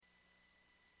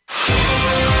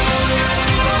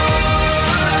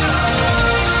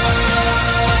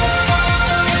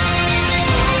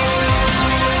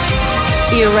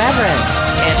Irreverent,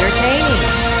 entertaining,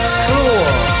 cool.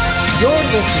 You're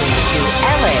listening to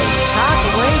LA Talk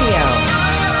Radio.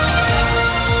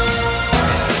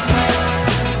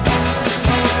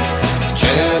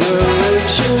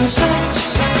 Generation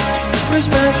 6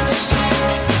 respects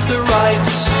the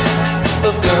rights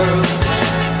of girls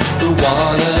who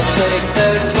wanna take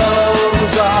their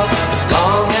clothes off, as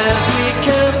long as we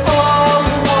can all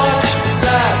watch,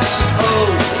 that's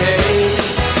okay.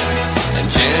 And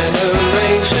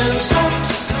Generation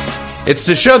 6. It's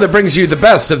the show that brings you the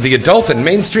best of the adult and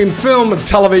mainstream film,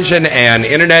 television, and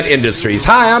internet industries.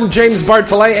 Hi, I'm James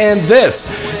Bartolet, and this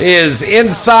is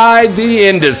Inside the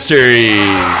Industry.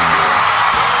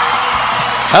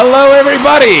 Hello,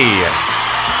 everybody.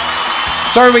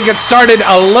 Sorry we get started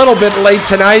a little bit late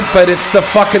tonight, but it's the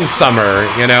fucking summer.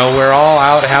 You know, we're all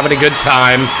out having a good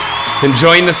time,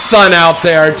 enjoying the sun out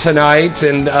there tonight,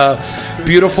 and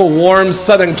beautiful, warm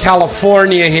Southern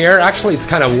California here. Actually, it's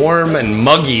kind of warm and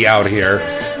muggy out here.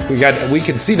 We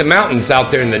can see the mountains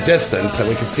out there in the distance, and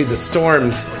we can see the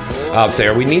storms out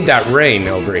there. We need that rain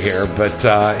over here, but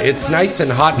it's nice and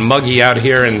hot and muggy out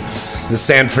here in the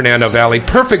San Fernando Valley.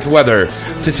 Perfect weather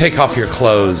to take off your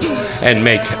clothes and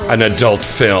make an adult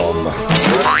film.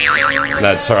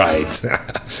 That's right.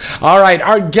 All right,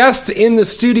 our guests in the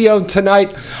studio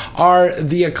tonight are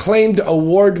the acclaimed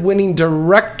award-winning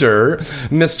director,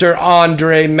 Mr.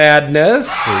 Andre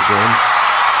Madness. Hey, James.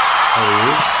 How are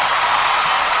you?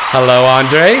 Hello,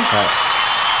 Andre.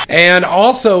 Hi. And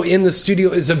also in the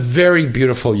studio is a very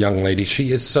beautiful young lady.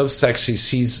 She is so sexy.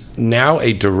 She's now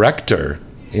a director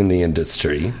in the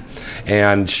industry,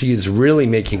 and she's really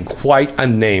making quite a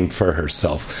name for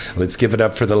herself. Let's give it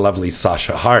up for the lovely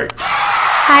Sasha Hart.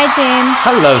 Hi, James.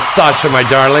 Hello, Sasha, my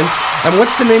darling. And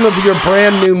what's the name of your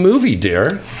brand new movie,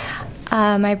 dear?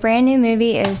 My brand new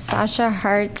movie is Sasha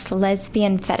Hart's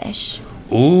Lesbian Fetish.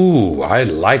 Ooh, I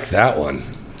like that one.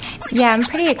 Yeah, I'm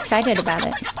pretty excited about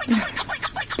it.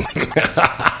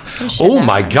 Oh,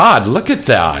 my God, look at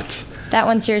that. That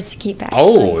one's yours to keep, actually.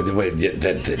 Oh,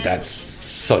 that's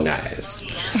so nice.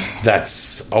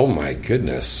 That's, oh my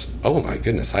goodness,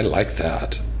 I like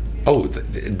that. Oh,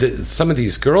 some of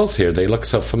these girls here, they look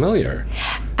so familiar.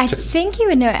 I think you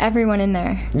would know everyone in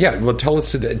there. Yeah, well, tell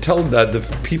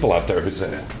the people out there who's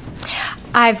in it.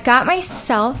 I've got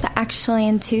myself actually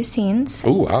in 2 scenes.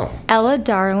 Oh, wow. Ella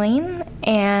Darling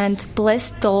and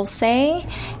Bliss Dulce,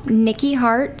 Nikki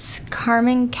Hart,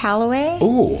 Carmen Calloway.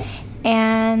 Ooh.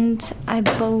 And I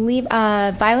believe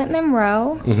Violet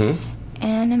Monroe. Mm-hmm.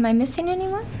 And am I missing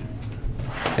anyone?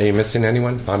 Are you missing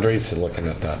anyone? Andre's looking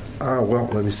at that. Well,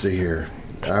 let me see here.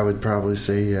 I would probably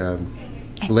say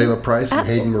Layla Price and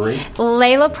Hayden Marie.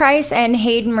 Layla Price and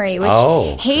Hayden Marie. Which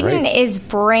Hayden great. is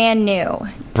brand new.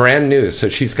 Brand new, so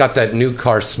she's got that new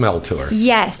car smell to her.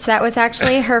 Yes, that was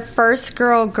actually her first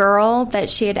girl that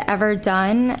she had ever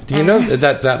done. Do you know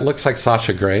that looks like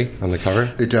Sasha Grey on the cover?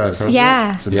 It does.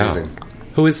 Yeah. It's amazing. Yeah.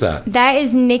 Who is that? That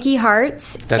is Nikki Hart.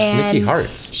 That's Nikki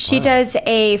Hart. She does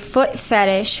a foot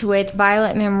fetish with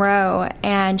Violet Monroe,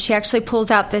 and she actually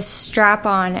pulls out this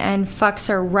strap-on and fucks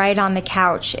her right on the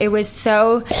couch. It was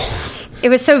so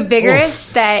vigorous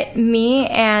that me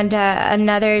and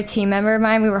another team member of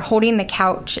mine, we were holding the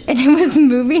couch, and it was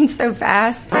moving so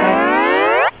fast.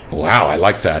 Wow, I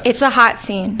like that. It's a hot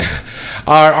scene.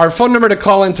 Our phone number to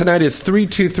call in tonight is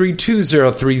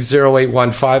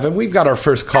 323-203-0815, and we've got our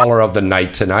first caller of the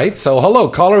night tonight. So, hello,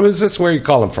 caller. Who's this? Where are you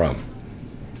calling from?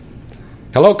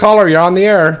 Hello, caller. You're on the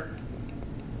air.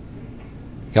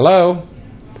 Hello?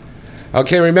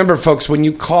 Okay, remember, folks, when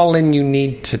you call in, you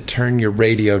need to turn your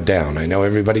radio down. I know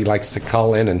everybody likes to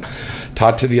call in and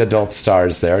talk to the adult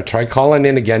stars there. Try calling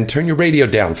in again. Turn your radio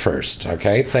down first,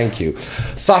 okay? Thank you.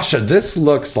 Sasha, this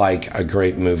looks like a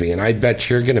great movie, and I bet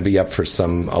you're going to be up for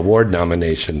some award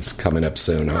nominations coming up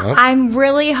soon, huh? I'm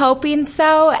really hoping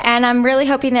so, and I'm really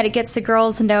hoping that it gets the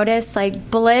girls noticed. Like,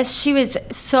 Bliss, she was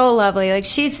so lovely. Like,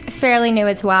 she's fairly new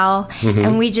as well,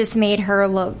 and we just made her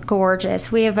look gorgeous.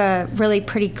 We have a really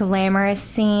pretty glamorous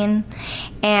scene,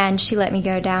 and she let me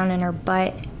go down in her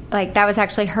butt. Like, that was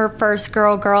actually her first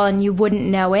girl, and you wouldn't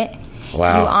know it.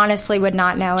 Wow. You honestly would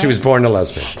not know it. She was born a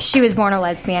lesbian. She was born a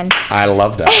lesbian. I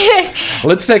love that.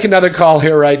 Let's take another call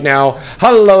here right now.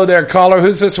 Hello there, caller.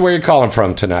 Who's this? Where are you calling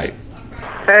from tonight?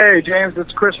 Hey, James.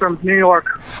 It's Chris from New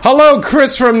York. Hello,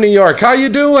 Chris from New York. How you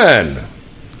doing?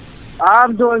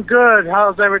 I'm doing good.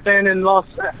 How's everything in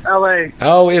L.A.?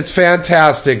 Oh, it's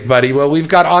fantastic, buddy. Well, we've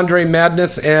got Andre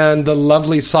Madness and the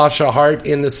lovely Sasha Hart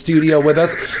in the studio with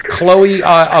us. Chloe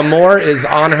Amore is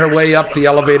on her way up the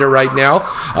elevator right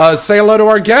now. Say hello to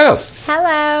our guests.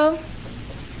 Hello.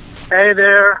 Hey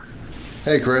there.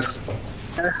 Hey, Chris.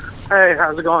 Hey,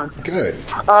 how's it going? Good.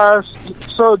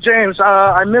 So, James,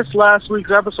 I missed last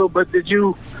week's episode, but did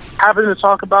you happen to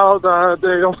talk about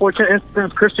the unfortunate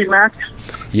incident of Christy Mack?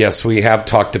 Yes, we have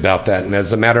talked about that. And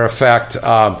as a matter of fact,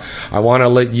 I want to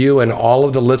let you and all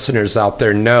of the listeners out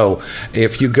there know,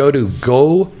 if you go to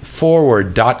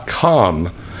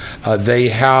goforward.com, they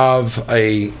have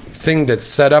a thing that's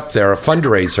set up there, a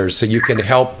fundraiser, so you can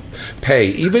help pay.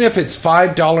 Even if it's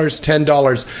 $5,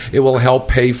 $10, it will help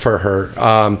pay for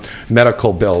her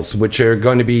medical bills, which are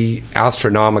going to be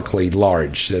astronomically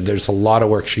large. There's a lot of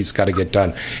work she's got to get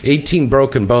done. 18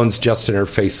 broken bones just in her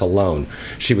face alone.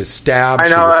 She was stabbed,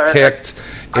 she was kicked.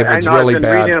 It was really I've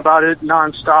been bad. reading about it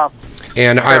nonstop.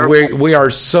 And we are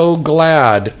so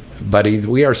glad, buddy,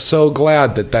 we are so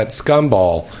glad that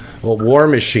scumball, War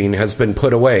Machine, has been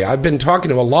put away. I've been talking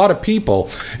to a lot of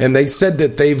people, and they said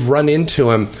that they've run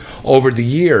into him over the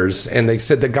years, and they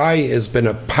said the guy has been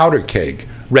a powder keg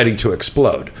ready to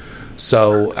explode.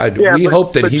 So we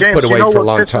hope that he's James, put away for a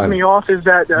long what time. pisses me off is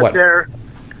that there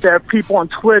are people on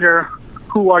Twitter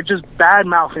who are just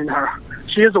bad-mouthing her.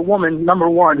 She is a woman, number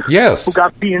one, Yes. who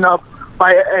got beaten up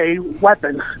by a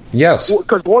weapon. Yes.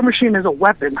 Because War Machine is a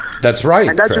weapon. That's right,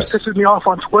 And that Chris. just pisses me off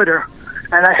on Twitter.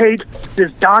 And I hate this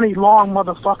Donnie Long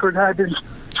motherfucker that I've been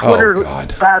Twitter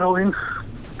battling.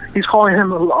 He's calling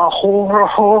him a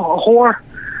whore,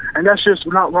 and that's just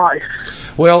not right.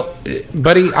 Well,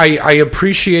 buddy, I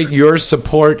appreciate your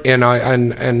support, and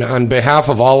on behalf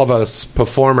of all of us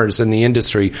performers in the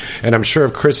industry, and I'm sure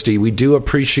of Christy, we do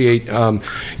appreciate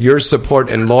your support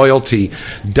and loyalty.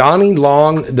 Donnie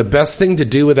Long, the best thing to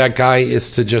do with that guy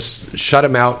is to just shut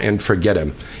him out and forget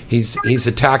him. He's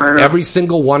attacked every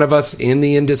single one of us in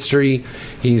the industry.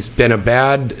 He's been a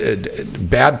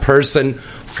bad person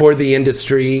for the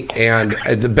industry, and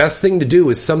the best thing to do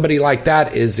with somebody like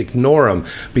that is ignore him,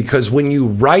 because when you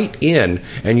write in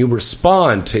and you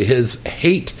respond to his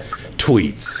hate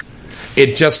tweets,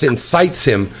 it just incites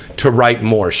him to write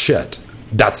more shit.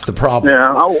 That's the problem.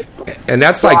 Yeah, and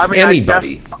that's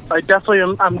anybody. I definitely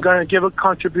I'm going to give a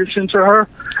contribution to her,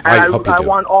 and I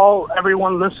want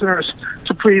everyone listeners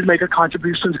to please make a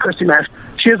contribution to Christy Mack.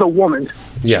 She is a woman.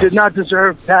 Yes. She did not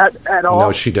deserve that at all.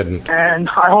 No, she didn't. And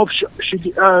I hope she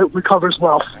recovers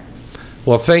well.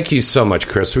 Well, thank you so much,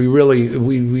 Chris. We really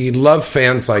we love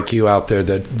fans like you out there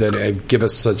that give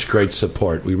us such great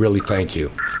support. We really thank you.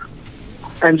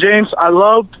 And James, I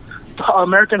loved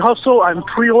American Hustle. I'm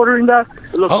pre-ordering that.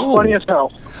 It looks funny as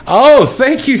hell. Oh,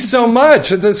 thank you so much.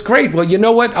 That's great. Well, you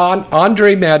know what?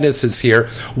 Andre Madness is here,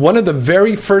 one of the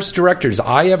very first directors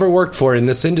I ever worked for in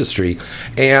this industry.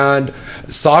 And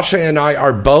Sasha and I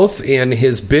are both in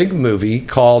his big movie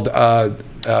called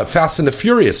Fast and the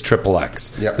Furious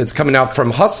XXX. Yep. It's coming out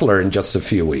from Hustler in just a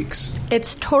few weeks.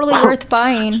 It's totally worth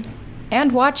buying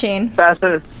and watching.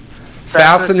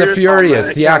 Fast and the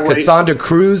Furious. Yeah, Cassandra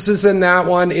Cruz is in that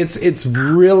one. It's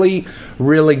really,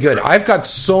 really good. I've got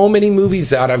so many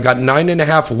movies out. I've got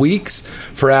 9.5 weeks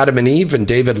for Adam and Eve and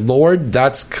David Lord.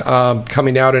 That's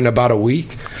coming out in about a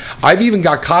week. I've even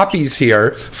got copies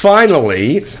here,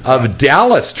 finally, of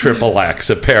Dallas XXX,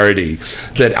 a parody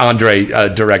that Andre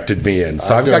directed me in.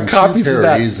 So I've got copies of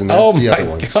that. Oh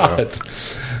my God.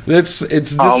 This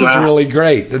is really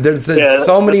great. There's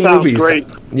so many movies. Great.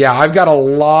 Yeah, I've got a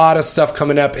lot of stuff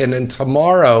coming up, and then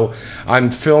tomorrow I'm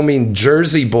filming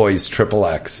Jersey Boys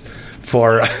XXX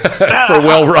for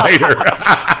Will Ryder.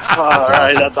 All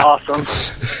right, that's awesome.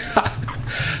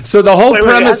 So the whole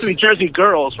premise. It has to be Jersey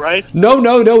Girls, right?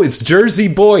 No. It's Jersey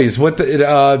Boys.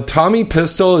 Tommy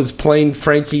Pistol is playing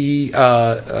Frankie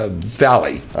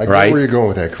Valli. I right? get where you're going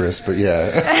with that, Chris, but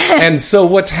yeah. And so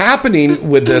what's happening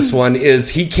with this one is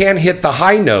he can't hit the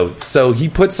high notes, so he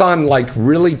puts on like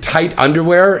really tight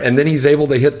underwear, and then he's able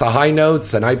to hit the high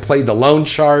notes. And I play the loan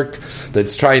shark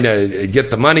that's trying to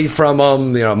get the money from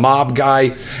him, mob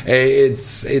guy.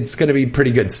 It's going to be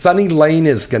pretty good. Sonny Lane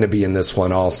is going to be in this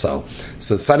one also.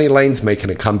 So Sonny Lane's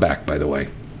making a comeback, by the way.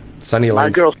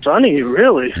 My girl Sonny,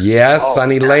 really? Yes,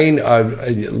 Sonny Lane.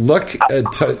 Look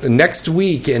next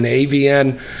week in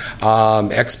AVN,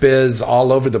 XBiz,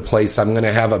 all over the place. I'm going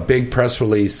to have a big press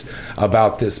release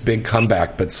about this big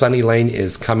comeback. But Sonny Lane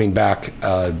is coming back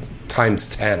times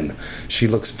 10. She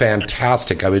looks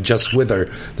fantastic. I was just with her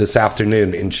this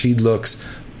afternoon, and she looks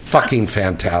fucking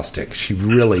fantastic. She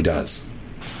really does.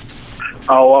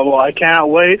 Oh, well, I can't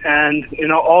wait. And,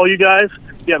 all you guys,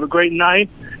 you have a great night.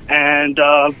 And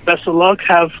best of luck.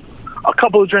 Have a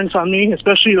couple of drinks on me,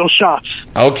 especially those shots.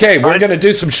 Okay, we're going to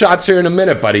do some shots here in a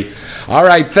minute, buddy. All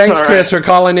right, thanks, Chris, for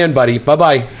calling in, buddy.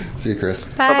 Bye-bye. See you, Chris.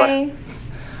 Bye.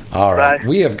 All right. Bye.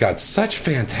 We have got such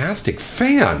fantastic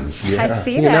fans. I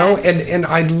see You that. know, and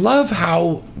I love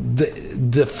how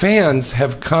the fans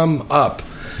have come up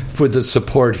for the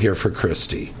support here for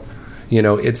Christy. You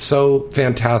know, it's so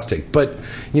fantastic. But,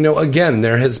 you know, again,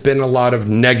 there has been a lot of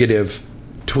negative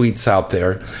tweets out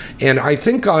there. And I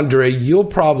think, Andre, you'll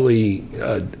probably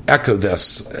echo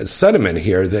this sentiment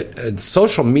here that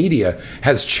social media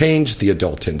has changed the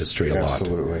adult industry a lot.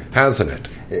 Absolutely. Hasn't it?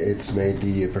 It's made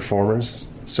the performers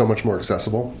so much more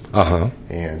accessible. Uh-huh.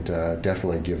 And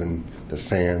definitely given the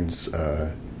fans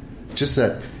just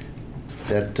that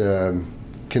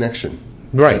connection.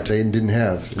 Right. That they didn't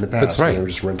have in the past. That's right. When they were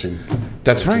just renting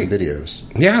videos.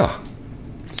 Yeah.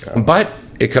 So. But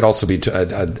it could also be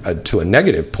to a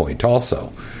negative point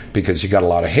also, because you got a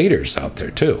lot of haters out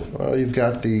there too. Well, you've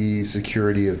got the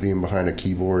security of being behind a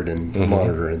keyboard and a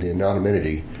monitor, and the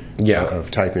anonymity of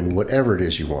typing whatever it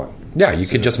is you want. Yeah, you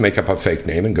could just make up a fake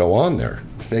name and go on there.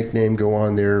 Fake name, go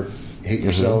on there, hate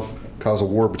yourself, cause a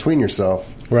war between yourself.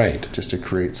 Right. Just to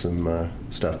create some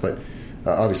stuff. But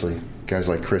obviously, guys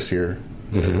like Chris here,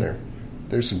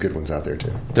 there's some good ones out there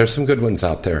too. There's some good ones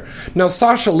out there. Now,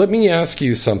 Sasha, let me ask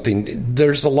you something.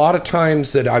 There's a lot of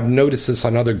times that I've noticed this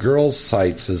on other girls'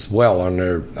 sites as well, on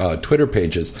their Twitter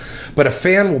pages, but a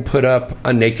fan will put up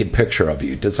a naked picture of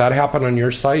you. Does that happen on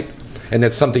your site? And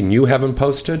it's something you haven't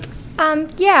posted?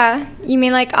 Yeah. You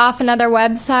mean like off another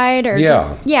website? Or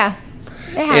Yeah. Yeah.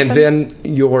 It happens. And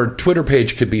then your Twitter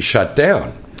page could be shut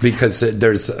down because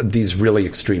there's these really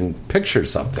extreme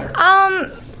pictures up there.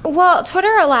 Well,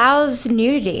 Twitter allows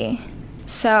nudity,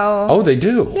 so... Oh, they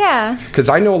do? Yeah. Because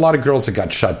I know a lot of girls that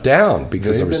got shut down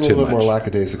because there was too much. They've been a little bit more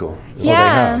lackadaisical.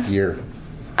 Yeah. Well, they have.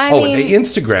 I mean,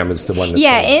 Instagram is the one that's...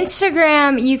 Yeah,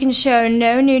 Instagram, you can show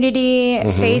no nudity.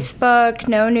 Facebook,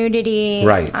 no nudity.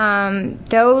 Right.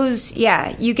 Those,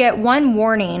 you get one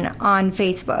warning on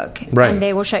Facebook. Right. And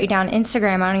they will shut you down.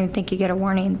 Instagram, I don't even think you get a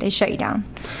warning. They shut you down.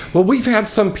 Well, we've had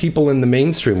some people in the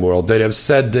mainstream world that have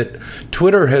said that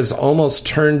Twitter has almost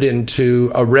turned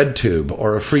into a red tube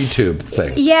or a free tube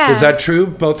thing. Yeah. Is that true?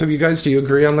 Both of you guys, do you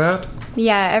agree on that?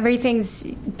 Yeah, everything's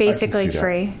basically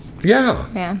free. Yeah.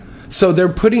 Yeah. So they're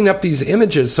putting up these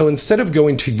images. So instead of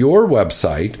going to your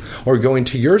website or going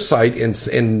to your site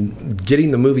and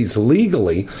getting the movies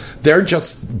legally, they're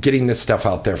just getting this stuff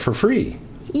out there for free.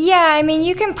 Yeah, I mean,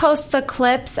 you can post the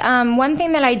clips. One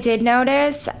thing that I did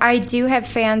notice, I do have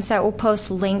fans that will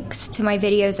post links to my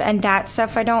videos, and that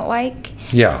stuff I don't like.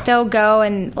 Yeah. They'll go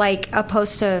and, like, I'll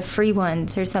post a free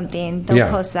ones or something. They'll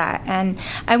post that, and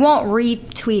I won't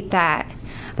retweet that.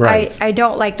 Right. I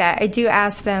don't like that. I do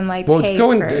ask them, like, well, pay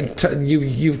go for and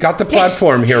you've got the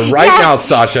platform here right now,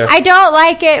 Sasha. I don't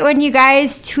like it when you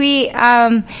guys tweet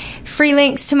free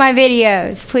links to my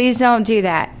videos. Please don't do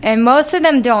that. And most of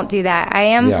them don't do that. I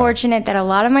am fortunate that a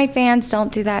lot of my fans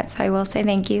don't do that, so I will say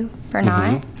thank you for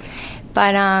not.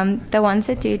 But the ones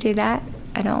that do that,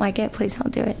 I don't like it. Please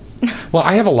don't do it. Well,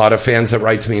 I have a lot of fans that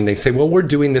write to me and they say, well, we're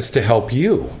doing this to help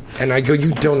you. And I go,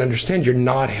 you don't understand. You're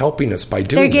not helping us by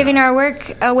doing They're giving our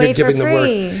work away for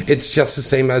free. It's just the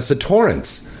same as the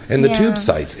torrents and the tube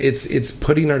sites. It's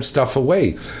putting our stuff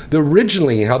away.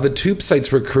 Originally, how the tube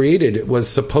sites were created, it was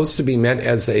supposed to be meant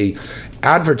as a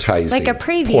advertising, like a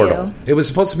preview portal. It was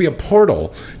supposed to be a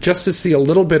portal just to see a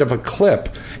little bit of a clip,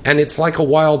 and it's like a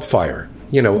wildfire.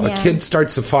 You know, a kid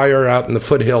starts a fire out in the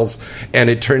foothills, and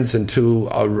it turns into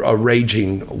a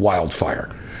raging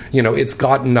wildfire. You know, it's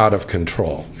gotten out of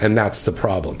control, and that's the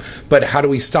problem. But how do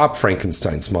we stop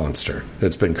Frankenstein's monster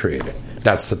that's been created?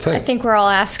 That's the thing. I think we're all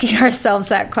asking ourselves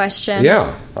that question.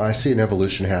 Yeah. I see an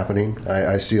evolution happening.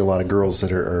 I see a lot of girls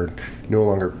that are no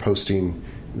longer posting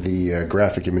the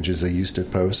graphic images they used to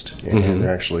post, and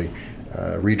they're actually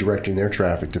redirecting their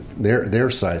traffic to their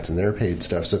sites and their paid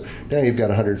stuff. So now you've got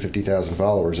 150,000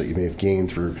 followers that you may have gained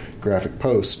through graphic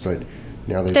posts, but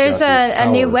now there's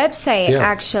a new website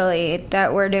actually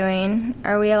that we're doing.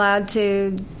 Are we allowed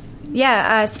to?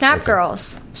 Yeah, Snap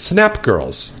Girls. Snap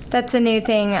Girls. That's a new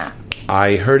thing.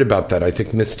 I heard about that. I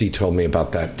think Misty told me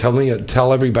about that.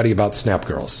 Tell everybody about Snap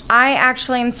Girls. I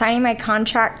actually am signing my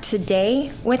contract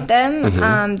today with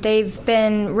them. They've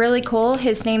been really cool.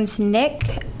 His name's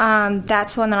Nick.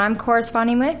 That's the one that I'm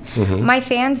corresponding with. My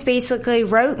fans basically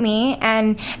wrote me,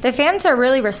 and the fans are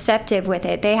really receptive with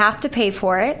it. They have to pay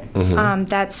for it.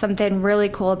 That's something really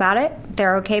cool about it.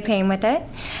 They're okay paying with it.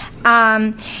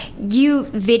 You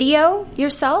video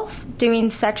yourself doing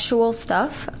sexual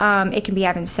stuff. It can be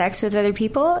having sex with other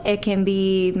people. It can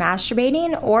be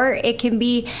masturbating, or it can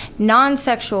be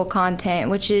non-sexual content,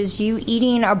 which is you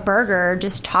eating a burger,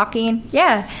 just talking.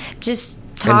 Yeah, just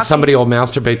talking. And somebody will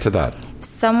masturbate to that.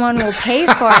 someone will pay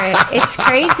for it. It's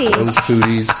crazy. Those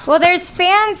foodies. Well, there's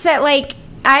fans that, like,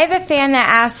 I have a fan that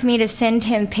asked me to send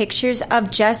him pictures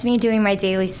of just me doing my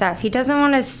daily stuff. He doesn't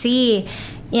want to see,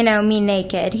 you know, me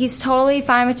naked. He's totally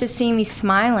fine with just seeing me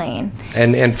smiling.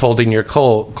 And folding your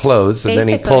clothes, and then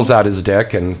he pulls out his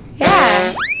dick and...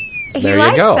 Yeah. He there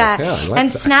likes you go. that. Yeah, he likes and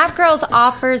that. Snap Girls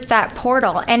offers that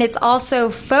portal, and it's also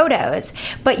photos,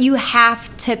 but you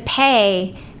have to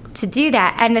pay to do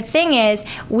that. And the thing is,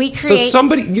 we create... So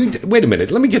wait a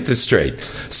minute, let me get this straight.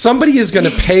 Somebody is going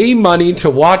to pay money to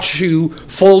watch you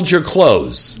fold your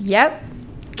clothes. Yep.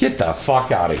 Get the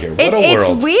fuck out of here. What a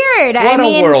world. It's weird. What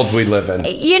a world we live in.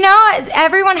 You know,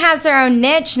 everyone has their own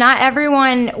niche. Not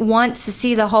everyone wants to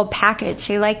see the whole package.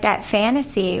 They like that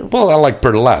fantasy. Well, I like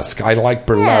burlesque. I like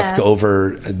burlesque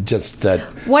over just that.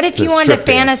 What if you wanted to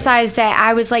dancing. fantasize that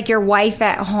I was like your wife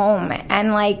at home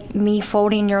and like me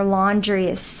folding your laundry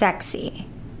is sexy?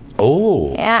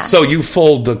 Oh. Yeah. So you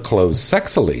fold the clothes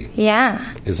sexily.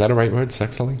 Yeah. Is that a right word,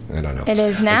 sexily? I don't know. It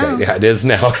is now. Okay, yeah, it is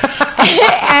now.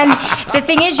 And the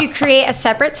thing is, you create a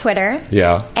separate Twitter.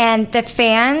 Yeah. And the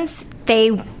fans, they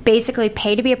basically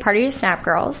pay to be a part of your Snap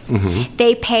Girls. Mm-hmm.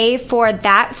 They pay for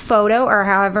that photo or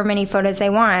however many photos they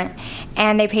want.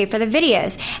 And they pay for the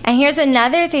videos. And here's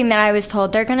another thing that I was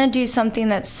told. They're going to do something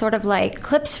that's sort of like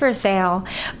clips for sale,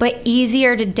 but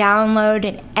easier to download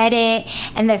and edit.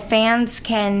 And the fans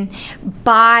can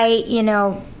buy, you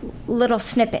know, little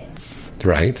snippets.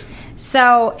 Right.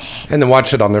 So... And then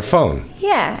watch it on their phone.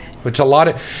 Yeah. Which a lot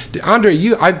of... Andre,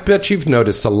 I bet you've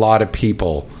noticed a lot of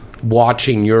people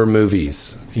watching your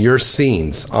movies, your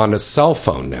scenes, on a cell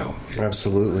phone now.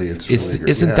 Absolutely. It's really great.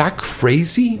 Isn't that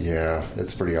crazy? Yeah,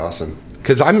 it's pretty awesome.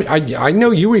 Because I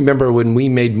know you remember when we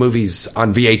made movies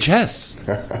on VHS.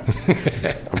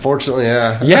 Unfortunately,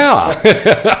 yeah. Yeah.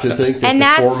 To think that and the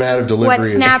that's format of delivery what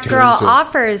Snap Girl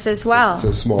offers as well.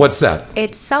 So small. What's that?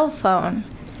 It's cell phone.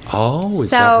 Oh,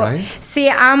 is that right? See,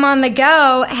 I'm on the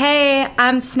go. Hey,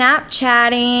 I'm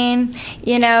Snapchatting.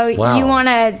 You know, Wow. You want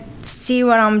to see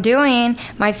what I'm doing.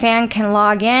 My fan can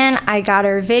log in. I got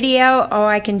her video. Oh,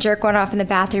 I can jerk one off in the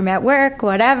bathroom at work,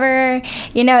 whatever.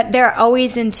 You know, they're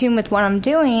always in tune with what I'm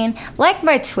doing, like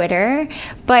my Twitter,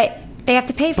 but they have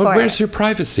to pay for it. But where's your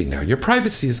privacy now? Your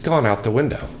privacy has gone out the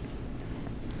window.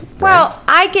 Well,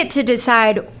 I get to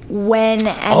decide when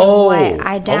and what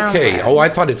I download. Okay. Oh, I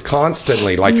thought it's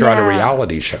constantly like you're on a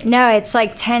reality show. No, it's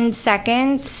like 10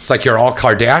 seconds. It's like you're all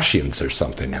Kardashians or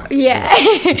something now. Yeah.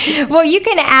 Well, you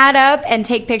can add up and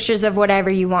take pictures of whatever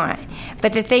you want.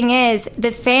 But the thing is,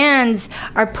 the fans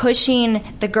are pushing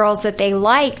the girls that they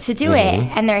like to do it.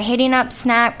 And they're hitting up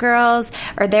Snap Girls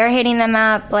or they're hitting them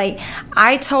up. Like,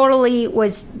 I totally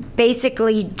was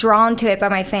basically drawn to it by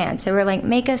my fans. They were like,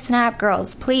 make us Snap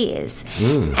Girls, please.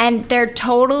 And they're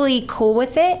totally cool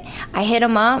with it. I hit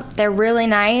them up. They're really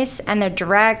nice and they're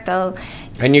direct.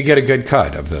 And you get a good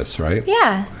cut of this, right?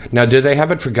 Yeah. Now, do they have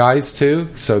it for guys too?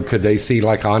 So could they see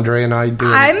like Andre and I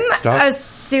doing stuff? I'm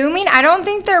assuming. I don't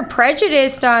think they're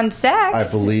prejudiced on sex. I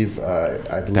believe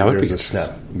there's a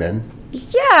Snap Men.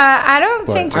 Yeah, I don't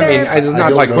think they're... I mean, it's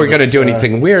not like we're going to do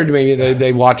anything weird. Maybe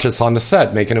they watch us on the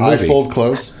set making a movie. I fold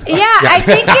clothes. Yeah, I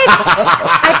think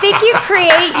I think you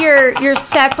create your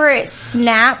separate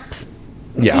Snap.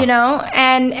 Yeah. You know,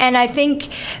 and I think,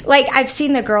 like, I've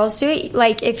seen the girls do it.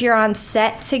 Like, if you're on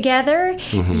set together,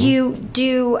 you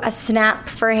do a snap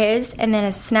for his and then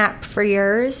a snap for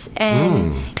yours,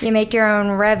 and you make your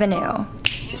own revenue.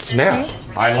 Snap.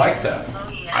 I like that.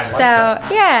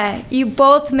 Yeah, you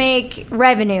both make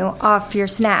revenue off your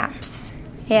snaps.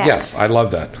 Yeah. Yes, I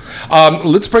love that.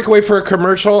 Let's break away for a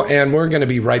commercial, and we're going to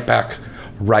be right back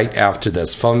right after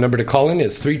this. Phone number to call in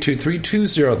is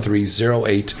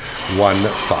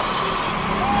 323-203-0815.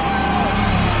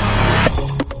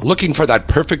 Looking for that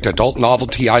perfect adult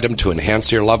novelty item to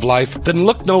enhance your love life? Then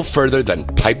look no further than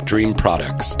Pipe Dream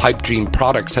Products. Pipe Dream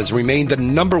Products has remained the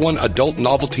 #1 adult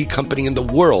novelty company in the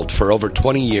world for over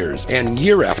 20 years. And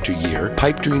year after year,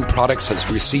 Pipe Dream Products has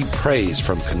received praise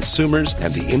from consumers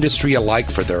and the industry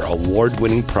alike for their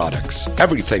award-winning products.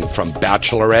 Everything from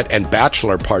bachelorette and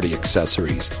bachelor party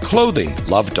accessories, clothing,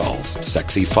 love dolls,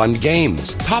 sexy fun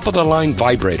games, top-of-the-line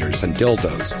vibrators and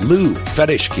dildos, lube,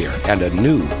 fetish gear, and a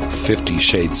new 50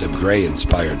 Shades of Grey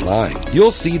inspired line. You'll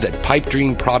see that Pipe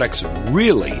Dream Products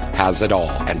really has it all,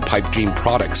 and Pipe Dream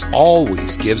Products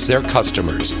always gives their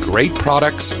customers great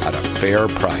products at a fair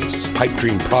price. Pipe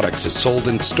Dream Products is sold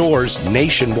in stores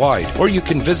nationwide, or you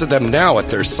can visit them now at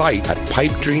their site at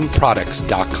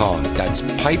pipedreamproducts.com. That's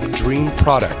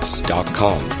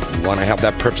pipedreamproducts.com. You want to have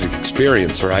that perfect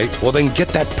experience, right? Well, then get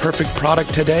that perfect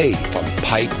product today from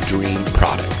Pipe Dream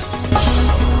Products.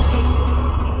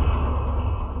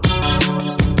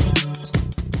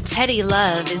 Teddy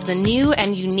Love is the new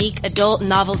and unique adult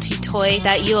novelty toy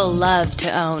that you'll love to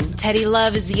own. Teddy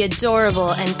Love is the adorable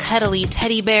and cuddly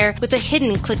teddy bear with a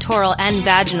hidden clitoral and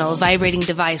vaginal vibrating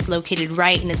device located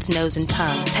right in its nose and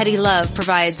tongue. Teddy Love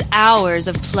provides hours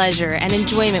of pleasure and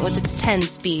enjoyment with its 10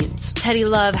 speeds. Teddy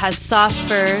Love has soft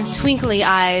fur, twinkly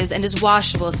eyes, and is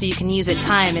washable so you can use it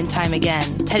time and time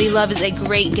again. Teddy Love is a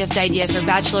great gift idea for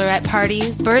bachelorette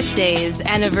parties, birthdays,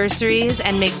 anniversaries,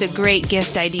 and makes a great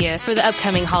gift idea for the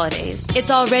upcoming holidays. It's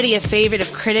already a favorite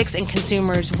of critics and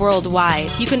consumers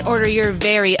worldwide. You can order your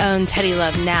very own Teddy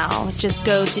Love now. Just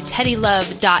go to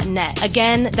teddylove.net.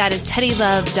 Again, that is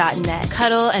teddylove.net.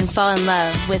 Cuddle and fall in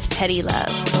love with Teddy Love.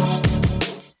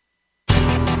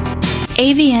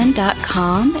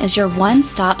 AVN.com is your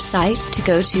one-stop site to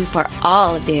go to for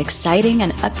all of the exciting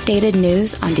and updated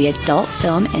news on the adult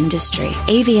film industry.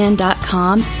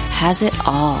 AVN.com has it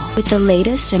all. With the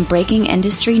latest and breaking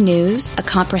industry news, a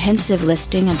comprehensive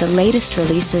listing of the latest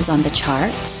releases on the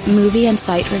charts, movie and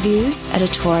site reviews,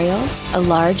 editorials, a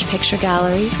large picture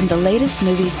gallery from the latest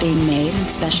movies being made and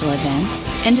special events,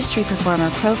 industry performer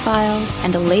profiles,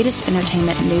 and the latest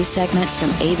entertainment news segments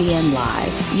from AVN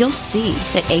Live. You'll see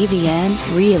that AVN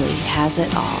really has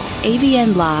it all.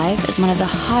 AVN Live is one of the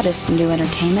hottest new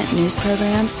entertainment news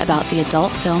programs about the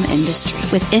adult film industry,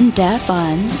 with in-depth,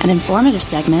 fun, and informative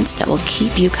segments that will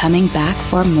keep you coming back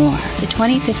for more. The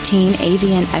 2015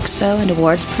 AVN Expo and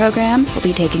Awards program will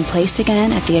be taking place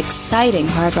again at the exciting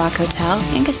Hard Rock Hotel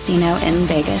and Casino in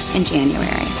Vegas in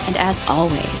January. And as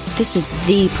always, this is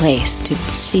the place to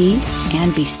see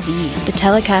and be seen. The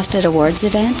telecasted awards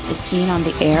event is seen on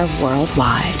the air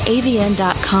worldwide.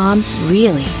 AVN.com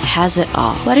really has it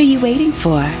all. What are you waiting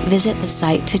for? Visit the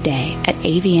site today at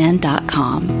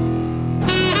avn.com.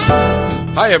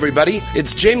 Hi, everybody.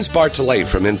 It's James Bartolet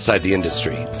from Inside the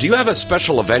Industry. Do you have a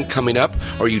special event coming up,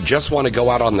 or you just want to go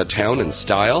out on the town in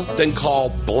style? Then call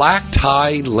Black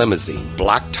Tie Limousine.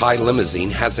 Black Tie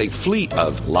Limousine has a fleet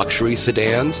of luxury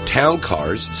sedans, town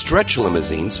cars, stretch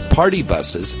limousines, party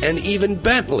buses, and even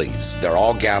Bentleys. They're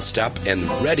all gassed up and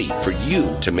ready for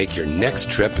you to make your next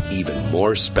trip even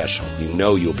more special. You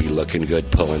know you'll be looking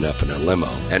good pulling up in a limo.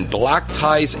 And Black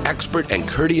Tie's expert and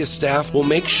courteous staff will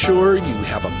make sure you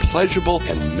have a pleasurable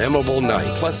and memorable night.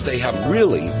 Plus, they have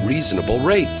really reasonable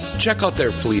rates. Check out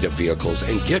their fleet of vehicles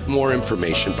and get more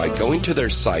information by going to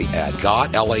their site at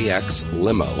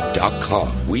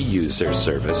gotlaxlimo.com. We use their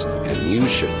service, and you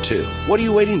should too. What are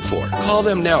you waiting for? Call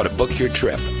them now to book your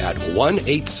trip at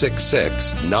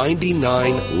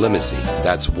 1-866-99-Limousine.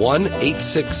 That's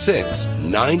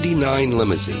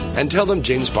 1-866-99-Limousine. And tell them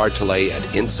James Bartolet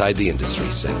at Inside the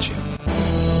Industry sent you.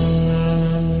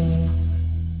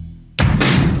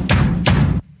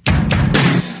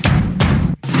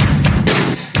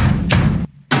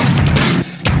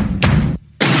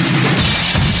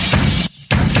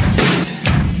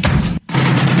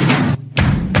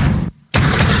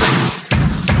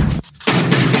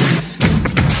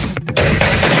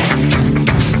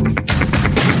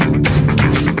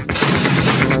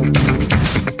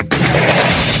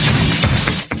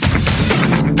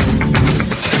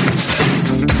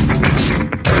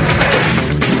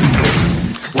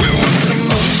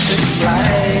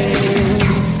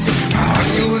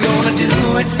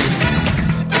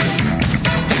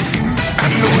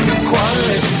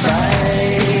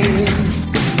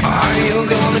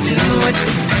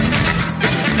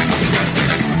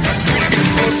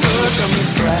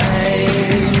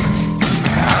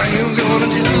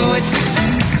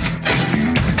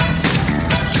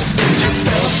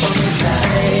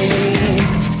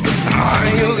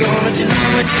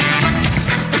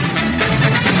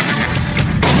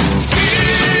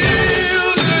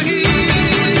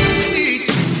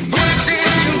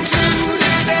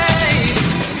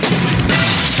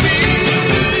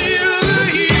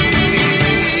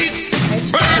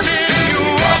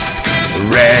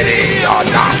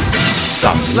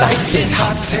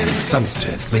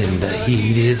 When the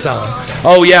heat is on.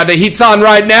 Oh yeah, the heat's on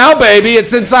right now, baby.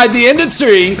 It's Inside the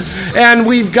Industry. And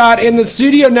we've got in the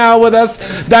studio now with us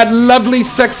that lovely,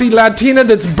 sexy Latina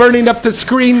that's burning up the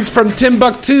screens from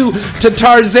Timbuktu to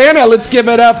Tarzana. Let's give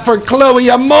it up for Chloe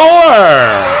Amore.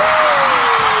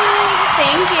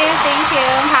 Thank you.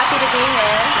 I'm happy to be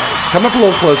here. Come up a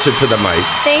little closer to the mic.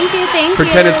 Thank you.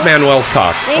 Pretend it's Manuel's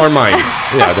cock. Or mine.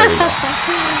 Yeah, there you go.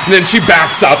 And then she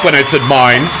backs up when I said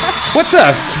mine. What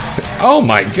the oh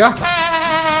my God.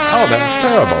 Oh, that's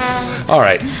terrible. All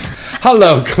right.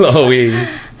 Hello, Chloe.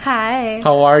 Hi.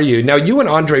 How are you? Now, you and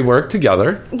Andre work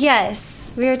together. Yes.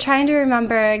 We were trying to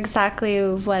remember exactly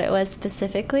what it was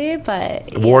specifically,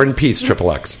 but... War and Peace,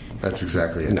 XXX. That's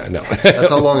exactly it. No. That's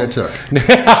how long it took.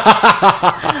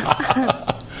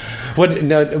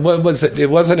 What was it? It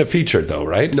wasn't a feature, though,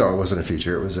 right? No, it wasn't a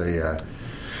feature. It was a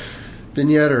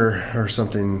vignette or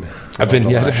something. A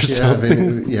vignette or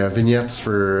something? Vignettes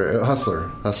for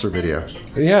Hustler video.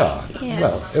 Yeah. Yes.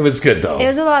 Well, it was good, though. It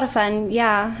was a lot of fun,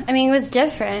 yeah. I mean, it was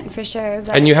different, for sure.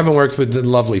 But And you haven't worked with the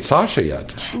lovely Sasha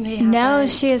yet. No,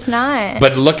 she is not.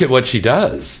 But look at what she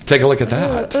does. Take a look at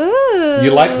that. Ooh.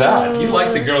 You like that. You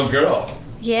like the girl.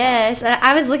 Yes.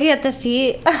 I was looking at the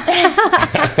feet.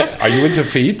 Are you into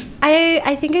feet?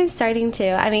 I think I'm starting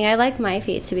to. I mean, I like my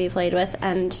feet to be played with,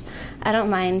 and I don't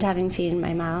mind having feet in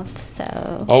my mouth,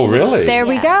 so... Oh, really? There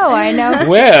we go. I know.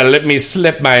 Well, let me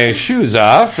slip my shoes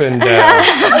off and...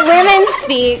 Women's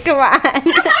feet, come on.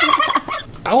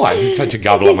 Oh, I thought you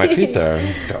gobbled up my feet there.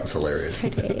 That was hilarious.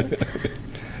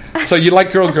 So you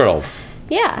like girls?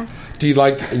 Yeah. Do you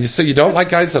like... So you don't like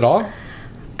guys at all?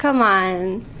 Come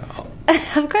on.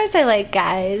 Of course I like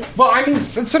guys. Well, I mean,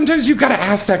 sometimes you've got to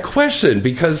ask that question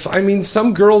because, I mean,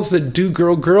 some girls that do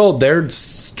girl, they're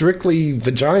strictly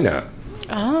vagina.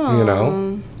 Oh. You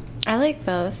know? I like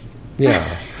both.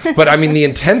 Yeah. But, I mean, the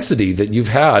intensity that you've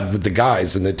had with the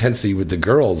guys and the intensity with the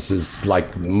girls is,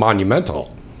 like,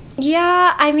 monumental.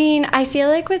 Yeah, I mean, I feel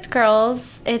like with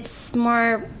girls, it's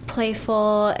more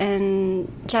playful and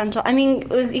gentle. I mean,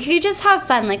 you just have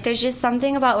fun. Like, there's just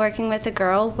something about working with a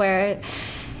girl where...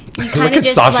 Look at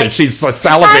Sasha. She's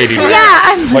salivating.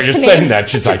 Yeah, while you're saying that,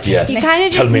 she's like, yes. You kind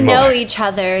of tell just me know more. each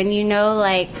other, and you know,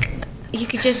 like, you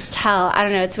could just tell. I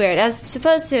don't know, it's weird. As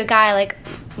opposed to a guy, like,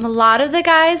 a lot of the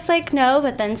guys, like, no,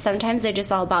 but then sometimes they're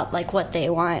just all about, like, what they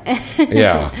want.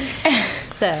 Yeah.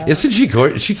 So. Isn't she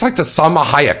gorgeous? She's like the Salma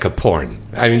Hayek of porn.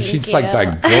 I mean, Thank she's like you.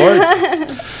 that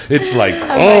gorgeous. It's like,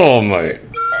 oh my.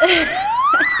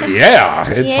 Yeah,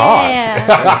 it's hot.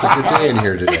 It's a good day in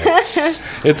here today.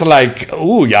 It's like,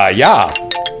 ooh, yeah. Yeah.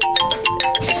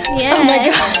 Oh my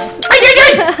God.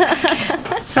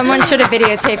 Someone should have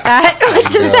videotaped that.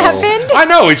 What just happened? I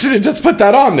know, we should have just put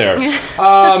that on there.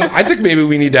 I think maybe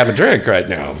we need to have a drink right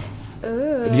now.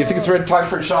 Ooh. Do you think it's ready time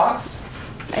for shots?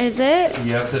 Is it?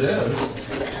 Yes, it is.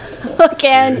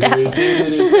 Okay, I'm done.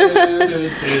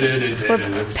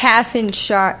 We're passing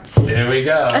shots. There we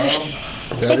go.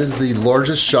 That is the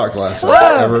largest shot glass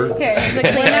I've ever.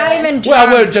 We're not even drunk. Well,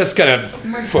 we're just going to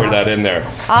pour that in there.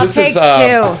 I'll take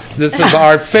two. This is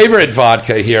our favorite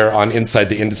vodka here on Inside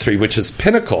the Industry, which is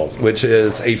Pinnacle, which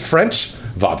is a French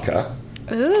vodka.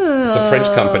 Ooh. It's a French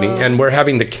company, and we're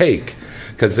having the cake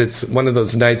because it's one of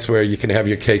those nights where you can have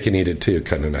your cake and eat it too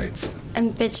kind of nights.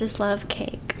 And bitches love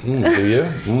cake. Do you?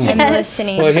 I'm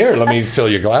listening. Well, here, let me fill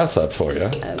your glass up for you.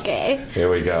 Okay. Here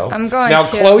we go. I'm going now,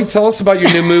 to. Chloe, tell us about your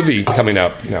new movie coming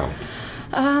up now.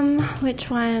 Which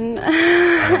one?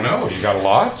 I don't know. You got a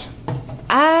lot?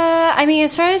 I mean,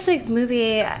 as far as like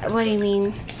movie, what do you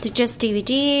mean? Just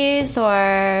DVDs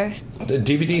or? The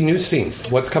DVD new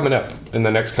scenes. What's coming up in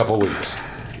the next couple of weeks?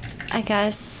 I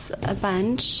guess a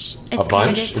bunch. A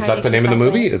bunch? Is that the name of the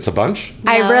movie? It's a bunch?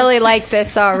 I No. really like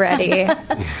this already.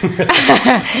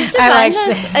 Just a I like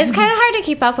bunch. this. It's kind of hard to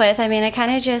keep up with. I mean, I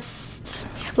kind of just.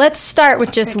 Let's start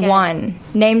with just Okay. one.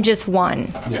 Name just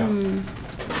one. Yeah.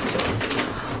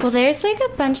 Well, there's like a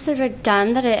bunch that are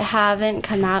done that it haven't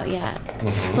come out yet.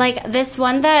 Like this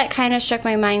one that kind of struck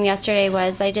my mind yesterday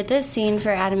was I did this scene for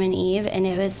Adam and Eve, and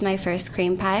it was my first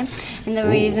cream pie. And the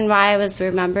reason why I was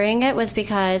remembering it was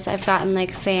because I've gotten like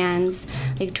fans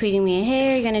like tweeting me,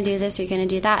 "Hey, are you gonna do this? Are you gonna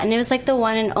do that?" And it was like the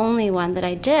one and only one that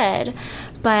I did.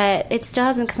 But it still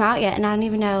hasn't come out yet, and I don't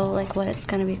even know like what it's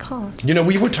going to be called. You know,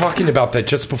 we were talking about that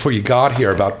just before you got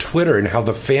here about Twitter and how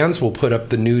the fans will put up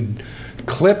the nude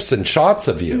clips and shots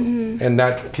of you, and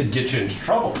that could get you into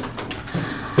trouble.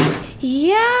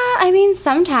 Yeah, I mean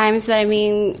sometimes, but I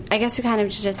mean I guess we kind of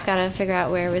just got to figure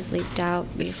out where it was leaked out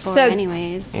before, So-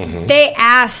 anyways. They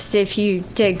asked if you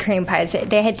did cream pies.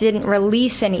 They didn't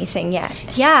release anything yet.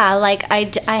 Yeah, like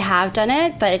I have done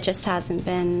it, but it just hasn't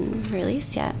been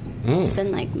released yet. It's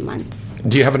been like months.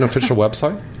 Do you have an official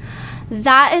website?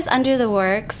 That is under the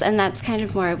works, and that's kind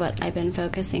of more of what I've been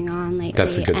focusing on lately.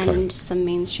 That's a good and thing. some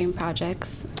mainstream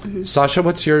projects. Sasha,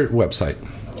 what's your website?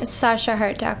 It's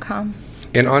SashaHart.com.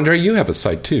 And Andre, you have a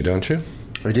site too, don't you?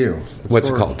 I do. What's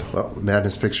it called? Well,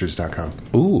 madnesspictures.com.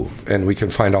 Ooh, and we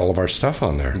can find all of our stuff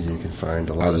on there. You can find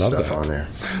a I lot of love stuff that. on there.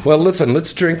 Well, listen,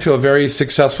 let's drink to a very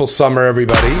successful summer,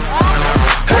 everybody.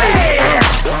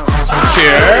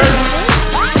 Cheers.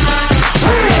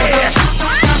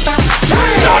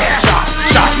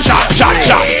 Shot.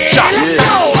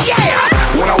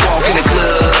 When I walk in the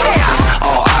club,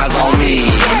 all eyes on me.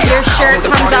 Your shirt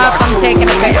comes up, I'm taking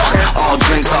a picture. All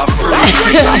drinks are free.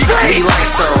 We like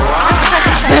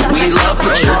Ciroc. We love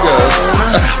Patron.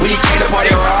 We keep the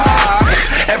party rock.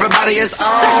 Everybody Everybody is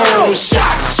on.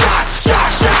 Shots, shots,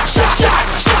 shots, shots, shots,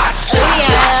 shots, shots, shots, shots,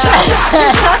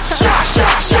 shots, shots,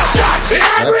 shots, shots, shots.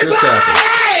 Everybody.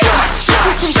 Shots,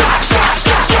 shots, shots, shots, shots,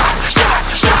 shots,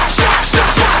 shots, shots, shots,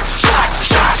 shots, shots, shots,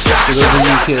 shots. For those of you who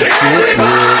can't see it, we're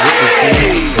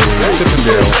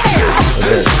Video of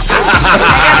it.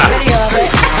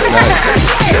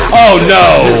 Oh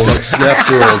no! Snap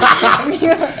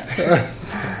world.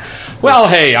 Well,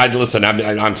 hey, listen.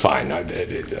 I'm fine.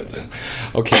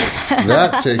 Okay.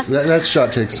 That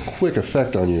shot takes quick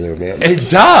effect on you, there, man. It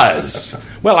does.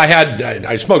 Well,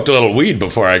 I smoked a little weed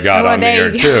before I got on the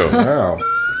air too. Wow.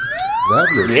 That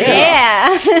is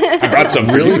Yeah. I brought some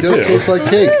really food, does too. taste like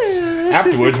cake.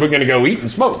 Afterwards, we're going to go eat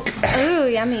and smoke. Ooh,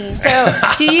 yummy. So,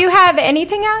 do you have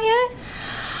anything out yet?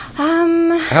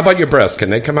 How about your breasts? Can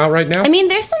they come out right now? I mean,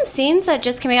 there's some scenes that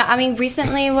just came out. I mean,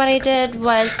 recently what I did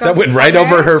was that went right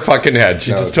over her fucking head.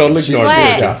 She just totally ignored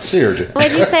What? it. She heard you.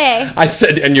 What'd you say? I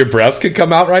said, and your breasts could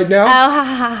come out right now? Oh, ha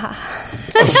ha ha.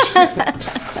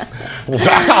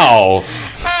 Wow.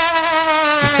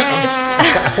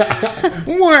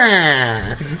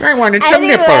 I wanted some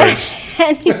nipples.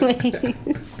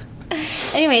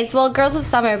 Anyways, well, Girls of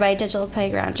Summer by Digital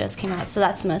Playground just came out, so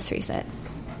that's the most recent,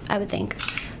 I would think.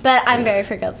 But I'm very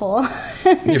forgetful.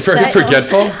 You're very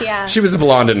forgetful? Yeah. She was a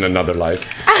blonde in another life.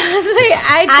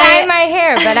 I dye my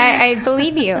hair, but I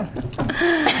believe you.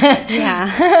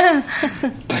 Yeah.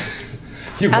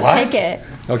 I'll what? take it.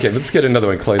 Okay, let's get another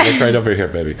one, Clay. Look right over here,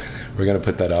 baby. We're going to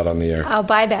put that out on the air. I'll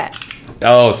buy that.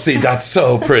 Oh, see, that's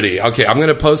so pretty. Okay, I'm going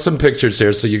to post some pictures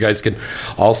here so you guys can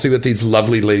all see what these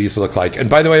lovely ladies look like. And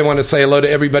by the way, I want to say hello to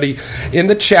everybody in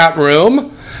the chat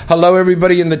room. Hello,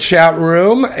 everybody in the chat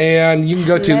room. And you can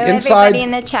go to inside. Everybody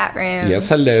in the chat room. Yes,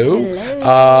 hello.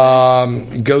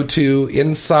 Go to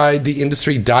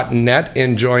InsideTheIndustry.net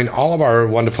and join all of our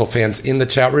wonderful fans in the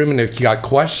chat room. And if you got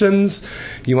questions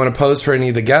you want to pose for any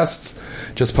of the guests,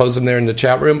 just pose them there in the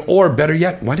chat room. Or better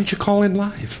yet, why don't you call in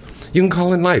live? You can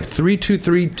call in live,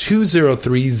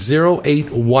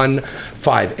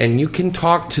 323-203-0815. And you can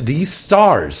talk to these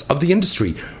stars of the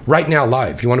industry right now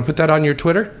live. You want to put that on your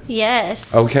Twitter?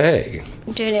 Yes. Okay.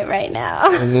 I'm doing it right now.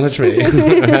 Literally.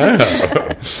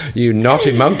 You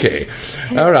naughty monkey.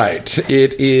 All right.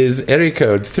 It is area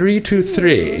code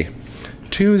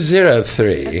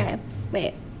 323-203. Okay.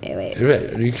 Wait.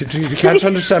 You can't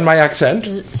understand my accent?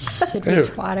 Should be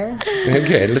water.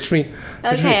 Okay, let me.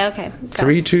 Okay.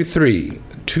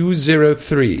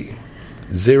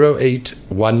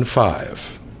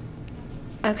 323-203-0815.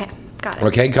 Okay, got it.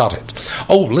 Okay, got it.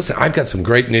 Oh, listen, I've got some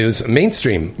great news,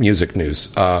 mainstream music news.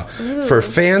 For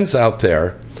fans out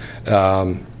there,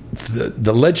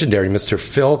 the legendary Mr.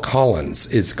 Phil Collins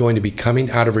is going to be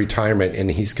coming out of retirement, and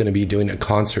he's going to be doing a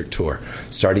concert tour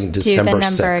starting December 6th. Do the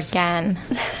number again.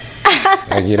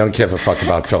 And you don't give a fuck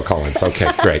about Phil Collins.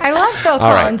 Okay, great. I love Phil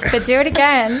Collins, but do it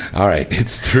again. All right,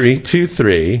 it's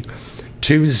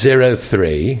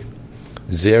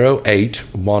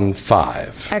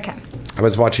 323-203-0815. Okay. I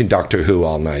was watching Doctor Who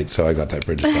all night, so I got that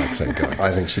British accent going.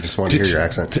 I think she just wanted to hear your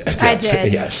accent. I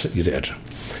did. Yes, you did.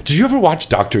 Did you ever watch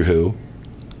Doctor Who,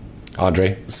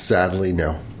 Andre? Sadly,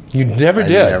 no. You never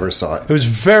did? I never saw it. It was a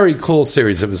very cool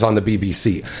series. It was on the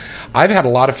BBC. I've had a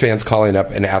lot of fans calling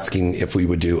up and asking if we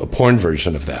would do a porn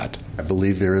version of that. I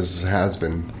believe there has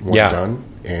been one done,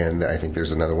 and I think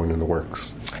there's another one in the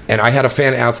works. And I had a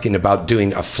fan asking about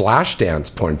doing a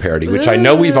Flashdance porn parody, which I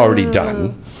know we've already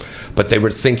done. But they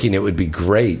were thinking it would be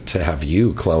great to have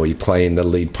you, Chloe, playing the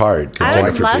lead part. I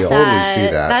would love that. Totally see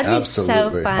that. That'd Absolutely. be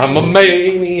so fun. I'm a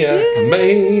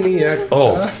maniac.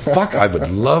 Oh, fuck. I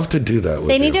would love to do that with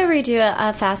They you. need to redo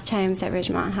a Fast Times at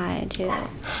Ridgemont High, too.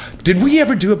 Did we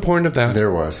ever do a porn of that?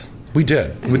 There was. We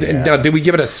did. Now, did we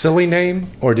give it a silly name?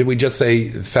 Or did we just say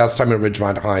Fast Time at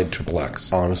Ridgemont High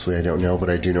XXX? Honestly, I don't know, but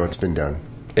I do know it's been done.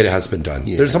 It has been done.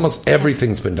 Yeah. There's almost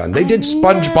everything's been done. They did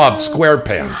SpongeBob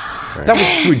SquarePants. That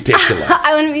was ridiculous.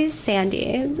 I want to be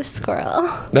Sandy, the squirrel.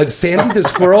 That Sandy the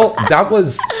squirrel, that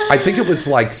was, I think it was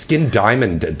like Skin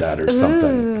Diamond did that or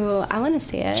something. Ooh, I want to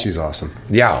see it. She's awesome.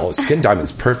 Yeah, well, Skin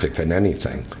Diamond's perfect in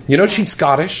anything. You know she's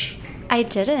Scottish? I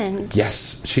didn't.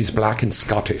 Yes, she's black and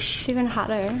Scottish. It's even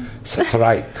hotter. So that's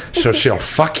right. So she'll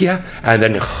fuck you and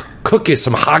then cook you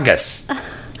some haggis.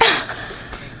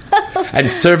 And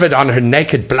serve it on her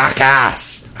naked black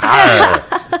ass. Arr.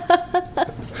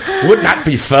 Wouldn't that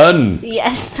be fun?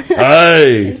 Yes.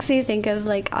 Hey. Makes me think of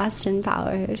like Austin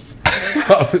Powers.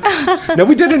 No,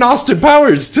 we did an Austin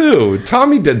Powers too.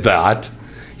 Tommy did that.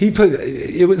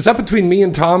 It was up between me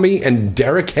and Tommy and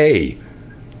Derek Hay.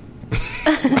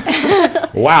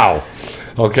 Wow.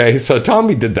 Okay, so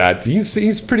Tommy did that. He's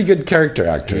a pretty good character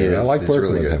actor. He is. I like He's working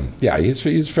really with good. him. Yeah, he's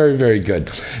very, very good.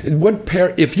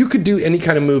 If you could do any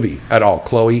kind of movie at all,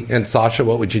 Chloe and Sasha,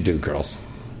 what would you do, girls?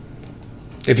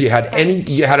 If you had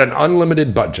an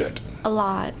unlimited budget. A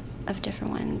lot of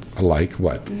different ones. Like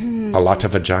what? A lot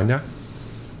of vagina?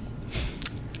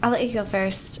 I'll let you go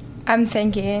first. I'm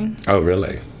thinking. Oh,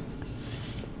 really?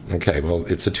 Okay, well,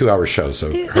 it's a 2-hour show,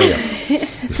 so hurry up.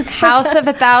 House of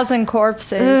 1,000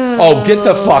 Corpses. Oh, get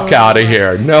the fuck out of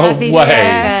here. No way. So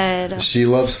good. She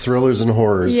loves thrillers and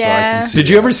horrors. So I Yeah. can see Did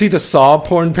you ever see the Saw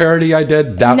porn parody I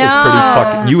did? That was No. pretty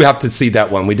fucking... You have to see that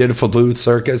one. We did it for Blue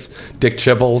Circus, Dick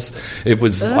Chibbles. It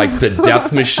was like the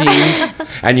death machines,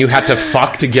 and you had to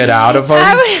fuck to get out of them.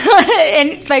 I would want to,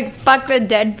 and like fuck the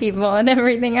dead people and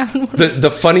everything.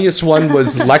 The funniest one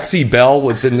was Lexi Bell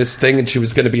was in this thing, and she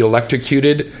was going to be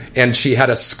electrocuted, and she had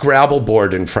a Scrabble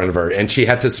board in front of her, and she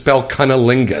had to spell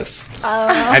cunnilingus.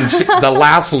 And the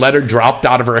last letter dropped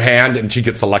out of her hand, and she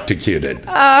gets electrocuted.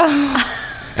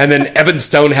 And then Evan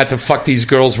Stone had to fuck these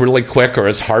girls really quick, or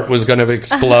his heart was going to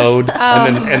explode.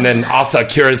 And then Asa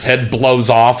Akira's head blows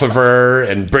off of her,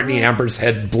 and Brittany Amber's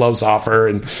head blows off her,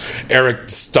 and Evan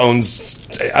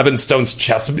Stone's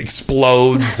chest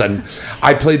explodes. And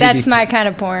I played That's my kind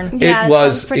of porn. Yeah, it it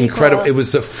was sounds pretty incredible. cool. It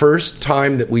was the first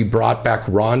time that we brought back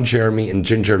Ron Jeremy and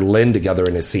Ginger Lynn together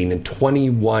in a scene in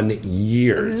 21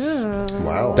 years.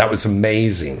 Wow. That was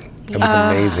amazing. It was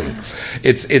amazing.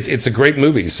 It's a great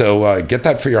movie. So get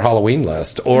that for your Halloween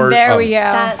list. Or There we go.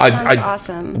 That sounds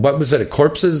awesome. What was it?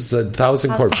 Corpses?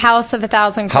 1,000 Corpses. House of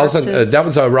 1,000 Corpses. That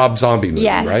was a Rob Zombie movie,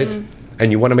 Yes. right?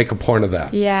 And you want to make a porn of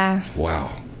that? Yeah.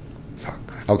 Wow. Fuck.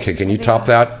 Okay, can you top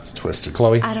that? It's twisted.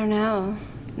 Chloe? I don't know.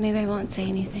 Maybe I won't say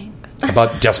anything.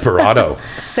 About Desperado.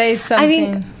 Say something. I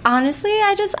mean, honestly,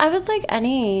 I would like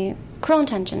any Cruel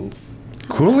Intentions.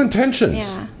 Cruel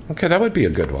Intentions. Yeah. Okay, that would be a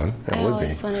good one. I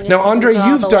always wanted to Now, see them Andre, go all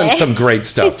you've the done way. some great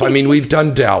stuff. I mean, we've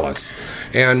done Dallas,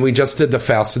 and we just did The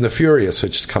Fast and the Furious,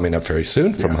 which is coming up very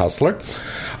soon from Hustler.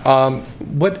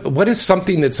 What is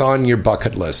something that's on your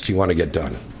bucket list you want to get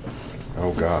done?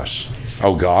 Oh, gosh.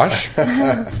 Oh, gosh.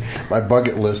 My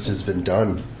bucket list has been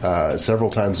done several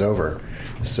times over.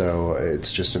 So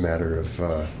it's just a matter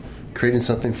of creating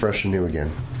something fresh and new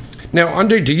again. Now,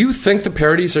 Andre, do you think the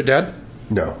parodies are dead?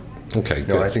 No. Okay,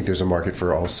 No, good. I think there's a market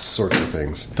for all sorts of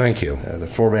things. Thank you. The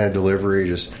formatted delivery,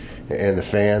 and the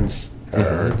fans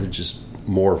are just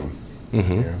more of them. You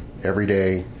know, every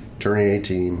day, turning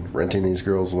 18, renting these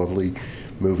girls lovely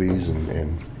movies,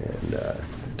 and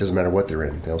it doesn't matter what they're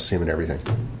in; they'll see them in everything.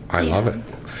 I love it.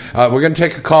 We're going to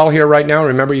take a call here right now.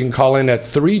 Remember, you can call in at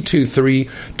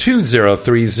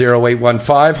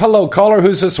 323-203-0815. Hello, caller.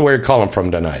 Who's this? Where are you calling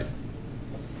from tonight?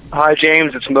 Hi,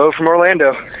 James. It's Mo from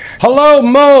Orlando. Hello,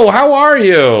 Mo. How are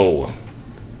you?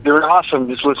 Doing awesome.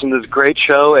 Just listening to this great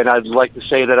show, and I'd like to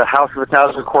say that a House of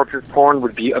 1,000 Corpses porn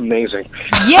would be amazing.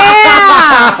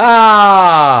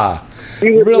 Yeah!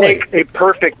 He would Really? make a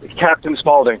perfect Captain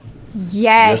Spaulding. Yes.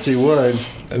 Yes, he would.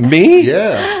 Me?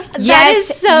 Yeah. That Yes,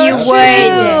 is so you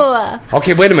true.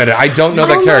 Okay, wait a minute. I don't know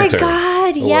the character. Oh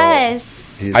my God! Yes.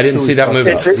 He's I didn't truly see that fucked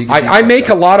movie. up. He can be I make a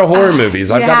fucked up. lot of horror movies.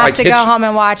 I've You got have like to go home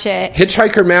and watch it.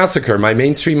 Hitchhiker Massacre, my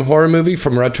mainstream horror movie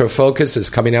from Retro Focus, is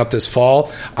coming out this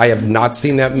fall. I have not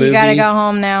seen that movie. You gotta go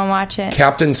home now and watch it.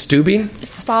 Captain Stubing?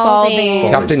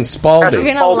 Spaulding. Captain You're Spaulding.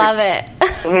 gonna love it.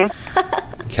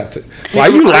 Captain. Why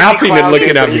are you laughing and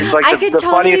looking at me? He's like I the could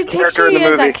totally funniest character picture in the you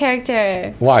as movie. that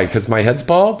character. Why? Because my head's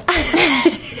bald?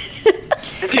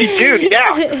 Dude,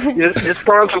 yeah. Just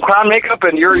throw on some clown makeup,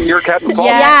 and you're Captain Spaulding.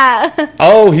 Yeah.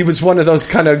 Oh, he was one of those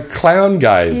kind of clown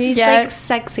guys. He's Yeah. like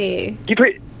sexy. He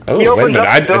Oh, opens wait a minute.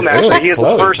 up the film, actually. He has the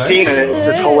Chloe, first thank scene, and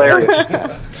it's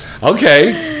hilarious.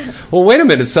 Okay. Well, wait a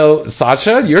minute. So,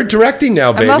 Sasha, you're directing now,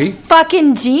 I'm a baby.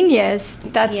 fucking genius.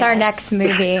 That's our Yes. next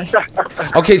movie.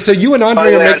 Okay, so you and Andre Oh,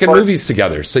 are yeah, making of course. movies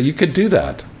together, so you could do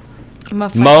that. I'm a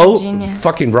fucking Mo, genius.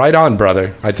 fucking right on,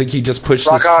 brother. I think you just pushed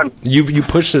Rock this. on. You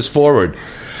pushed this forward.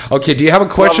 Okay, do you have a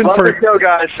question love for? the show,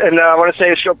 guys, and I want to say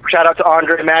a shout out to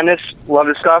Andre Madness. Love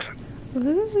his stuff.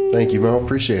 Thank you, Mo.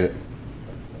 Appreciate it.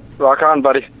 Rock on,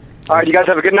 buddy. All right, you guys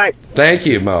have a good night. Thank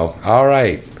you, Mo. All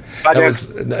right. Bye, That Dan.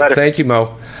 was. Later. Thank you,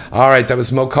 Mo. All right, that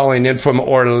was Mo calling in from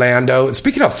Orlando.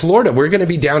 Speaking of Florida, we're going to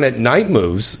be down at Night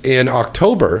Moves in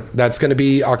October. That's going to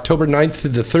be October 9th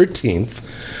through the 13th.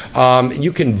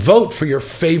 You can vote for your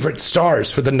favorite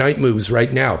stars for the Night Moves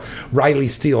right now. Riley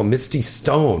Steele, Misty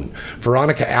Stone,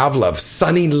 Veronica Avlov,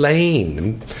 Sunny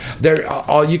Lane.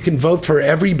 You can vote for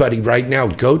everybody right now.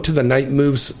 Go to the Night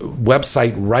Moves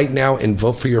website right now and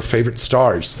vote for your favorite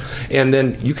stars. And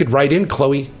then you could write in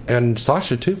Chloe and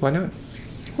Sasha too. Why not?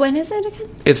 When is it again?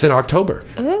 It's in October.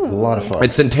 Ooh. A lot of fun.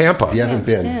 It's in Tampa. If you haven't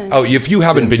been. Oh, if you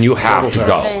haven't been, you have to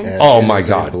go. Oh, my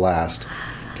God. Blast.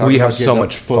 We have so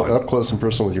much fun. Up close and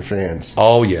personal with your fans.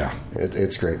 Oh, yeah.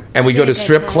 It's great. And we go to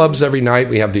strip clubs every night.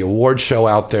 We have the award show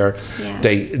out there. Yeah.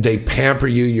 They pamper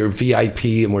you. You're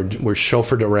VIP, and we're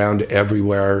chauffeured around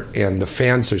everywhere. And the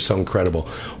fans are so incredible.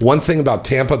 One thing about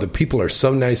Tampa, the people are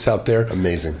so nice out there.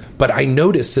 Amazing. But I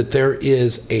noticed that there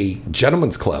is a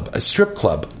gentleman's club, a strip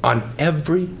club, on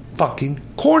every fucking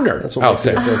corner That's what out makes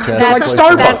it there. fantastic. They're like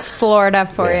Starbucks. That's Florida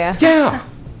for you. Yeah.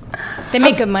 They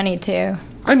make good money, too.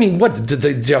 I mean, what, did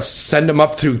they just send them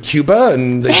up through Cuba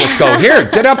and they just go, here,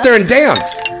 get up there and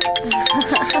dance?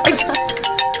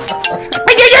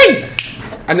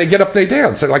 And they get up, they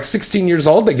dance. They're like 16 years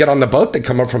old. They get on the boat. They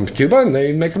come up from Cuba and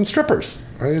they make them strippers.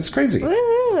 I mean, it's crazy.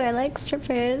 Woo, I like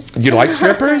strippers. You like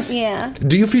strippers? Yeah.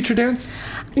 Do you feature dance?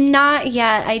 Not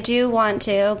yet. I do want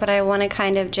to, but I want to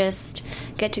kind of just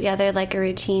get together like a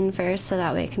routine first so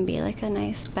that way it can be like a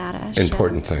nice, badass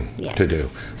Important show. thing Yes. to do.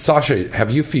 Sasha,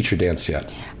 have you featured dance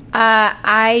yet?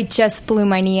 I just blew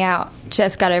my knee out.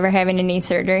 Just got over having a knee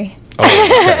surgery. Oh,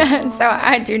 okay. So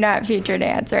I do not feature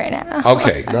dance right now.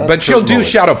 Okay. But she'll do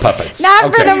shadow puppets.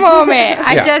 Not for the moment.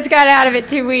 I Yeah. just got out of it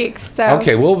 2 weeks. So.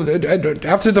 Okay, well,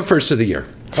 after the first of the year.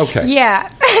 Okay. Yeah.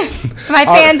 My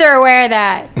fans are aware of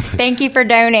that. Thank you for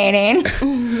donating.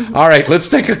 All right, let's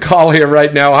take a call here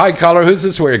right now. Hi, caller. Who's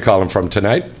this? Where are you calling from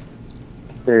tonight?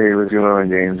 Hey, what's going on,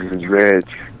 James? This is Reg.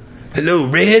 Hello,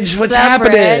 Reg. What's Sup,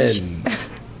 happening?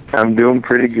 I'm doing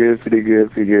pretty good.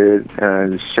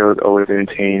 The show's always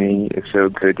entertaining. It's so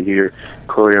good to hear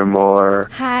Chloe Moore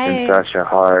and Sasha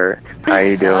Hart. How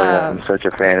you doing? I'm such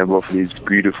a fan of both of these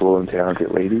beautiful and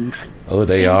talented ladies. Oh,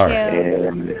 they are.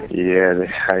 And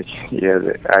I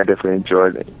definitely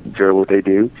enjoy what they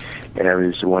do. And I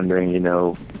was just wondering,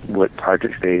 what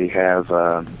projects they have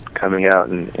coming out,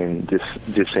 and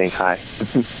just saying hi.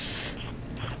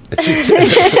 What,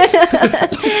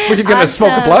 you going to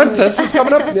smoke a blunt? That's what's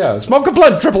coming up? Yeah, smoke a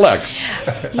blunt,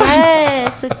 XXX.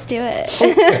 Yes, let's do it.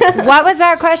 What was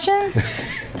that question?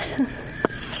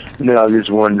 No, I was just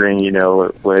wondering,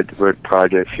 what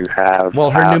projects you have. Well,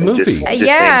 her new movie. Just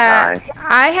Yeah, saying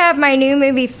hi. I have my new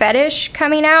movie Fetish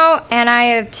coming out, and I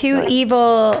have 2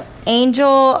 Evil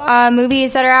Angel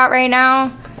movies that are out right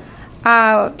now.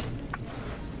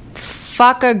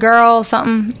 Fuck a girl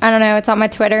something. I don't know. It's on my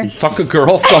Twitter. Fuck a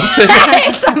girl something?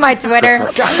 It's on my Twitter.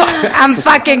 I'm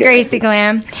fucking Gracie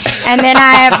Glam. And then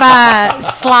I have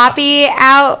Sloppy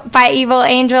out by Evil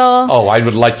Angel. Oh, I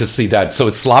would like to see that. So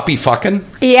it's sloppy fucking?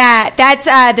 Yeah, that's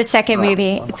the second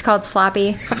movie. It's called Sloppy.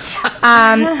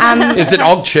 Is it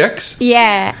all chicks?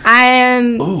 Yeah,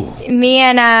 me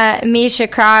and Misha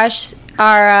Krosh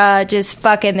are just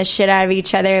fucking the shit out of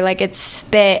each other. Like it's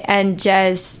spit and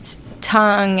just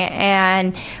tongue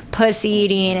and pussy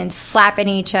eating and slapping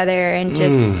each other and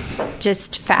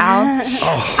just foul.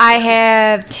 I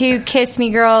have 2 Kiss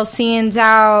Me Girl scenes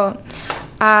out.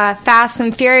 Fast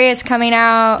and Furious coming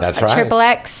out. That's right. Triple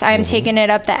X. I'm taking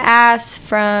it up the ass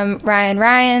from Ryan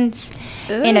Ryans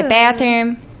in a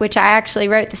bathroom, which I actually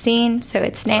wrote the scene, so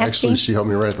it's nasty. Actually, she helped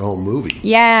me write the whole movie.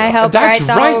 Yeah, I helped write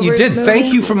the whole You did. movie.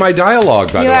 Thank you for my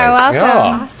dialogue, by You the way. are welcome.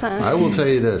 Yeah. Awesome. I will tell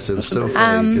you this. It was so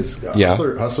funny because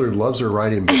Hustler loves her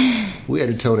writing, but we had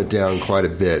to tone it down quite a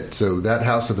bit. So that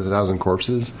House of a Thousand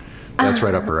Corpses, that's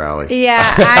right up her alley.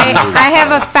 Yeah, I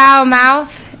have a foul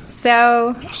mouth,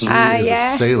 so She is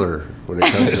a sailor when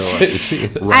it comes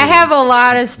to I have a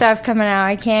lot of stuff coming out.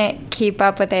 I can't keep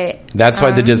up with it. That's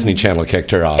why the Disney Channel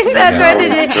kicked her off. That's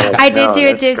what I did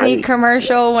do a Disney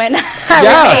commercial when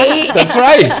I was 8. That's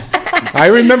right. I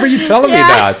remember you telling me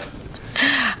that.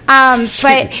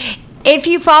 But if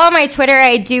you follow my Twitter,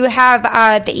 I do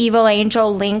have the Evil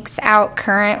Angel links out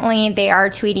currently. They are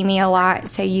tweeting me a lot,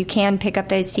 so you can pick up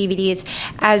those DVDs.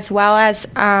 As well as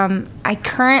I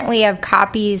currently have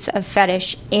copies of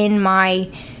Fetish in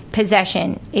my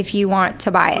possession if you want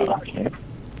to buy it.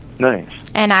 Nice.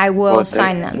 And I will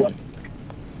sign them.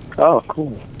 Oh,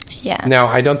 cool. Yeah. Now,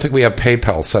 I don't think we have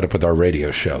PayPal set up with our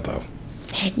radio show, though.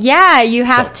 Yeah, you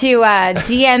have to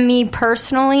DM me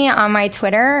personally on my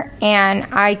Twitter, and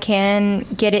I can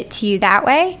get it to you that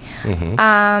way.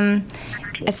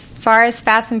 As far as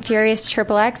Fast and Furious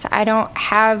XXX, I don't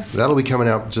have... That'll be coming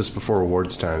out just before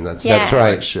awards time. That's That's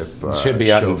right. flagship, Should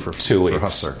be out show in for 2 weeks. For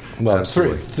Hustler. Well,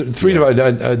 Absolutely.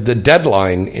 the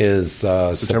deadline is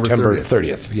September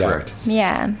 30th. Yeah. Correct.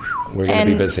 Yeah. We're going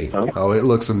to be busy. Oh, it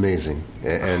looks amazing.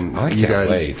 And I you can't guys,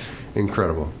 wait.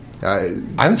 incredible.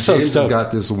 I'm so James stoked. has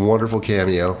got this wonderful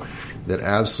cameo that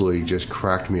absolutely just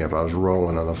cracked me up. I was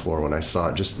rolling on the floor when I saw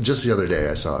it. Just the other day,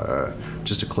 I saw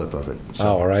just a clip of it. So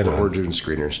Oh, all right. We're doing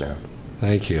screeners now.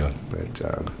 Thank you. But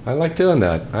I like doing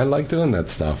that. I like doing that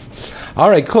stuff. All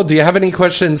right, cool. Do you have any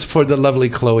questions for the lovely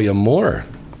Chloe Moore?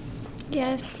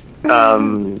 Yes.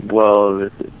 Well,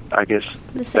 I guess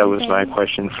that was thing. my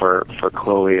question for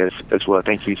Chloe as well.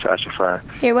 Thank you, Sasha, for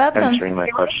You're welcome. answering my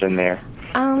question there.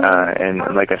 And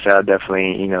like I said, I'll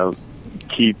definitely,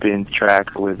 keep in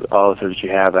track with all of that you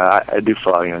have. I do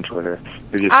follow you on Twitter.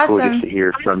 It's just cool just to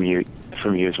hear from you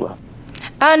as well.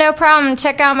 Oh, no problem.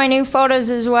 Check out my new photos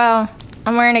as well.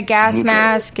 I'm wearing a gas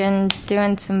mask and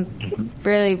doing some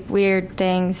really weird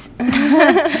things.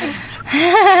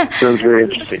 Sounds very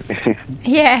interesting.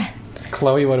 Yeah.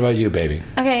 Chloe, what about you, baby?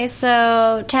 Okay,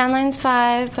 so Tan Lines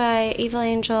 5 by Evil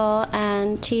Angel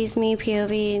and Tease Me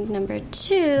POV number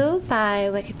 2 by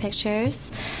Wicked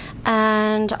Pictures.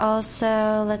 And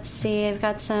also, let's see, I've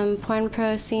got some Porn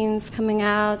Pro scenes coming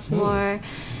out, some more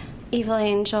Evil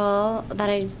Angel that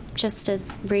I just did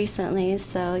recently.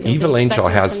 So Evil Angel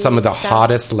has some of the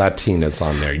hottest Latinas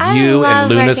on there. I You love and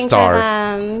Luna working Star. for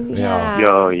them. Yeah.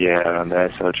 Oh, yeah,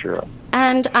 that's so true.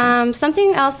 And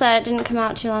something else that didn't come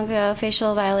out too long ago,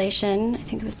 Facial Violation. I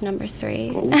think it was number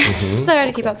 3. Sorry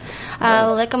to keep up.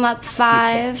 Lick 'em Up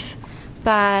 5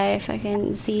 by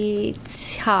fucking Z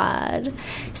Todd.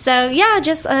 So, yeah,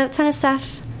 just a ton of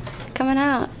stuff coming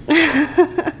out.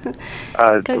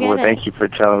 Well, thank you for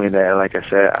telling me that. Like I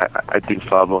said, I do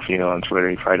follow both of you on Twitter.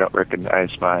 If I don't recognize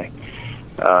my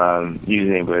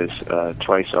username was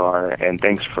TwiceR. And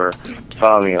thanks for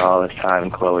following me all this time,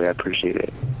 Chloe. I appreciate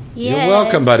it. Yes. You're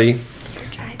welcome, buddy.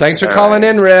 Thanks for calling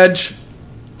in, Reg.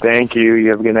 Thank you.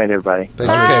 You have a good night, everybody. Okay,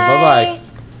 bye-bye.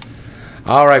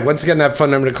 All right, once again, that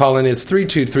phone number to call in is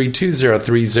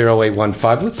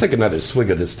 323-203-0815. Let's take another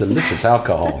swig of this delicious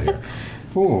alcohol here.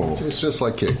 Ooh. It's just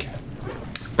like cake.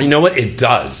 You know what? It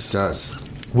does. It does.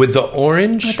 With the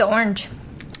orange, With the orange.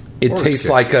 it Orange tastes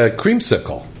cake. like a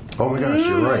creamsicle. Oh my gosh,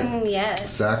 you're right. Yes.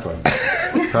 Exactly.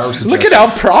 Power Look at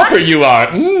how proper you are.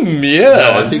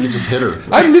 Yes. No, I think it just hit her.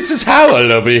 I'm Mrs.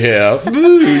 Howell over here.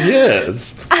 Ooh,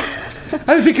 yes.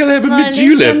 I think I'll have a mint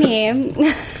julep.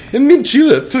 A mint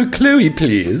julep for Chloe,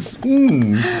 please.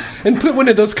 And put one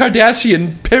of those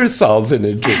Kardashian parasols in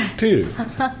a drink, too.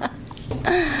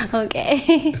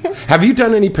 Okay. Have you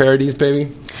done any parodies,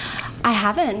 baby? I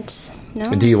haven't.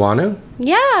 No. Do you want to?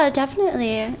 Yeah,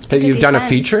 definitely. Have you done a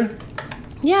feature?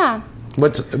 Yeah.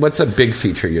 What's a big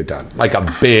feature you've done? Like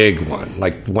a big one,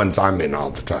 like the ones I'm in all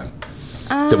the time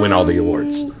that win all the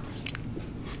awards.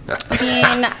 I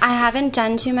mean, I haven't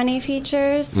done too many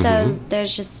features, so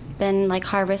there's just been like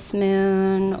Harvest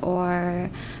Moon or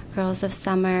Girls of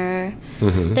Summer.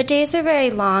 The days are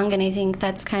very long, and I think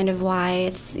that's kind of why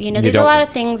it's, there's a lot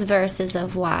of things versus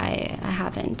of why I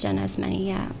haven't done as many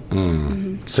yet.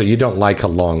 So you don't like a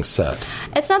long set?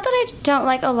 It's not that I don't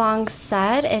like a long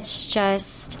set, it's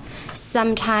just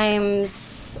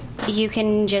sometimes you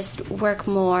can just work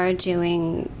more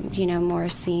doing, more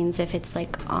scenes if it's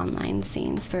like online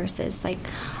scenes versus like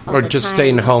all or the just time.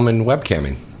 staying home and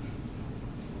webcamming.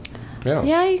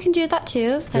 Yeah, you can do that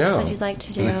too if that's what you'd like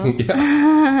to do.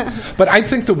 But I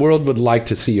think the world would like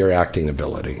to see your acting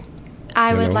ability.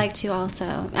 I would like to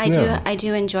also. I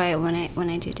do enjoy it when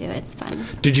I do it. It's fun.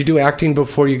 Did you do acting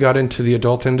before you got into the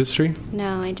adult industry?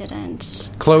 No, I didn't.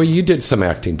 Chloe, you did some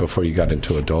acting before you got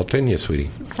into adult, didn't you, sweetie?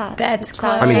 That's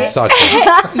Chloe. I mean, Sasha.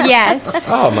 Yes.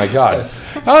 Oh, my God.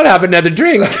 I'll have another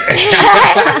drink.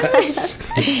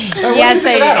 Yes,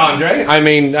 I that, Andre? I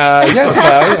mean,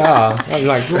 yes, Chloe. I'm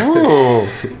like, ooh,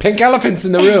 pink elephants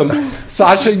in the room.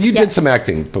 Sasha, you did some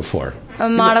acting before.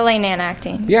 Modeling and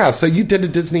acting. Yeah, so you did a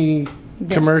Disney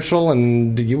commercial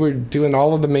and you were doing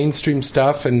all of the mainstream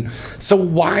stuff. And so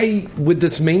why, with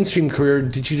this mainstream career,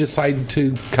 did you decide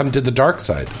to come to the dark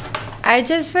side? I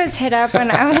just was hit up when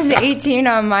I was 18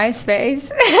 on MySpace.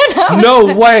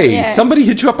 No way. Yeah. Somebody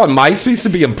hit you up on MySpace to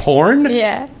be in porn?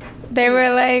 Yeah. They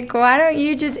were like, why don't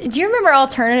you just... Do you remember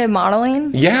Alternative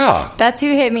Modeling? Yeah. That's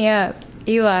who hit me up.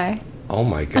 Eli. Oh,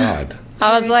 my God.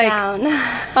 I was like, all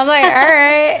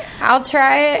right, I'll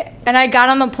try it. And I got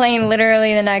on the plane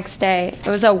literally the next day. It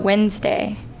was a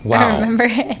Wednesday. Wow. I remember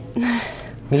it.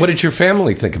 What did your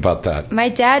family think about that? My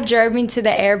dad drove me to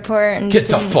the airport and Get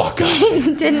the fuck out.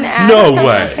 didn't ask No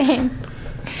way. anything.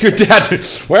 Your dad,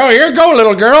 well, here you go,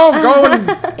 little girl. Go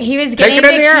and He was take getting it to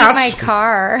in the keep ass. my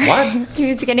car. What?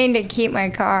 He was getting to keep my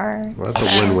car. Well,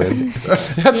 that's a win-win.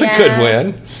 That's a good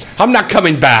win. I'm not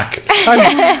coming back.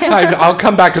 I'll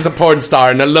come back as a porn star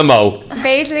in a limo.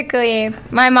 Basically,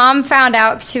 my mom found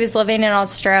out she was living in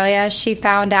Australia. She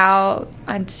found out,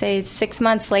 I'd say 6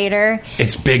 months later.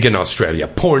 It's big in Australia.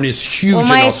 Porn is huge Well, in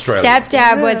my Australia.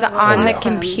 stepdad was on the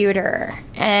Awesome. computer,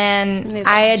 and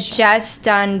I had just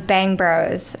done Bang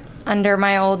Bros. under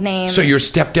my old name. So your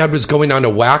stepdad was going on a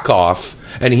whack-off,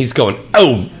 and he's going,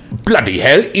 oh, bloody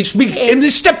hell, it's me and the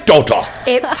stepdaughter.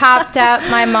 It popped up.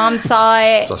 My mom saw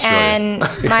it, and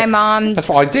my mom... That's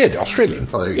what I did, Australian.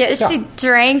 She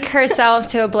drank herself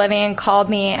to oblivion, called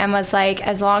me, and was like,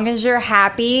 as long as you're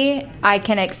happy, I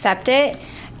can accept it.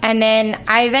 And then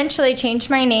I eventually changed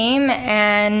my name,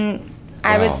 and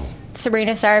I was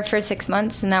Sabrina Starr for 6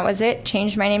 months, and that was it.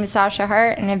 Changed my name to Sasha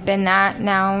Hart, and I've been that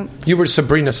now. You were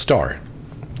Sabrina Starr.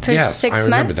 For 6 months. I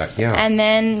remember that, yeah. And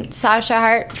then Sasha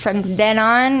Hart from then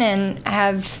on, and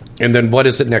have... And then what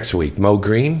is it next week? Mo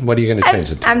Green? What are you going to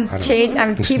change it to? I'm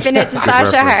keeping it to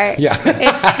Sasha Hart. Yeah.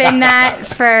 It's been that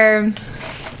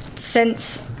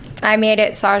since I made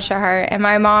it Sasha Hart, and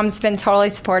my mom's been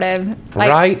totally supportive. Like,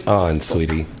 right on,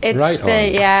 sweetie. It's right been,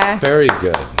 on. Yeah. Very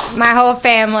good. My whole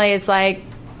family is like,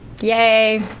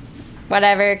 yay,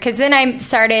 whatever. Because then I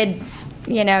started,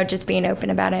 just being open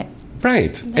about it.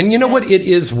 Right. And you know what? It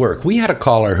is work. We had a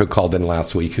caller who called in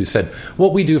last week who said,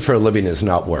 what we do for a living is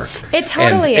not work. It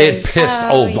totally and is. It pissed,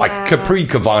 Capri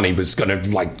Cavani was going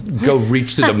to, go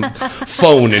reach to the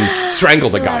phone and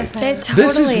strangle the guy. It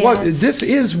totally This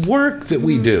is work that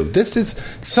we do. This is,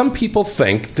 some people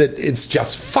think that it's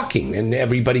just fucking and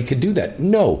everybody could do that.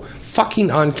 No.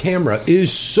 Fucking on camera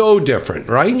is so different,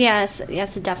 right? Yes,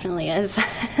 it definitely is.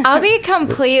 I'll be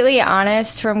completely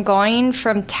honest. From going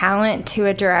from talent to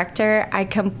a director, I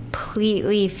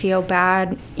completely feel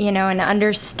bad, and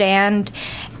understand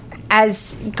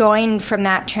as going from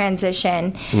that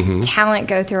transition. Talent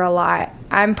go through a lot.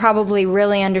 I'm probably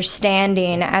really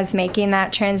understanding as making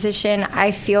that transition.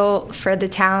 I feel for the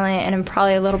talent, and I'm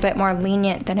probably a little bit more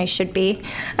lenient than I should be.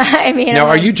 Now,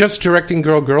 are you just directing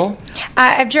Girl?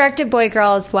 I've directed Boy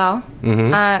Girl as well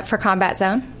for Combat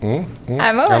Zone.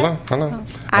 I'm over. Hello.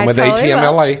 I'm with ATM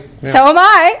LA. Yeah. So am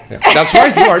I. Yeah. That's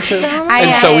right, you are too.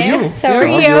 And so are you. So are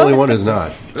you. I'm the only one who's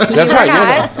not. That's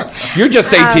right. You're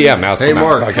just ATM. Hey,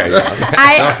 Mark. Okay.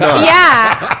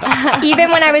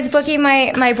 Even when I was booking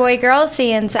my Boy Girl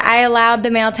scenes, I allowed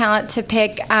the male talent to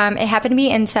pick. It happened to be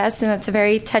incest, and that's a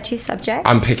very touchy subject.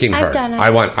 I'm picking her. I've done it.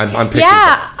 I'm picking her.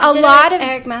 Yeah, a lot of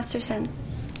Eric Masterson.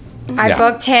 I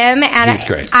booked him, and he's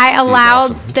great. I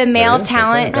allowed the male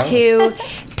talent to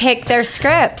pick their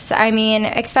scripts. I mean,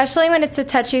 especially when it's a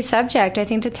touchy subject, I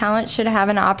think the talent should have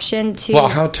an option to... Well,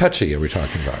 how touchy are we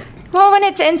talking about? Well, when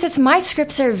it's incest, my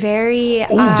scripts are very...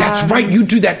 Oh, that's right. You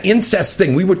do that incest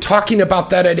thing. We were talking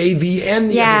about that at AVN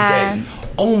the other day.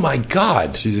 Oh, my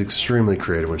God. She's extremely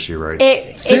creative when she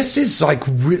writes. This is like...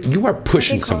 you are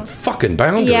pushing some fucking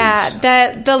boundaries. Yeah,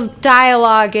 the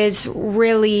dialogue is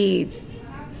really...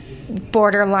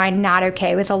 borderline not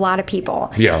okay with a lot of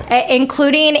people. Yeah.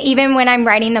 Including even when I'm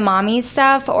writing the mommy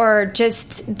stuff or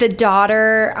just the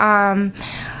daughter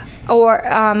or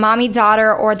mommy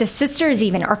daughter or the sisters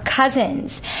even or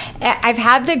cousins. I've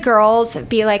had the girls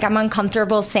be like, I'm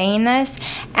uncomfortable saying this,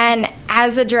 and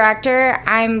as a director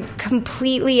I'm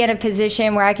completely in a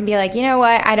position where I can be like, you know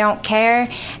what, I don't care,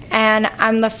 and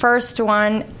I'm the first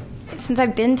one. Since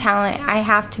I've been talent, I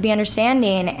have to be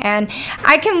understanding, and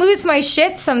I can lose my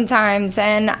shit sometimes,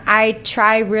 and I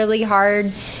try really hard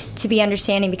to be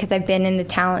understanding because I've been in the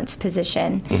talent's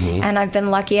position, and I've been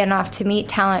lucky enough to meet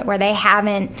talent where they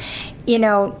haven't,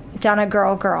 done a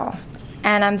girl.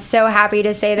 And I'm so happy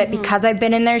to say that because I've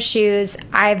been in their shoes,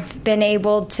 I've been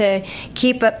able to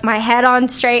keep my head on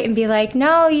straight and be like,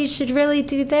 no, you should really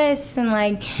do this, and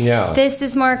this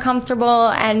is more comfortable,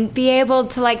 and be able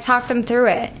to talk them through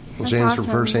it. Well, Jane's from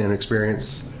firsthand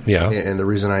experience. Yeah. And the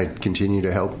reason I continue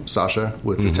to help Sasha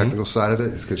with the technical side of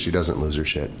it is because she doesn't lose her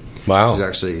shit.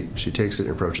 Wow. She takes it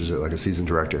and approaches it like a seasoned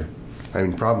director. I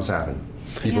mean, problems happen.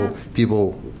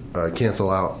 People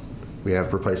cancel out. We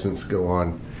have replacements go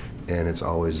on, and it's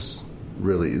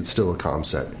still a calm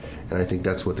set. And I think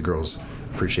that's what the girls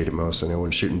appreciate it most. I know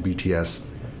when shooting BTS,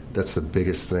 that's the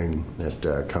biggest thing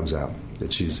that comes out.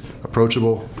 That she's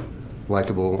approachable,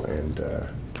 likable, and...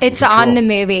 it's on the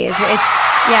movies. It's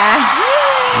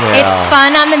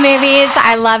fun on the movies.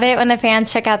 I love it when the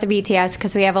fans check out the BTS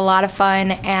because we have a lot of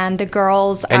fun, and the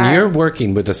girls are... And you're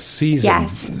working with a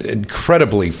seasoned,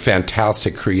 incredibly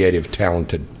fantastic, creative,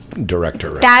 talented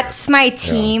director. Right? That's my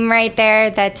team right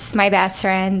there. That's my best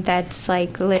friend. That's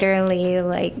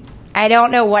literally I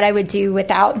don't know what I would do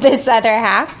without this other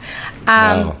half.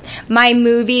 My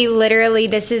movie,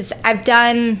 literally, I've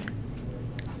done...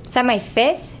 Is that my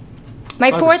fifth?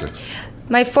 My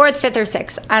fourth, fifth, or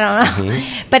sixth. I don't know.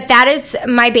 But that is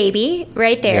my baby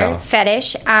right there,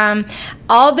 Fetish.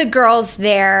 All the girls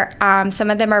there,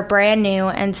 some of them are brand new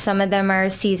and some of them are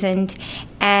seasoned,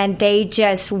 and they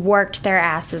just worked their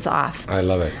asses off. I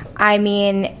love it. I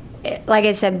mean, like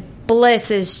I said,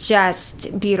 Bliss is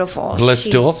just beautiful. Bliss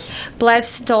Dulce?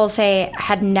 Bliss Dulce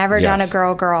had never done a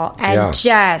girl and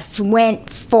just went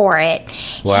for it.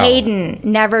 Wow. Hayden,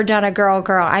 never done a girl.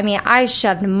 I mean, I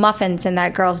shoved muffins in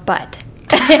that girl's butt.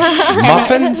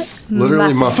 Muffins?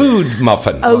 Literally muffins. Food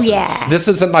muffins. Oh, yeah. This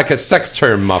isn't like a sex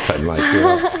term muffin. Like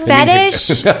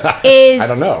Fetish is... I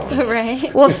don't know.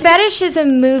 Right. Well, Fetish is a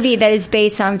movie that is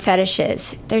based on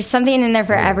fetishes. There's something in there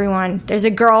for everyone. There's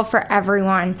a girl for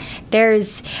everyone.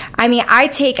 I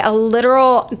take a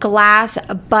literal glass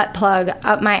butt plug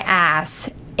up my ass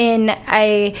in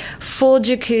a full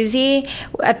jacuzzi,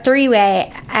 a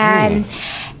 3-way, and...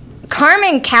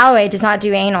 Carmen Calloway does not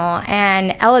do anal,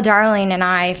 and Ella Darling and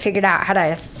I figured out how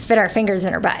to fit our fingers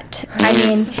in her butt. I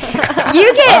mean,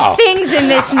 you get things in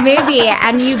this movie,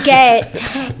 and you get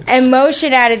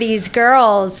emotion out of these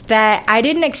girls that I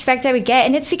didn't expect I would get,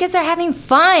 and it's because they're having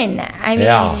fun. I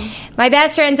mean, my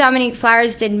best friend Dominique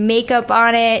Flowers did makeup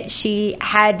on it. She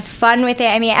had fun with it.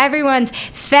 I mean, everyone's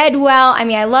fed well. I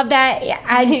mean, I love that.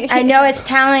 I know it's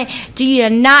talent. Do you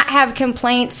not have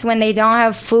complaints when they don't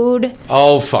have food?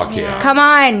 Oh, fuck yeah. Come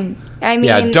on. I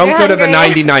mean, don't go to the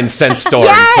 99-cent store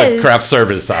and put craft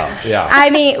service out. Yeah.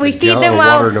 I mean, we feed them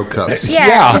well. Water, no cups.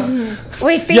 Yeah.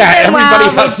 We feed them well.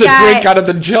 Everybody has to drink out of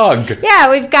the jug.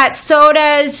 Yeah, we've got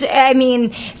sodas. I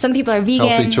mean, some people are vegan.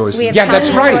 Healthy choices. We have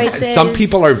that's right. choices. Some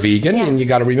people are vegan, and you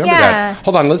got to remember that.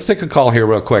 Hold on, let's take a call here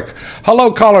real quick.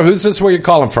 Hello, caller. Who's this? Where you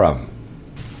calling from?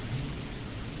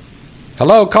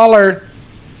 Hello, caller.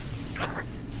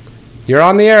 You're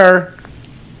on the air.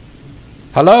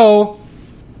 Hello.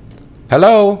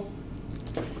 Hello.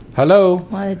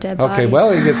 Okay,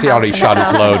 well, you can see already shot his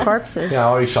load. Corpses. Yeah,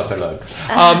 already shot their load.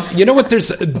 You know what?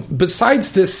 There's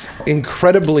besides this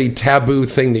incredibly taboo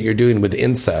thing that you're doing with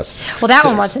incest. Well, that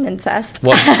one wasn't incest.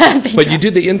 Well, but you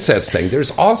do the incest thing.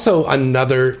 There's also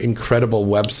another incredible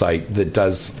website that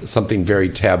does something very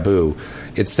taboo.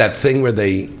 It's that thing where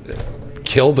they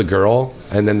kill the girl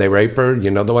and then they rape her. You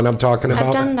know the one I'm talking about?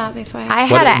 I've done that before. I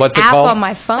had an app on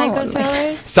my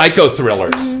phone. Psycho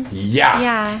Thrillers. Mm-hmm. Yeah.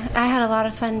 Yeah, I had a lot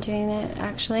of fun doing it,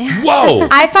 actually. Whoa!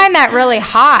 I find that really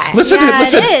hot. Listen.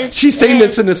 It is. She's saying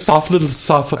this in a soft little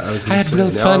soft. I had real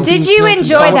fun. Did you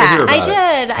enjoy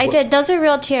that? I did. Those are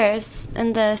real tears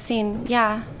in the scene.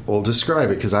 Yeah. Well,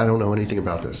 describe it, because I don't know anything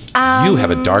about this. You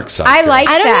have a dark side. I like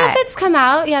that. I don't know if it's come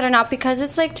out yet or not, because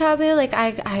it's like taboo. Like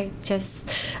I just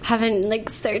haven't like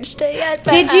searched it yet.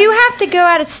 But, did you have to go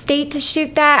out of state to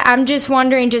shoot that? I'm just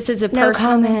wondering, just as a person. No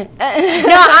comment. No,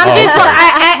 I'm just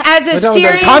as a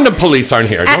serious. The condom police aren't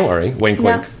here. Don't worry. Wink,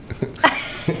 wink.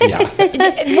 Yeah.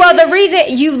 Well, the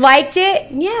reason you liked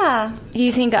it. Yeah. Do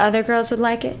you think other girls would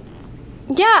like it?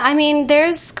 Yeah, I mean,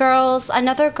 there's girls.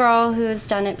 Another girl who's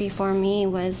done it before me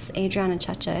was Adriana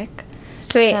Chechik.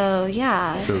 Sweet. So,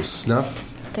 yeah. So, snuff.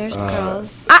 There's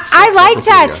girls. I like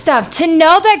that stuff. To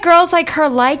know that girls like her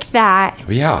like that.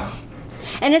 Yeah.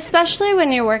 And especially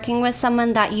when you're working with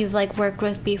someone that you've, like, worked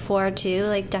with before, too,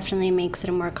 like, definitely makes it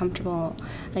a more comfortable,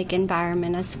 like,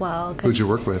 environment as well. Who'd you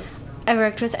work with? I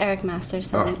worked with Eric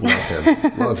Masterson. Oh, love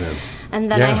him. Love him. And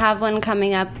then I have one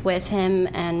coming up with him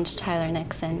and Tyler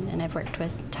Nixon, and I've worked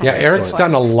with Tyler. Yeah, Eric's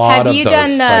done a lot of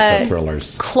those psycho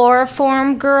thrillers.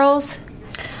 Chloroform girls?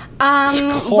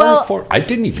 Well, I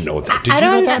didn't even know that. Did you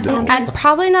know that? No.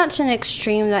 Probably not to an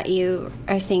extreme that you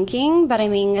are thinking, but I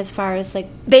mean, as far as like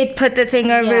they put the thing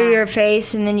over your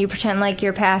face and then you pretend like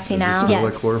you're passing out. Does it smell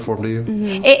like chloroform to you?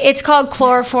 Mm-hmm. It's called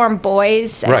Chloroform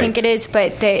Boys, I Right. think it is,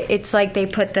 but it's like they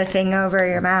put the thing over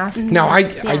your mouth. Mm-hmm. Now,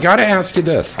 I got to ask you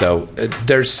this though: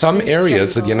 there's some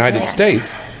areas of the United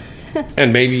States,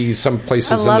 and maybe some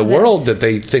places in the world that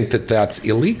they think that that's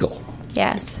illegal.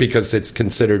 Yes, because it's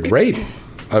considered rape.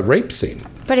 A rape scene.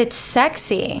 But it's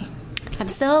sexy. I'm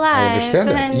still alive. I understand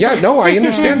that. Yeah, no, I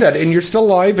understand that. And you're still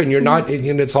alive and you're not,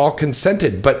 and it's all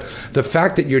consented. But the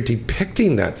fact that you're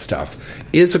depicting that stuff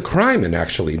is a crime, and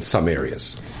actually in some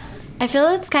areas. I feel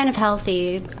it's kind of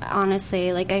healthy,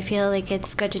 honestly. Like, I feel like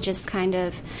it's good to just kind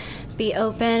of be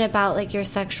open about, like, your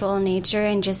sexual nature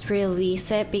and just release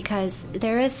it, because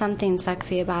there is something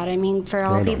sexy about it. I mean, for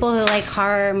all people who like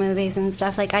horror movies and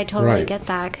stuff, like, I totally get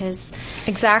that, because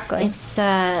exactly,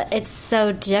 it's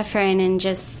so different and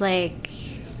just, like,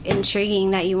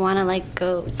 intriguing that you want to, like,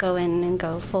 go in and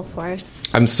go full force.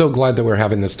 I'm so glad that we're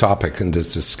having this topic and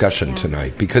this discussion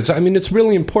tonight, because, I mean, it's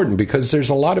really important, because there's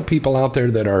a lot of people out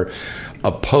there that are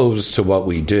opposed to what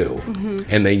we do,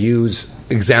 and they use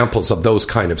examples of those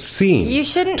kind of scenes. You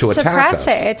shouldn't to suppress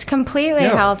it. It's completely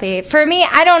healthy. For me,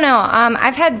 I don't know.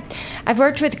 I've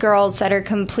worked with girls that are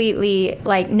completely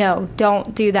like, no,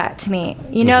 don't do that to me.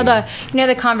 You know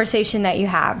the conversation that you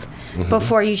have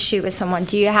before you shoot with someone.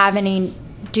 Do you have any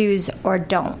do's or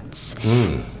don'ts.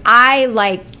 I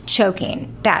like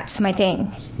choking. That's my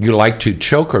thing. You like to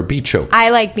choke or be choked? I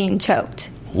like being choked.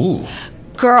 Ooh.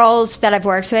 Girls that I've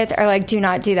worked with are like, do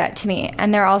not do that to me.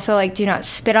 And they're also like, do not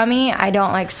spit on me. I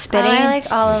don't like spitting. I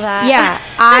like all of that. Yeah,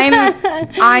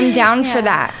 I'm down for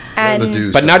that.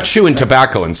 And but not chewing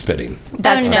tobacco and spitting.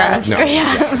 That's gross. No.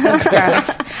 That's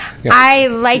gross. Yeah. I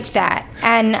like that.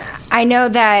 And I know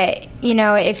that,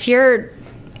 if you're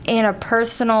in a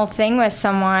personal thing with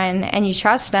someone and you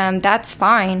trust them, that's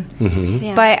fine.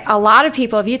 Yeah. But a lot of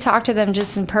people, if you talk to them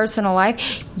just in personal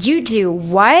life, you do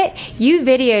what? You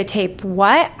videotape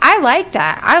what? I like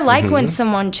that. I like when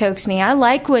someone chokes me. I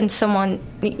like when someone,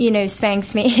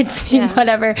 spanks me, hits me,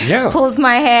 whatever, pulls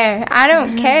my hair. I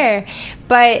don't care.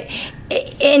 But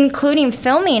including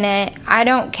filming it, I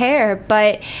don't care.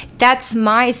 But that's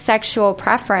my sexual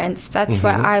preference. That's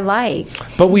what I like.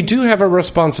 But we do have a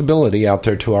responsibility out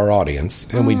there to our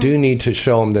audience, and we do need to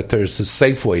show them that there's a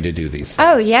safe way to do these things.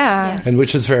 Oh, yeah. And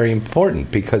which is very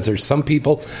important, because there's some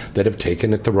people that have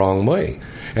taken it the wrong way.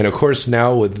 And of course,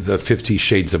 now with the 50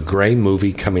 Shades of Grey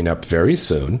movie coming up very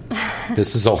soon,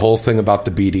 this is a whole thing about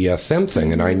the BDSM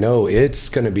thing. And I know it's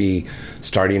going to be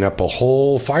starting up a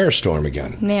whole firestorm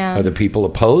again. Yeah. The people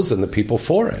oppose and the people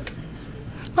for it.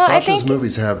 Well, Sasha's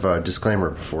movies have a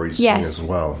disclaimer before each scene as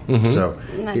well. So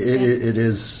it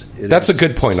is. That's a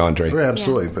good point, Andre. Yeah,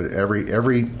 absolutely. But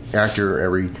every actor,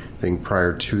 everything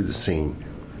prior to the scene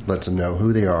lets them know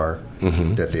who they are,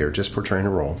 that they are just portraying a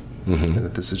role, and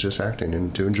that this is just acting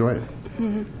and to enjoy it.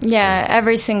 Yeah,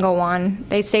 every single one.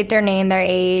 They state their name, their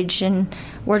age, and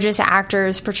we're just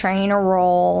actors portraying a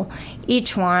role.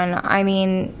 Each one. I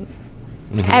mean,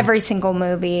 every single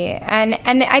movie. And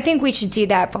I think we should do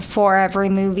that before every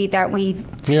movie that we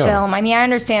film. I mean, I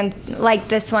understand, like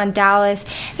this one, Dallas,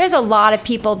 there's a lot of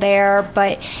people there,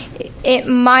 but it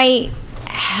might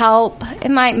help. It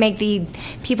might make the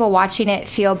people watching it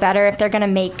feel better if they're going to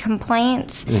make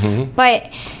complaints.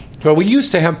 But... Well, we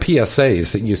used to have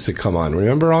PSAs that used to come on.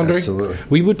 Remember, Andre? Absolutely.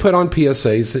 We would put on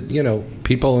PSAs that,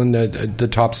 people in the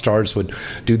top stars would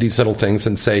do these little things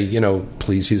and say,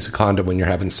 please use a condom when you're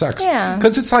having sex. Yeah.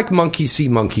 Because it's like monkey see,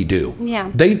 monkey do.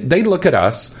 Yeah. They look at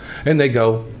us and they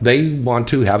go, they want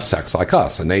to have sex like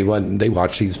us. And they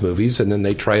watch these movies and then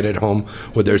they try it at home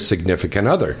with their significant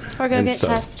other. Or go get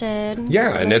tested.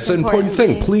 Yeah, and it's an important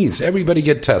thing. Please, everybody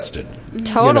get tested.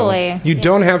 Totally. You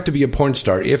don't have to be a porn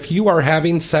star. If you are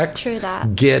having sex,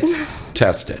 get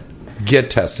tested. Get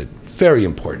tested. Very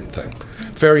important thing.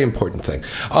 Very important thing.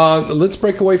 Let's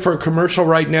break away for a commercial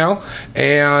right now,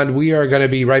 and we are going to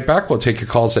be right back. We'll take your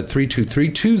calls at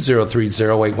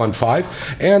 323-203-0815,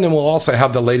 and then we'll also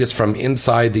have the latest from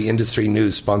Inside the Industry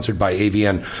News, sponsored by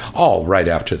AVN, all right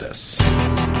after this.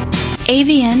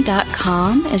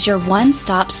 AVN.com is your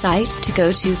one-stop site to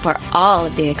go to for all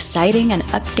of the exciting and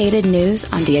updated news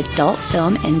on the adult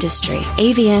film industry.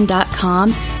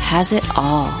 AVN.com has it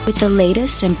all. With the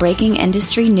latest and breaking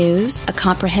industry news, a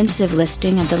comprehensive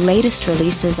listing of the latest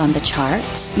releases on the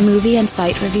charts, movie and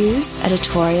site reviews,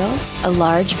 editorials, a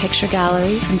large picture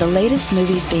gallery from the latest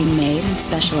movies being made and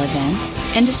special events,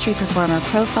 industry performer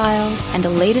profiles, and the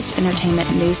latest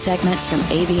entertainment news segments from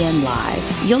AVN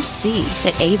Live. You'll see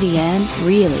that AVN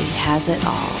really has it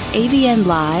all. AVN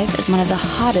Live is one of the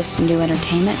hottest new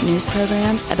entertainment news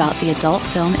programs about the adult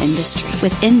film industry,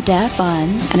 with in-depth,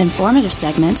 fun, and informative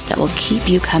segments that will keep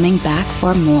you coming back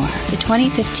for more. The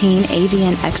 2015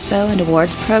 AVN Expo and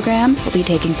Awards program will be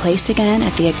taking place again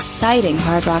at the exciting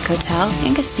Hard Rock Hotel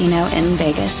and Casino in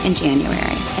Vegas in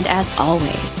January. And as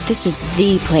always, this is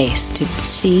the place to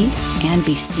see and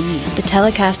be seen. The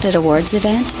telecasted awards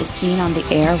event is seen on the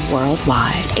air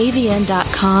worldwide.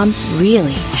 AVN.com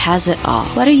really has it all.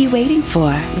 What are you waiting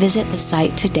for? Visit the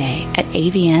site today at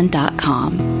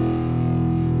avn.com.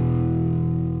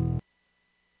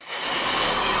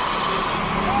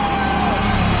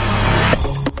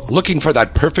 Looking for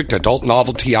that perfect adult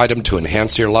novelty item to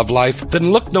enhance your love life?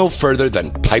 Then look no further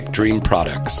than Pipe Dream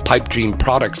Products. Pipe Dream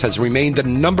Products has remained the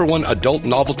 #1 adult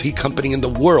novelty company in the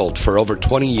world for over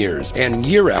 20 years. And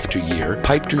year after year,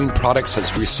 Pipe Dream Products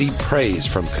has received praise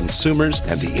from consumers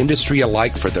and the industry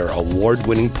alike for their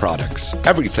award-winning products.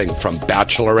 Everything from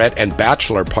bachelorette and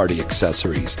bachelor party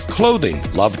accessories, clothing,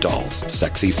 love dolls,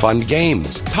 sexy fun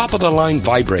games, top-of-the-line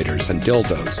vibrators and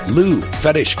dildos, lube,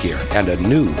 fetish gear, and a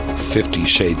new 50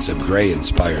 Shades shades of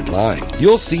gray-inspired line,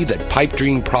 you'll see that Pipe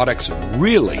Dream Products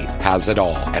really has it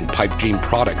all. And Pipe Dream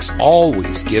Products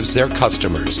always gives their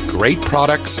customers great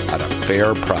products at a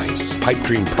fair price. Pipe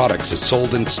Dream Products is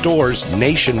sold in stores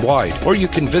nationwide, or you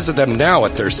can visit them now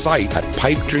at their site at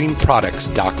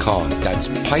pipedreamproducts.com. That's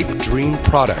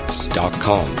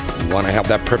pipedreamproducts.com. You want to have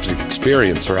that perfect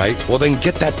experience, right? Well, then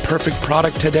get that perfect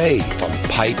product today from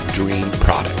Pipe Dream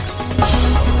Products.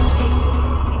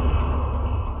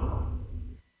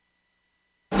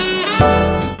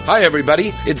 Hi,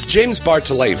 everybody. It's James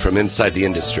Bartolet from Inside the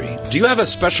Industry. Do you have a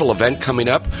special event coming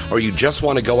up, or you just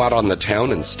want to go out on the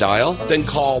town in style? Then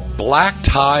call Black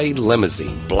Tie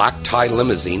Limousine. Black Tie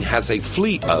Limousine has a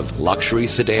fleet of luxury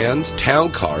sedans,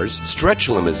 town cars, stretch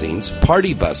limousines,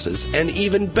 party buses, and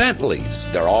even Bentleys.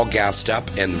 They're all gassed up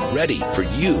and ready for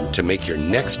you to make your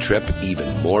next trip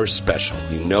even more special.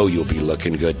 You know you'll be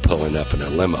looking good pulling up in a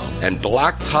limo. And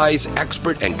Black Tie's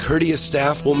expert and courteous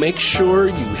staff will make sure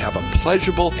you have a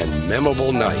pleasurable and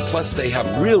memorable night. Plus, they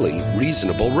have really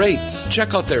reasonable rates.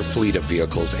 Check out their fleet of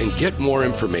vehicles and get more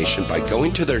information by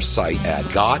going to their site at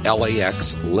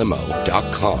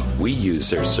gotlaxlimo.com. We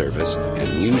use their service,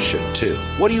 and you should too.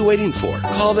 What are you waiting for?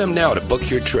 Call them now to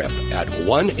book your trip at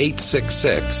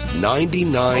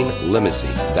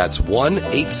 1-866-99-Limousine. That's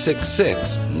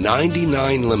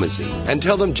 1-866-99-Limousine. And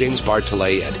tell them James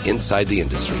Bartolet at Inside the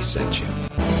Industry sent you.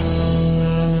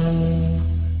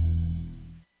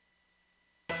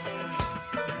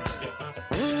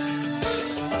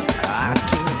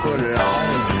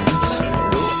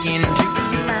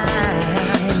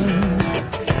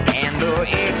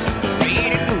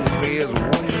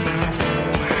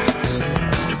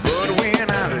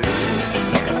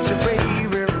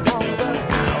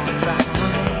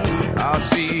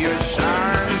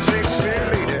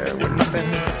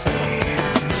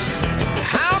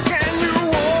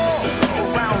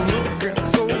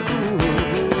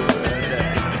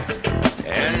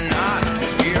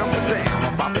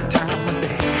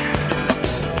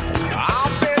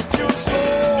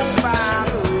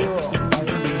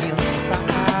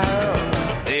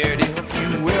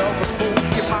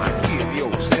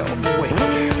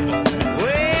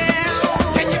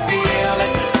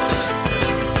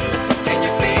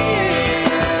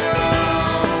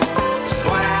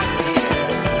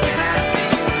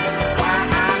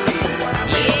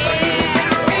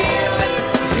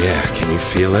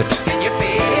 Feel it?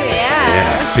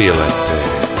 Yeah, feel it, baby.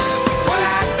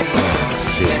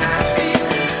 Oh, feel it. I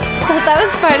thought that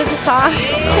was part of the song.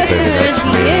 No, baby, that's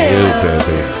me and you,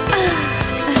 baby.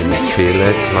 Can you feel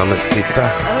it, mamacita?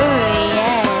 Oh,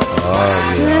 yes.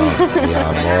 Oh, mi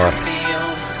amor.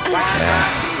 Yeah.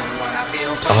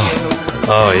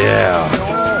 Oh, yeah.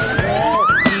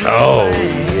 Oh,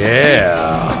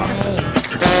 yeah.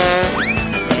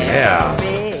 Yeah.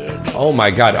 Oh,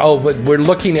 my God. Oh, but we're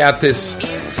looking at this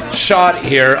shot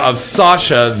here of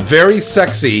Sasha, very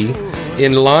sexy,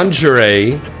 in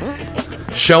lingerie,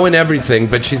 showing everything,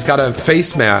 but she's got a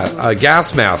face mask, a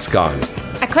gas mask on.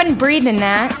 I couldn't breathe in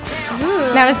that.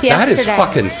 That was yesterday. That is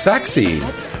fucking sexy.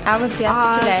 That was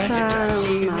yesterday.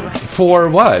 Awesome. For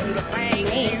what?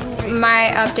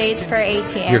 My updates for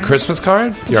ATM. Your Christmas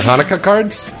card? Your Hanukkah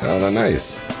cards? Oh, they're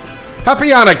nice. Happy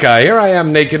Hanukkah. Here I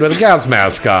am naked with a gas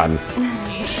mask on.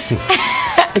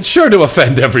 It's sure to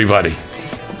offend everybody.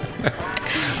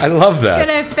 I love that.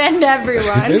 It's going to offend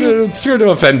everyone. It's sure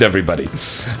to offend everybody.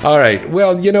 All right.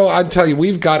 Well, you know, I'll tell you,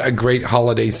 we've got a great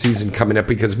holiday season coming up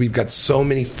because we've got so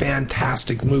many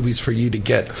fantastic movies for you to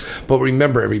get. But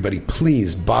remember, everybody,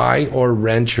 please buy or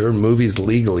rent your movies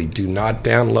legally. Do not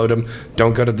download them.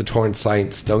 Don't go to the torrent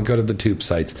sites. Don't go to the tube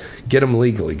sites. Get them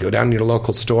legally. Go down to your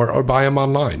local store or buy them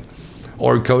online.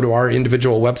 Or go to our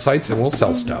individual websites and we'll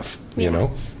sell stuff, you know.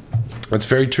 That's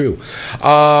very true.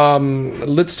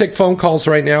 Let's take phone calls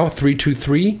right now.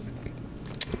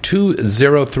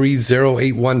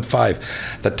 323-203-0815.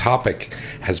 The topic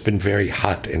has been very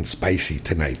hot and spicy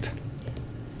tonight.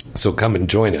 So come and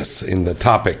join us in the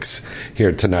topics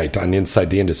here tonight on Inside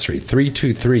the Industry.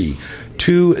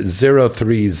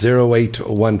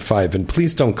 323-203-0815. And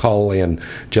please don't call in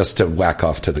just to whack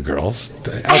off to the girls.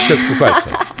 Ask us a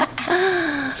question.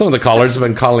 Some of the callers have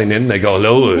been calling in. They go,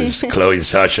 hello, is Chloe and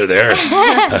Sasha there?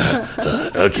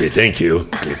 Okay, thank you.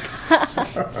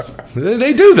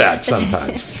 They do that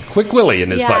sometimes. Quick Willie and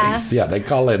his buddies. Yeah, they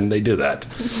call in and they do that.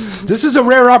 This is a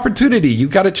rare opportunity. You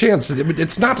got a chance.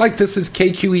 It's not like this is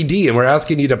KQED and we're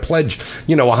asking you to pledge,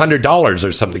 $100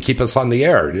 or something to keep us on the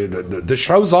air. The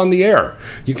show's on the air.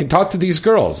 You can talk to these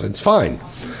girls. It's fine.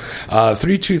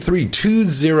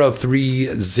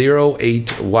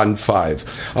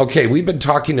 323-203-0815. Okay, we've been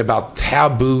talking about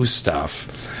taboo stuff.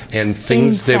 and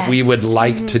things that we would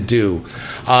like to do.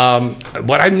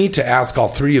 What I need to ask all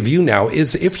three of you now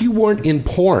is, if you weren't in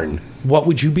porn, what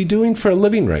would you be doing for a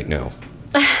living right now?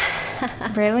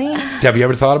 Really? Have you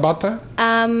ever thought about that?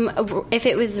 If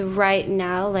it was right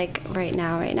now, like right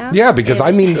now. Yeah, because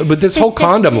I mean, with this whole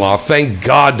condom law, thank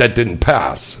God that didn't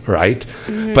pass, right?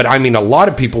 Mm-hmm. But I mean, a lot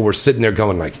of people were sitting there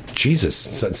going like,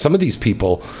 Jesus, some of these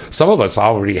people, some of us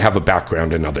already have a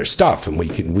background in other stuff, and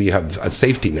we have a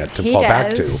safety net to fall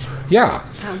back to. Yeah,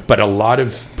 but a lot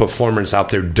of performers out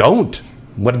there don't.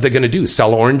 What are they going to do?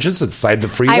 Sell oranges at the side of the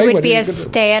freeway? I would be a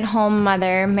stay-at-home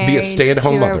mother, married be a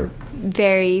stay-at-home mother.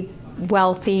 Very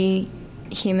wealthy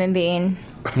human being.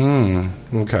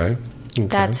 Okay.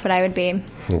 That's what I would be.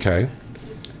 Okay.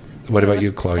 What about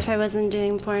you, Chloe? If I wasn't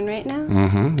doing porn right now?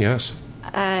 Mm-hmm. Yes.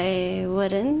 I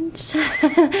wouldn't.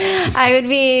 I would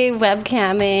be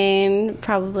webcamming,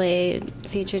 probably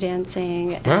feature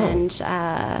dancing, and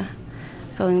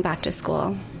going back to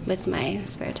school with my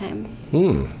spare time.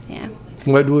 Yeah.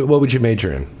 What would you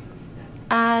major in?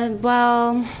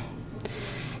 Well,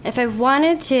 if I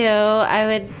wanted to, I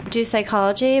would do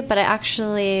psychology, but I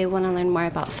actually want to learn more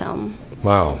about film.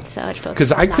 Wow. So I'd focus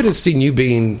because on I that. could have seen you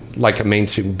being like a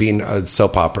mainstream, being a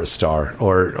soap opera star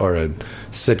or a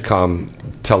sitcom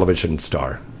television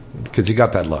star, because you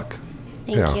got that look.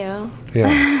 Thank you.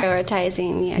 Yeah.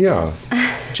 Prioritizing me, I guess.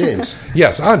 James.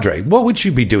 Yes, Andre, what would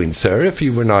you be doing, sir, if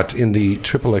you were not in the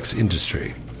XXX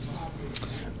industry?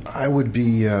 I would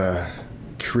be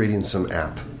creating some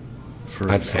app.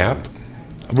 An app?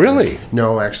 Really?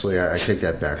 No, actually, I take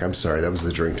that back. I'm sorry. That was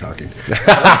the drink talking.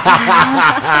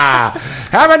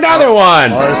 Have another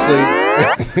one.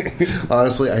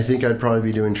 Honestly, I think I'd probably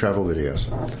be doing travel videos.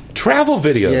 Travel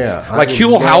videos? Yeah. Like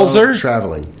Huell Hauser?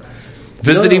 Traveling.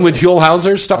 Visiting with Huell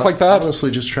Hauser? Stuff like that?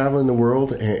 Honestly, just traveling the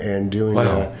world and doing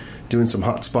doing some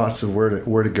hot spots of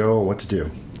where to go and what to do.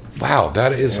 Wow,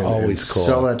 that is always cool.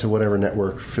 Sell that to whatever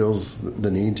network feels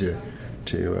the need to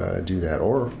do that,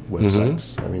 or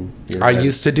websites. Mm-hmm. I mean, I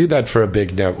used to do that for a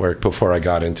big network before I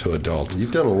got into adult.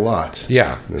 You've done a lot.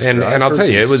 Yeah, and I'll tell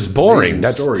you, it was boring.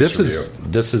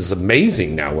 This is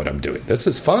amazing now what I'm doing. This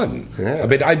is fun. Yeah.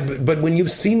 I mean, but when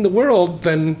you've seen the world,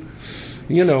 then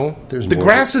you know the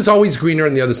grass is always greener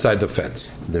on the other side of the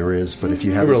fence. There is, but if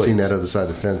you haven't seen that other side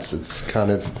of the fence, it's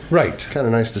kind of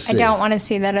nice to see. I don't want to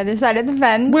see that other side of the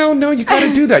fence. Well, no, you got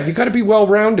to do that. You got to be well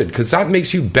rounded, because that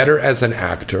makes you better as an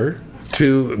actor.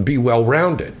 To be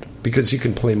well-rounded, because you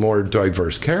can play more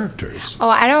diverse characters. Oh,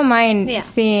 I don't mind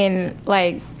seeing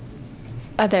like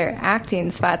other acting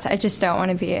spots. I just don't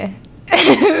want to be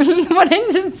what I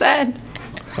just said.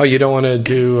 Oh, you don't want to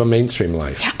do a mainstream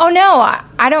life? Oh no,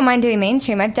 I don't mind doing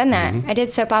mainstream. I've done that. Mm-hmm. I did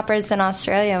soap operas in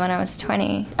Australia when I was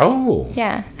 20. Oh,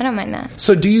 yeah, I don't mind that.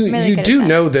 So do you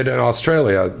know that in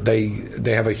Australia they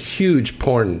have a huge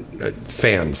porn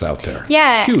fans out there?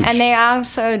 Yeah, huge. And they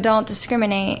also don't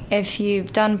discriminate if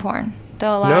you've done porn.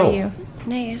 They'll allow you.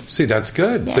 Nice. See, that's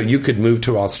good. Yeah. So you could move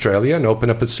to Australia and open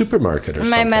up a supermarket or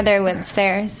something. My mother lives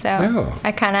there, so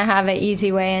I kind of have an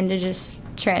easy way in to just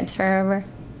transfer over.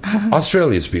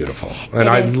 Australia's beautiful, and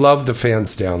I love the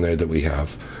fans down there that we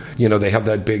have. You know, they have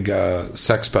that big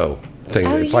Sexpo thing.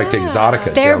 It's like the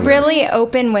Exotica. They're really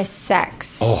open with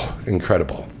sex. Oh,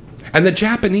 incredible. And the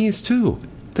Japanese, too.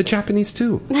 But,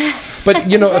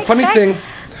 you know, a funny thing...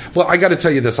 Well, I got to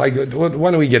tell you this. Why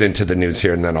don't we get into the news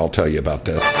here, and then I'll tell you about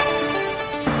this.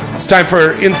 It's time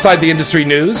for Inside the Industry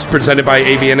News, presented by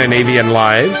AVN and AVN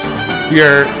Live,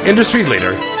 your industry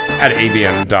leader at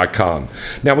avn.com.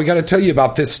 Now, we got to tell you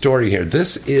about this story here.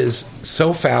 This is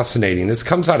so fascinating. This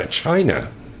comes out of China,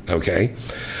 okay?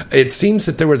 It seems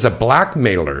that there was a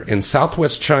blackmailer in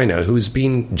southwest China who's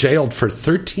being jailed for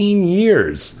 13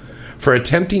 years for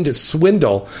attempting to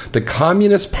swindle the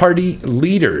Communist Party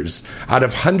leaders out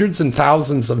of hundreds and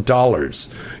thousands of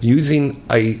dollars using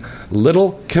a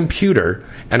little computer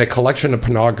and a collection of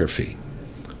pornography.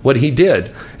 What he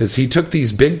did is he took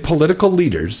these big political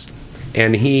leaders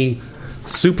and he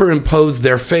superimposed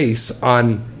their face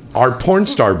on our porn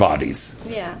star bodies.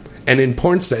 Yeah. And in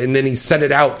porn star, and then he set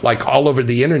it out like all over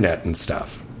the internet and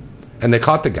stuff. And they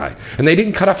caught the guy. And they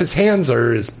didn't cut off his hands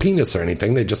or his penis or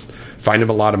anything. They just find him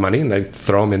a lot of money and they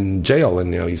throw him in jail,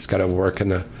 and he's got to work in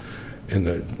the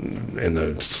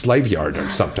slave yard or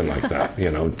something like that,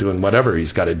 doing whatever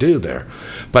he's got to do there.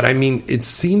 But I mean, it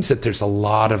seems that there's a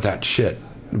lot of that shit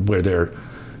where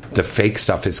the fake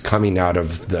stuff is coming out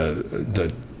of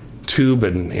the tube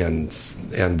and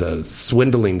the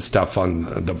swindling stuff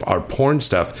on our porn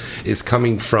stuff is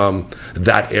coming from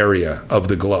that area of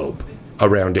the globe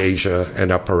around Asia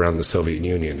and up around the Soviet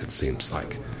Union. It seems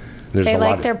like they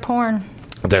like their porn.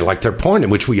 They like their porn,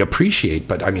 which we appreciate.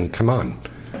 But I mean, come on,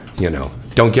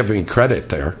 don't give me credit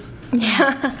there.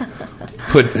 Yeah.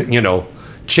 Put,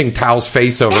 Ching Tao's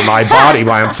face over my body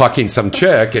while I'm fucking some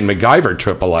chick in MacGyver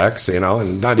XXX,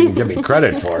 and not even give me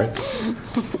credit for it.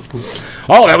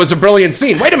 Oh, that was a brilliant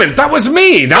scene. Wait a minute, that was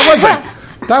me.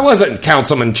 That wasn't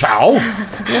Councilman Chow.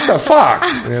 What the fuck?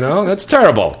 That's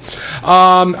terrible.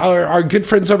 Our good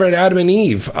friends over at Adam and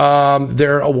Eve,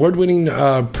 their award-winning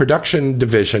production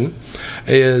division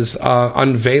is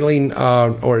unveiling,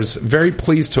 or is very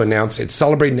pleased to announce, it's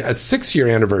celebrating a 6-year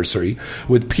anniversary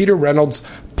with Peter Reynolds'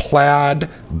 Plaid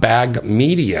Bag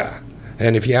Media.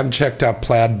 And if you haven't checked out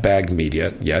Plaid Bag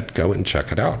Media yet, go and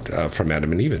check it out from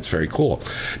Adam and Eve. It's very cool.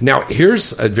 Now,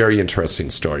 here's a very interesting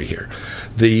story here.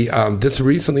 This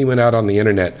recently went out on the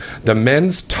internet. The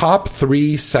men's top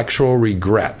 3 sexual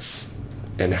regrets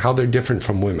and how they're different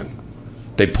from women.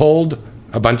 They polled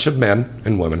a bunch of men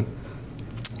and women,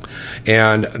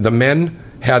 and the men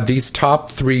had these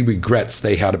top 3 regrets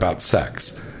they had about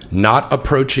sex. Not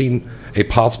approaching a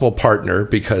possible partner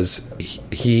because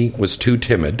he was too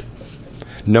timid.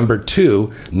 Number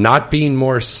 2, not being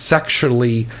more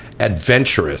sexually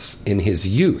adventurous in his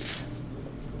youth.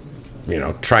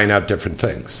 Trying out different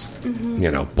things.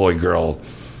 Mm-hmm. Boy, girl,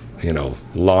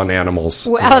 lawn animals.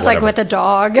 Well, I was like with a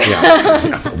dog.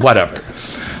 Yeah, whatever.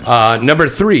 Number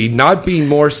 3, not being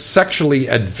more sexually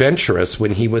adventurous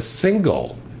when he was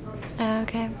single.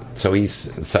 Okay. So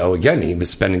again, he was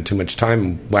spending too much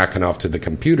time whacking off to the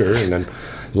computer, and then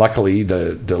luckily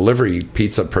the delivery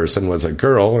pizza person was a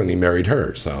girl, and he married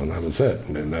her. So that was it,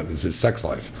 and that was his sex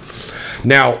life.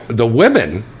 Now, the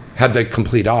women had the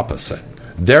complete opposite.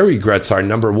 Their regrets are,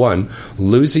 number 1,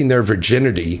 losing their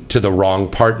virginity to the wrong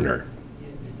partner.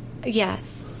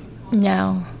 Yes.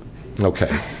 No. Okay.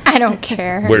 I don't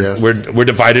care. We're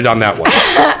divided on that one.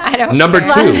 I don't Number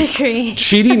care. 2,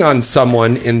 cheating on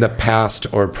someone in the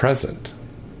past or present.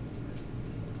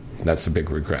 That's a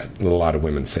big regret. A lot of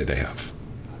women say they have.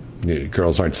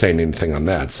 Girls aren't saying anything on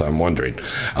that, so I'm wondering.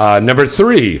 Number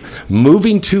 3,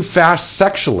 moving too fast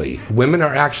sexually. Women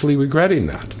are actually regretting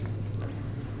that.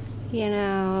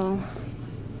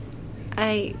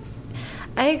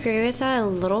 I agree with that a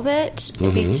little bit,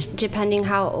 Mm-hmm. depending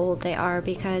how old they are,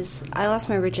 because I lost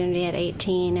my virginity at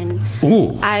 18, and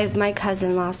my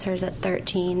cousin lost hers at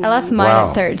 13. I lost mine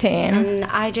at 13. And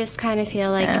I just kind of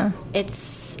feel like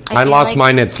it's... I lost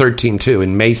mine at 13, too,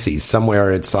 in Macy's.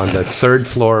 Somewhere it's on the 3rd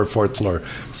floor or 4th floor.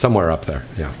 Somewhere up there,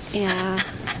 Yeah.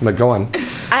 But go on.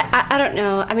 I don't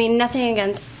know. I mean, nothing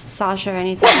against Sasha or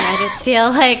anything. I just feel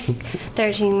like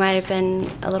 13 might have been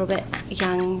a little bit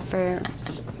young for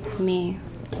me.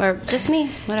 Or just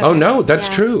me. Whatever. Oh, no, that's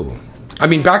true. I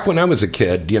mean, back when I was a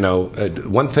kid,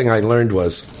 one thing I learned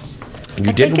was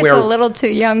I think it's a little too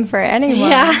young for anyone.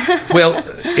 Yeah. Well,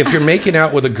 if you're making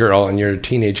out with a girl and you're a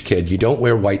teenage kid, you don't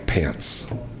wear white pants.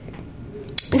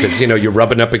 Because, you're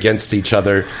rubbing up against each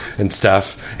other and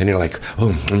stuff, and you're like,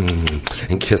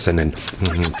 and kissing and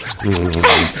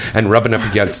rubbing up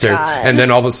against her. And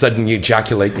then all of a sudden you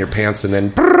ejaculate in your pants, and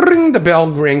then the bell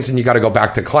rings, and you got to go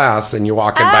back to class, and you're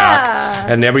walking back,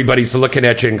 and everybody's looking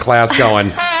at you in class going,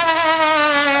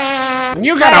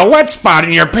 you got a wet spot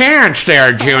in your pants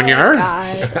there, Junior.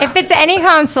 If it's any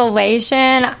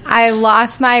consolation, I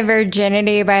lost my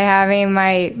virginity by having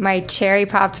my cherry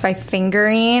popped by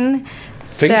fingering.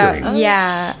 Fingering? So,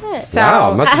 yeah. So,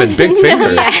 wow, must have been big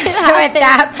fingers. Yeah, so at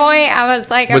that point, I was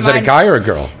like... Was it a guy or a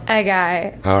girl? A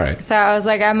guy. All right. So I was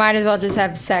like, I might as well just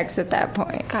have sex at that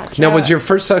point. Gotcha. Now, was your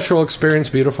first sexual experience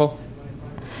beautiful?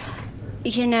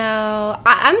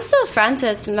 I'm still friends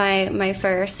with my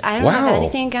first. I don't have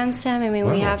anything against him. I mean,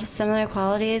 we have similar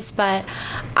qualities, but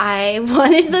I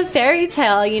wanted the fairy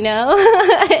tale,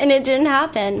 and it didn't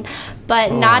happen.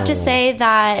 But not to say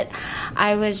that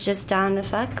I was just down to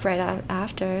fuck right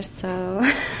after, so...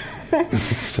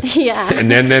 yeah.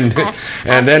 And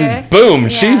then boom,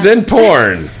 she's in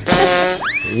porn.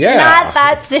 Yeah. Not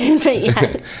that soon, but yes.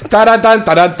 Dun.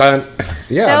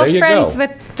 Yeah, there you go. Still friends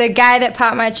with the guy that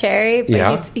popped my cherry,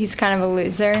 but he's kind of a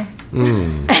loser.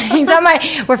 He's on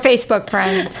we're Facebook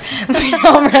friends. We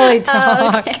don't really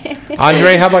talk. Okay.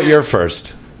 Andre, how about your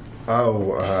first?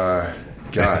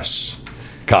 Gosh.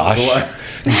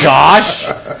 Gosh?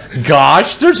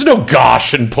 There's no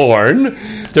gosh in porn.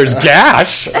 There's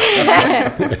gash.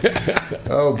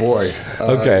 Oh, boy.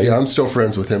 Okay. Yeah, I'm still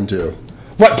friends with him, too.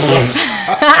 What?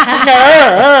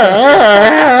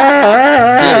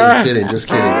 Kidding. Just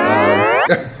kidding.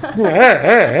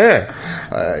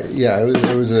 Yeah,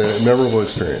 it was a memorable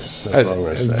experience. That's what I'm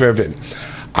going to say. Very good.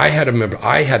 I had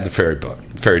the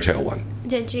fairy tale one.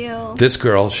 Did you? This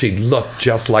girl, she looked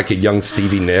just like a young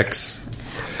Stevie Nicks.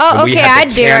 Oh, and we okay, had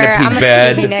I'd the do her. canopy I'm a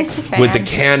bed Stevie Nicks fan. with the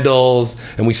candles,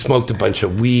 and we smoked a bunch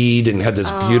of weed and had this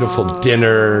beautiful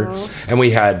dinner, and we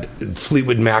had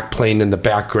Fleetwood Mac playing in the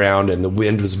background, and the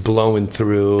wind was blowing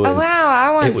through. Oh, and wow,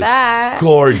 I want it was that.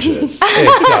 gorgeous.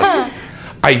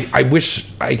 I wish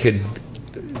I could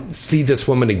see this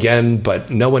woman again, but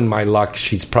knowing my luck,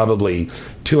 she's probably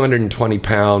 220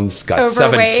 pounds, got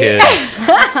Overweight. 7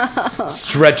 kids,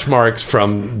 stretch marks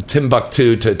from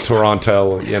Timbuktu to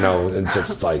Toronto, and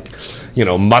just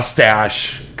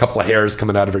mustache, a couple of hairs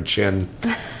coming out of her chin.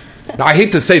 Now, I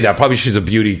hate to say that, probably she's a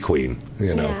beauty queen,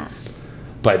 Yeah.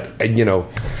 but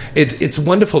it's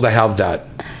wonderful to have that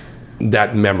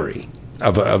memory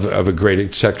of a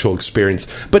great sexual experience.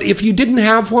 But if you didn't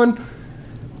have one,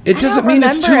 it doesn't mean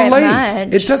it's too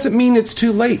late. It doesn't mean it's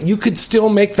too late. You could still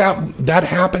make that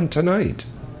happen tonight.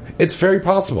 It's very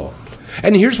possible.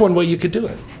 And here's one way you could do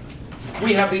it.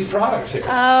 We have these products here. Oh,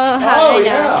 how do I know?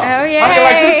 Oh, yeah. How do you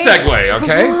like this segue,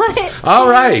 okay? What? All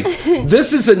right.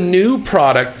 This is a new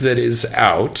product that is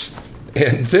out,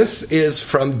 and this is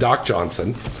from Doc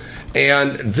Johnson,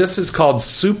 and this is called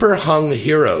Super Hung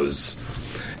Heroes.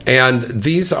 And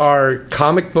these are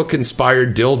comic book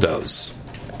inspired dildos.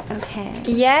 Okay.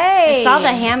 Yay! I saw the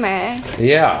hammer.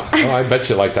 Yeah. Oh, I bet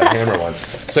you like that hammer one.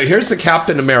 So here's the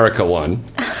Captain America one.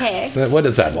 Okay. What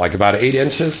is that? Like about 8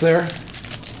 inches there?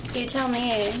 You tell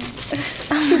me.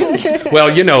 Well,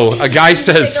 a guy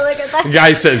says,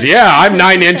 yeah, I'm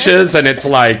 9 inches, and it's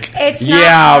like, It's not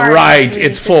yeah, hard. right,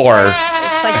 it's 4. It's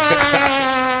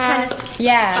like,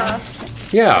 yeah.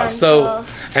 Yeah, so,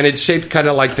 and it's shaped kind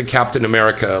of like the Captain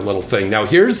America little thing. Now,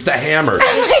 here's the hammer.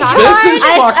 This is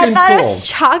fucking I thought cool. it was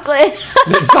chocolate.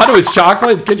 You thought it was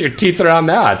chocolate? Get your teeth around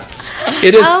that.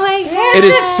 It is. Oh my God. It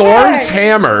is Thor's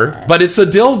hammer, but it's a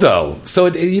dildo. So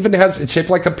it's shaped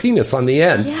like a penis on the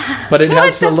end. Yeah. But it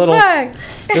has the little. fuck?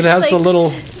 It has the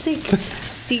little. It's like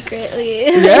secretly.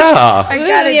 Yeah. I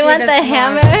gotta Ooh, you do want this the now.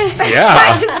 hammer? I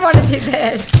Yeah. just want to do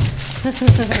this.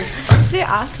 These are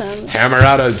awesome. Hammer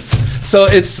out of. So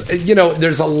it's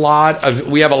there's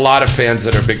we have a lot of fans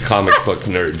that are big comic book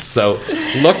nerds. So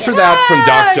look for that from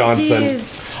Doc Johnson.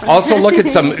 Jeez. Also look at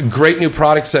some great new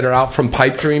products that are out from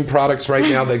Pipe Dream Products right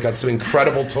now. They've got some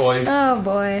incredible toys. Oh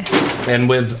boy. And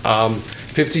with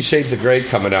 50 Shades of Grey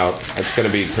coming out, it's going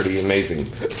to be pretty amazing.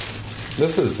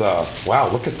 This is, wow,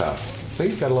 look at that. See,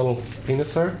 you got a little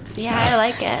penis there? Yeah, I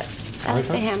like it. I like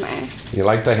the hammer. You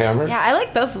like the hammer? Yeah, I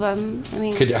like both of them. I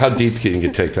mean, How deep can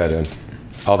you take that in?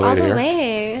 All the way all to the here?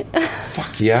 way.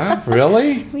 Fuck yeah?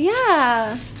 Really?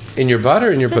 Yeah. In your butt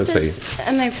or in your This pussy? is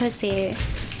in my pussy.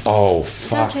 Oh, Don't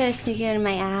fuck. try to sneak it in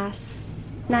my ass.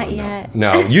 Not yet.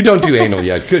 No, you don't do anal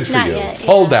yet. Good for Not you. yet, yeah.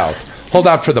 Hold out. Hold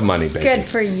out for the money, baby. Good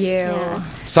for you. Yeah.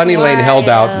 Sunny Lane held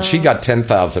out, and Wow. she got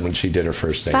 10,000 when she did her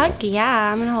first anal. Fuck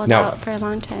yeah, I'm gonna hold Now- out for a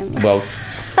long time. Well,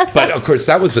 but of course,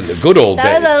 that was in the good old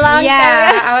that days. was a long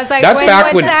Yeah, time. I was like, That's when back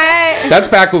was when that? that's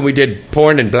back when we did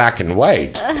porn in black and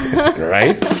white,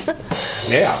 right?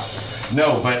 Yeah.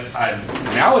 No, but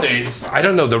nowadays, I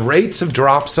don't know. The rates have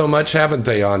dropped so much, haven't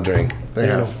they, Andre? They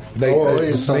have.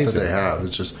 It's not that amazing. they have.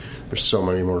 It's just there's so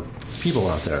many more people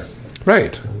out there.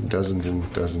 Right. Dozens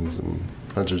and dozens and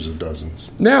hundreds of dozens.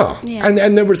 No. Yeah.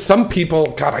 And there were some people,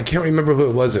 God, I can't remember who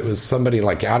it was. It was somebody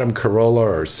like Adam Carolla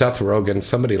or Seth Rogen,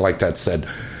 somebody like that said,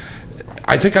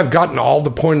 I think I've gotten all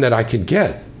the porn that I could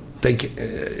get.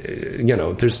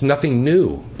 There's nothing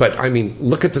new. But, I mean,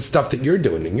 look at the stuff that you're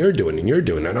doing and you're doing and you're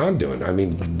doing and I'm doing. I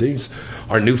mean, these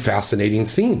are new fascinating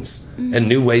scenes and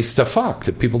new ways to fuck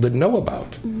that people didn't know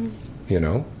about.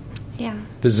 Yeah.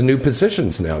 There's new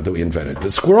positions now that we invented.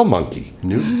 The squirrel monkey.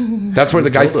 New. That's where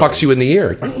the guy Dildos. fucks you in the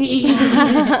ear.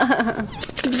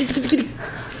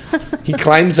 He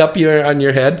climbs up on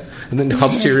your head and then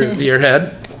humps your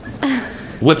head,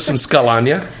 whips some skull on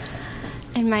you.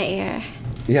 In my ear.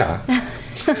 Yeah.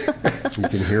 You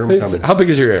can hear them coming. How big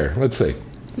is your ear? Let's see.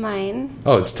 Mine.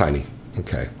 Oh, it's tiny.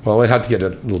 Okay. Well, we'd have to get a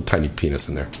little tiny penis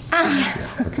in there.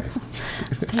 Okay.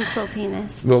 Pencil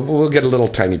penis. Well, we'll get a little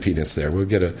tiny penis there. We'll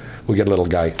get a little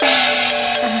guy.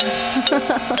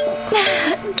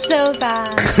 So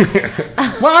bad.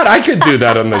 What? I could do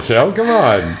that on the show. Come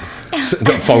on.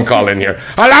 The phone call in here.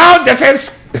 Hello, this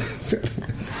is.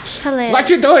 Hello. What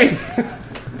you doing?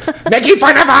 Making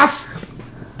fun of us.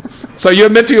 So you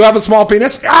admit you have a small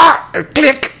penis?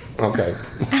 Click. Okay.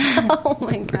 Oh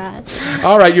my god.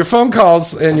 All right, your phone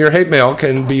calls and your hate mail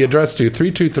can be addressed to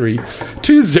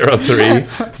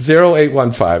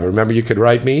 323-203-0815. Remember, you could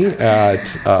write me at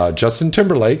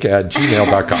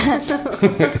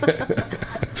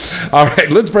justintimberlake@gmail.com. All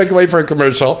right, let's break away for a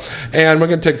commercial, and we're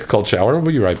going to take a cold shower.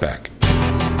 We'll be right back.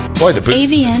 Boy, the boot.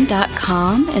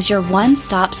 AVN.com is your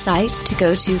one-stop site to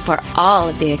go to for all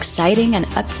of the exciting and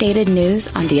updated news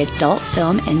on the adult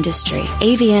film industry.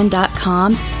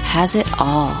 AVN.com has it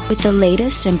all. With the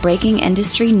latest and breaking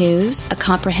industry news, a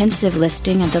comprehensive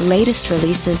listing of the latest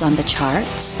releases on the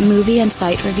charts, movie and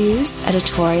site reviews,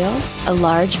 editorials, a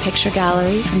large picture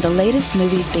gallery from the latest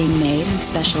movies being made and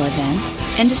special events,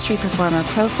 industry performer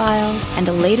profiles, and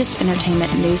the latest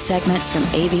entertainment news segments from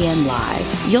AVN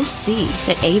Live. You'll see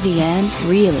that AVN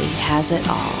really has it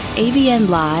all. AVN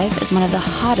Live is one of the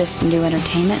hottest new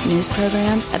entertainment news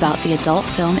programs about the adult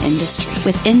film industry,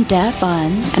 with in-depth,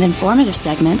 fun, and informative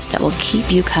segments that will keep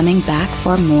you coming back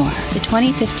for more. The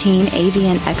 2015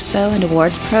 AVN Expo and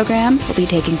Awards program will be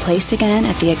taking place again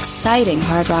at the exciting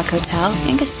Hard Rock Hotel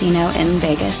and Casino in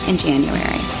Vegas in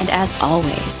January. And as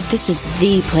always, this is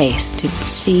the place to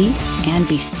see and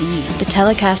be seen. The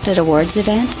telecasted awards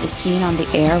event is seen on the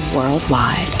air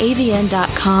worldwide.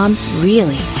 AVN.com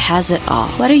really has it all.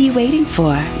 What are you waiting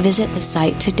for? Visit the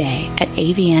site today at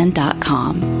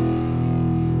avn.com.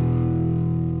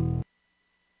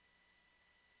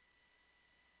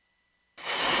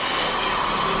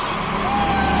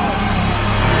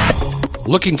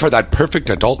 Looking for that perfect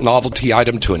adult novelty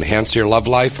item to enhance your love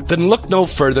life? Then look no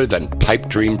further than Pipe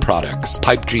Dream Products.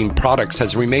 Pipe Dream Products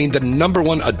has remained the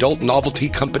 #1 adult novelty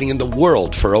company in the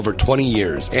world for over 20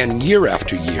 years. And year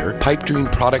after year, Pipe Dream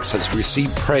Products has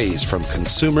received praise from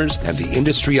consumers and the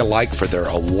industry alike for their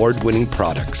award-winning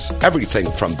products. Everything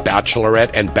from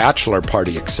bachelorette and bachelor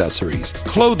party accessories,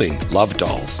 clothing, love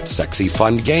dolls, sexy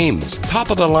fun games,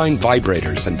 top-of-the-line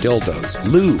vibrators and dildos,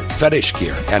 lube, fetish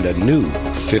gear, and a new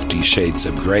 50 Shades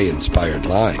of Grey inspired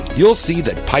line. You'll see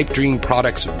that Pipe Dream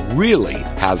Products really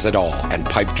has it all, and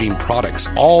Pipe Dream Products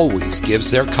always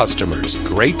gives their customers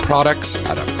great products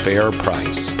at a fair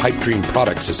price. Pipe Dream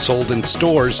Products is sold in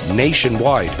stores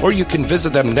nationwide, or you can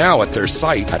visit them now at their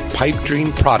site at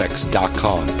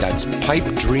pipedreamproducts.com. That's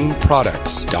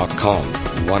pipedreamproducts.com.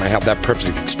 You want to have that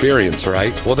perfect experience,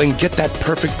 right? Well, then get that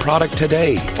perfect product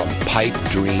today from Pipe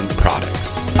Dream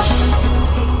Products.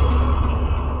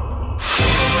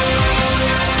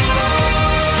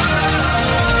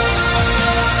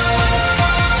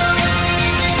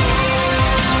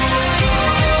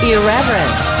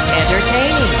 Irreverent,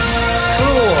 entertaining,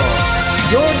 cool.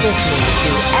 You're listening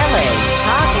to LA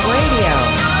Talk Radio.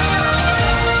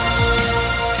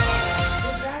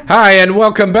 Hi, and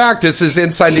welcome back. This is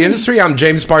Inside the Industry. I'm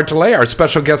James Bartolet. Our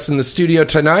special guests in the studio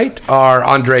tonight are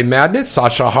Andre Madness,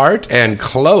 Sasha Hart, and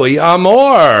Chloe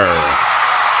Amore.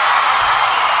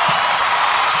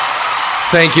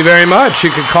 Thank you very much. You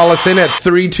can call us in at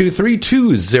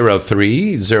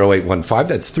 323-203-0815.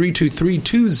 That's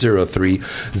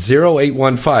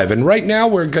 323-203-0815. And right now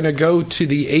we're going to go to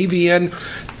the AVN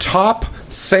top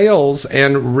sales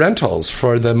and rentals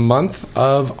for the month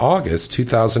of August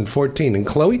 2014. And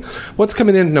Chloe, what's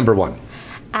coming in at number 1?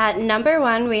 At number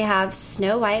 1, we have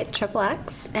Snow White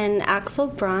XXX and Axel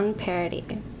Braun parody.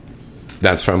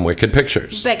 That's from Wicked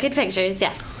Pictures. Wicked Pictures,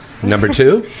 yes. Number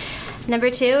 2?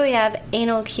 Number 2, we have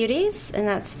Anal Cuties, and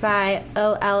that's by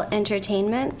OL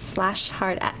Entertainment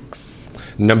 /HardX.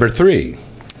 Number 3.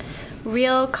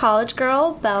 Real College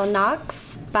Girl, Belle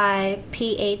Knox by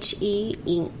PHE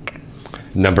Inc.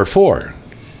 Number 4.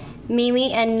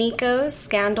 Mimi and Nico's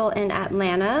Scandal in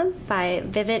Atlanta by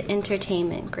Vivid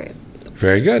Entertainment Group.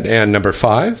 Very good. And number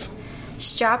 5?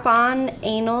 Strap On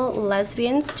Anal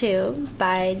Lesbians 2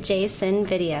 by Jason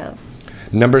Video.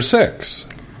 Number 6.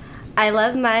 I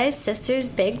Love My Sister's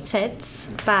Big Tits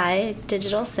by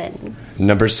Digital Sin.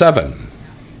 Number 7.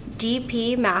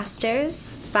 DP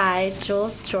Masters by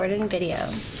Jules Jordan Video.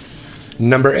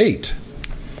 Number 8.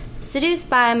 Seduced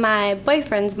by My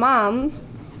Boyfriend's Mom,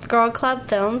 Girl Club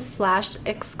Films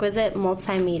 /Exquisite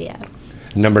Multimedia.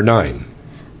 Number 9.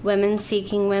 Women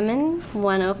Seeking Women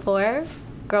 104,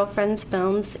 Girlfriends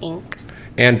Films, Inc.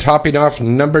 And topping off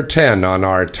number 10 on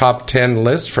our top 10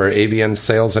 list for AVN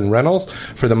sales and rentals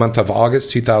for the month of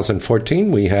August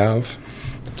 2014, we have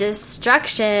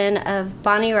Destruction of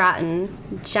Bonnie Rotten,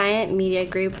 Giant Media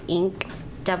Group, Inc.,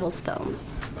 Devil's Films.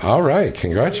 All right.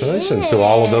 Congratulations to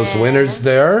all of those winners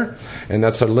there. And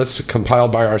that's a list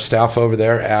compiled by our staff over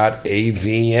there at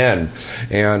AVN.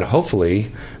 And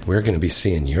hopefully we're going to be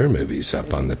seeing your movies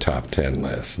up on the top 10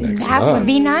 list next month. That would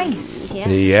be nice.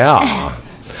 Yeah.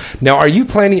 Now, are you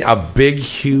planning a big,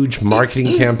 huge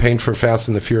marketing campaign for Fast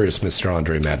and the Furious, Mr.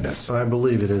 Andre Madness? I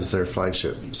believe it is their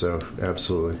flagship, so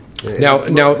absolutely.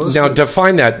 Now,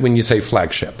 define that when you say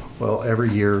flagship. Well,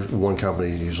 every year, one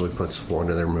company usually puts one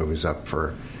of their movies up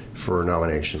for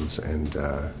nominations, and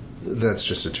that's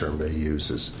just a term they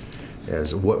use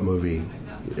as what movie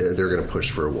they're going to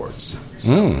push for awards.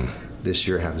 So this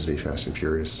year happens to be Fast and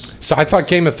Furious. So I thought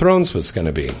Game of Thrones was going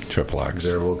to be XXX.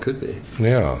 There well could be.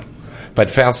 Yeah. But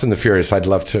Fast and the Furious, I'd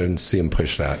love to see him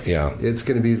push that. Yeah, it's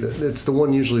going to be it's the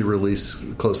one usually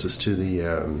released closest to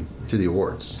the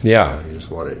awards. Yeah, you just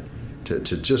want it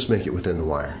to just make it within the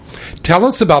wire. Tell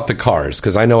us about the cars,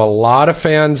 because I know a lot of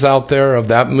fans out there of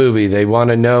that movie. They want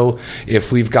to know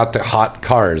if we've got the hot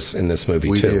cars in this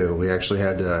movie too. We do. We actually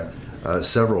had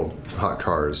several hot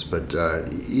cars, but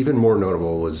even more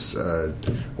notable was a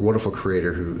wonderful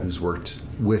creator who's worked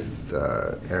with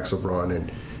Axel Braun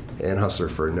and Hustler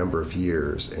for a number of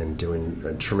years and doing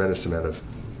a tremendous amount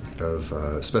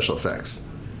of special effects.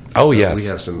 Oh, so yes. We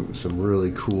have some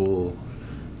really cool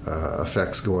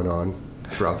effects going on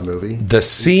throughout the movie. The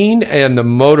scene and the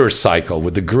motorcycle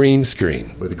with the green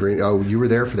screen. Oh, you were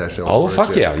there for that film. Oh,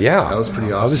 fuck you? Yeah. That was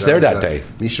pretty awesome. I was there that day.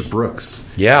 Misha Brooks.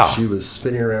 Yeah. She was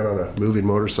spinning around on a moving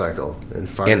motorcycle and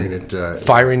firing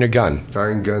firing a gun.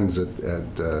 Firing guns at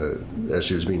as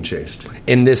she was being chased.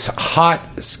 In this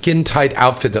hot, skin-tight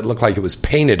outfit that looked like it was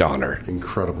painted on her.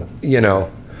 Incredible.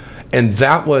 And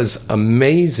that was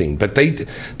amazing. But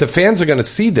the fans are going to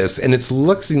see this, and it's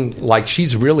looking like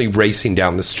she's really racing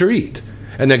down the street.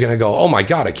 And they're going to go, oh, my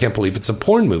God, I can't believe it's a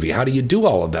porn movie. How do you do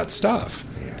all of that stuff?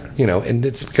 Yeah. And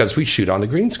it's because we shoot on the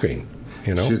green screen.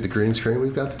 Shoot the green screen.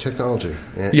 We've got the technology.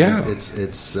 And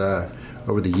it's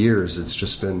over the years, it's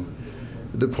just been...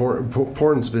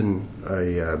 Porn's been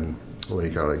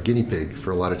a guinea pig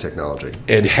for a lot of technology.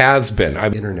 It has been.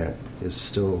 Internet is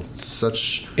still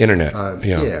such... Internet,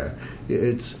 yeah.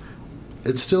 It's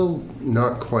still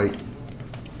not quite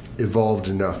evolved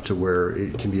enough to where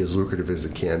it can be as lucrative as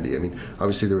it can be. I mean,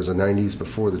 obviously there was a 90s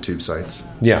before the tube sites.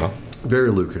 Yeah. Very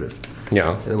lucrative.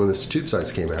 Yeah. And when the tube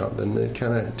sites came out, then it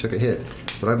kind of took a hit.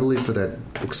 But I believe for that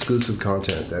exclusive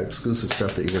content, that exclusive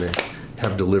stuff that you're going to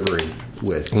have delivery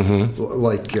with,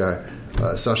 like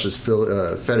Sasha's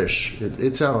Fetish,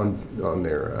 it's out on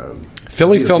their...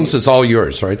 Philly Films is all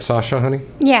yours, right, Sasha, honey?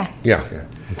 Yeah. Yeah.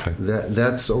 Okay.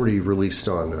 That's already released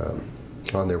on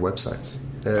their websites.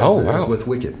 As with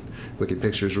Wicked. Wicked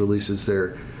Pictures releases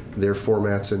their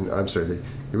formats, and I'm sorry, they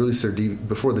release their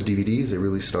before the DVDs. They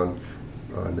released it on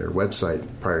their website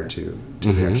prior to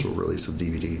the actual release of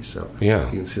DVD. So you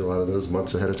can see a lot of those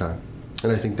months ahead of time.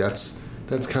 And I think that's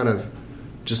kind of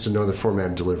just another format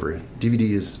of delivery.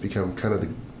 DVD has become kind of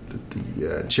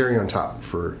the cherry on top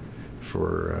for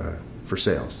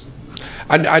sales.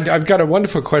 I've got a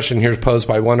wonderful question here posed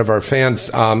by one of our fans.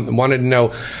 Wanted to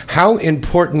know, how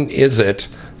important is it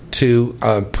to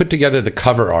put together the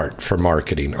cover art for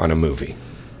marketing on a movie?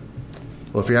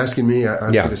 Well, if you're asking me,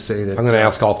 I'm going to say that... I'm going to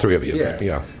ask all three of you.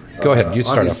 Yeah. Go ahead. You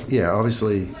start off. Yeah,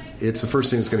 obviously, it's the first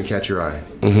thing that's going to catch your eye.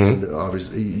 And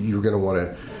obviously, you're going to want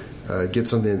to get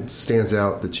something that stands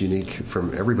out, that's unique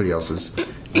from everybody else's.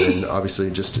 And obviously,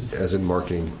 just as in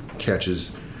marketing,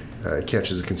 catches a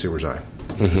consumer's eye.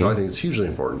 So I think it's hugely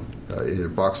important, either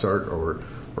box art or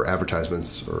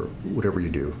advertisements or whatever you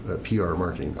do, PR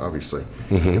marketing, obviously.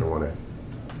 You're going to want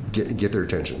to get their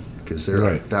attention because there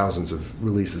are thousands of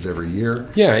releases every year.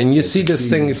 Yeah, and you see this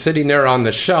thing sitting there on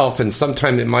the shelf, and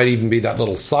sometimes it might even be that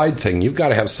little side thing. You've got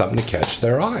to have something to catch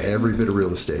their eye. Every bit of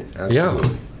real estate, absolutely.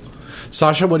 Yeah.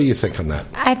 Sasha, what do you think on that?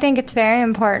 I think it's very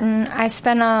important. I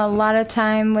spent a lot of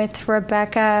time with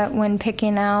Rebecca when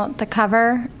picking out the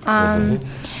cover.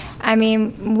 I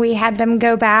mean, we had them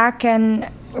go back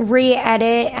and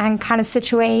re-edit and kind of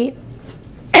situate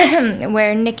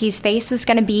where Nikki's face was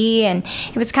going to be, and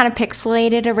it was kind of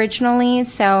pixelated originally,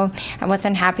 so I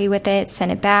wasn't happy with it,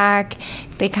 sent it back.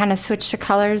 They kind of switched the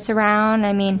colors around.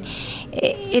 I mean,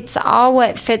 it's all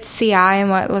what fits the eye and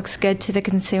what looks good to the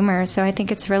consumer, so I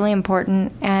think it's really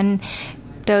important. And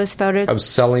those photos... Of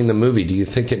selling the movie, do you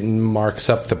think it marks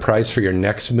up the price for your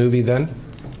next movie then?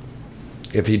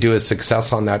 If you do a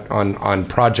success on that on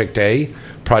Project A,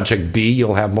 Project B,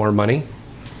 you'll have more money?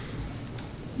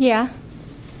 Yeah.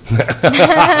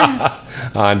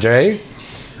 Andre?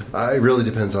 It really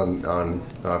depends on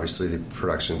obviously the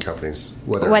production companies,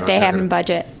 what they have in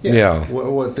budget. Yeah.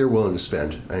 What they're willing to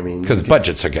spend. I mean, because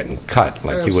budgets are getting cut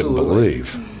like you wouldn't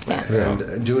believe.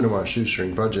 And doing them on a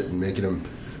shoestring budget and making them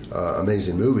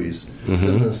amazing movies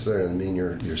doesn't necessarily mean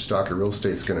your stock of real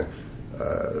estate's going to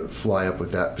fly up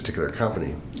with that particular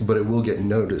company, but it will get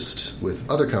noticed with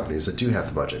other companies that do have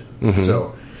the budget.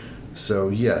 So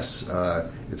yes,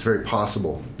 it's very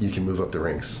possible you can move up the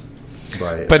ranks.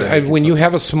 But when you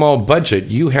have a small budget,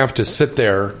 you have to sit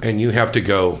there and you have to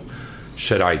go,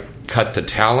 should I cut the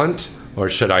talent or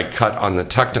should I cut on the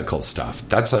technical stuff?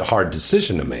 That's a hard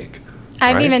decision to make.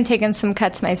 I've even taken some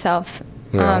cuts myself.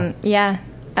 Yeah.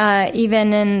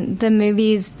 even in the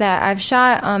movies that I've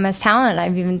shot as talent,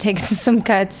 I've even taken some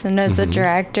cuts, and as a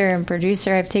director and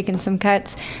producer, I've taken some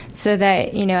cuts so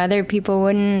that, you know, other people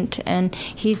wouldn't, and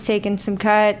he's taken some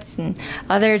cuts, and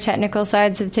other technical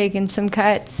sides have taken some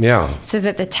cuts, so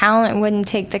that the talent wouldn't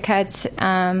take the cuts.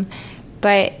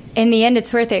 But in the end,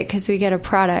 it's worth it because we get a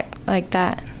product like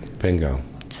that. Bingo.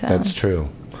 So. That's true.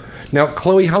 Now,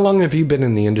 Chloe, how long have you been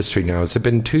in the industry now? Has it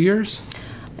been 2 years?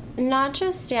 Not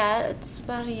just yet. It's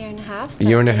about a year and a half. A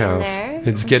year and a half.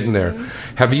 It's getting there.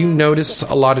 Have you noticed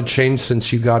a lot of change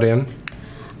since you got in?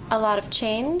 A lot of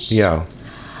change? Yeah.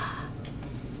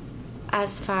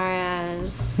 As far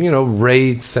as... You know,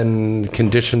 rates and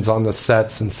conditions on the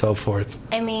sets and so forth.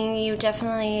 I mean, you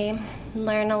definitely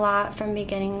learn a lot from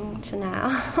beginning to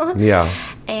now. Yeah.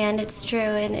 And it's true,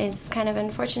 and it's kind of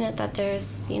unfortunate that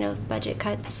there's, you know, budget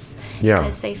cuts. Yeah.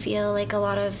 Because I feel like a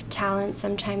lot of talent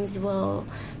sometimes will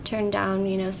turn down,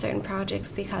 you know, certain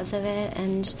projects because of it.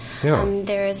 And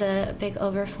there is a big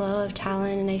overflow of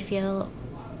talent, and I feel,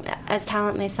 as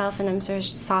talent myself, and I'm sure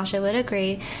Sasha would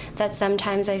agree, that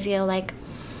sometimes I feel like,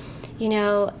 you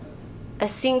know, a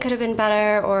scene could have been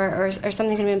better or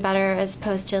something could have been better as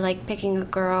opposed to, like, picking a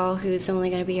girl who's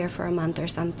only going to be here for a month or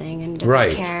something and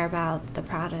doesn't care about the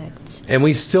product. And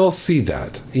we still see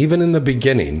that, even in the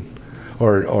beginning,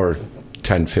 or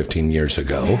 10, 15 years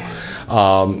ago.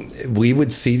 We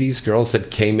would see these girls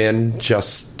that came in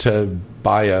just to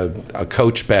buy a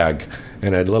Coach bag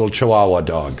and a little Chihuahua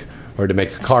dog, or to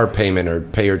make a car payment or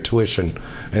pay her tuition,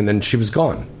 and then she was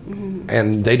gone.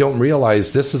 And they don't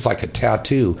realize this is like a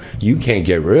tattoo you can't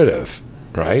get rid of,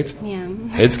 right? Yeah.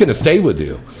 It's going to stay with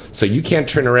you. So you can't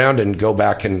turn around and go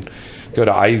back and go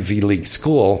to Ivy League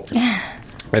school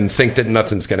and think that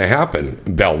nothing's going to happen.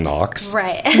 Bell knocks.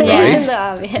 Right.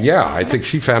 Yeah, I think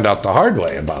she found out the hard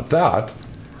way about that,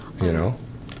 you know.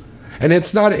 And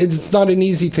it's not an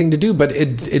easy thing to do, but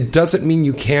it doesn't mean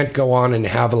you can't go on and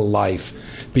have a life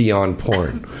beyond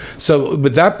porn. So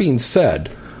with that being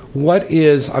said,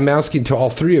 I'm asking to all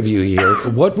three of you here,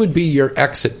 what would be your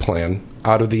exit plan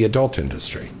out of the adult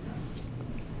industry?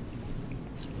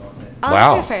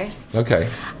 I'll answer first. Okay.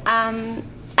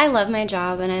 I love my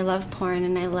job, and I love porn,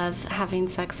 and I love having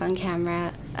sex on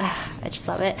camera. I just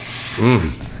love it.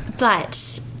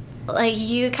 But, like,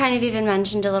 you kind of even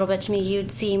mentioned a little bit to me,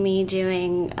 you'd see me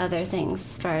doing other things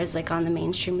as far as, like, on the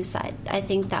mainstream side. I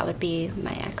think that would be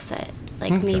my exit.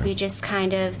 Like, maybe just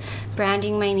kind of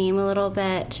branding my name a little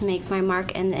bit to make my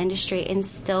mark in the industry and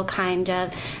still kind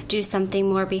of do something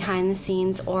more behind the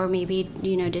scenes, or maybe,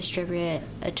 you know, distribute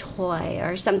a toy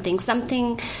or something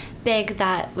big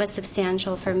that was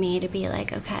substantial for me to be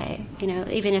like, okay, you know,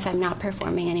 even if I'm not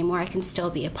performing anymore, I can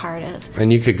still be a part of.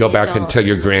 And you could go back and tell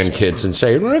your grandkids and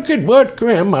say, look at what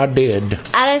Grandma did.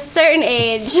 At a certain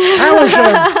age. I was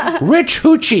a rich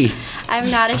hoochie. I'm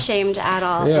not ashamed at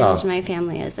all, and my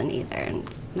family isn't either, and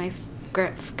my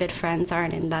good friends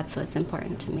aren't, and that's what's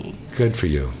important to me. Good for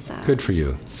you. So. Good for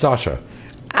you. Sasha?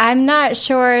 I'm not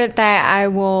sure that I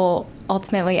will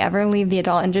ultimately ever leave the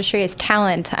adult industry. As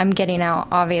talent, I'm getting out,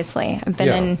 obviously. I've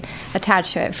been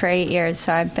attached to it for 8 years,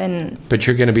 so I've been... But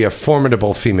you're going to be a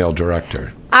formidable female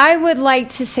director. I would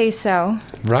like to say so.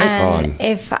 Right on.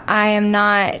 If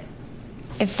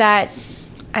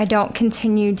I don't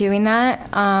continue doing that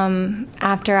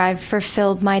after I've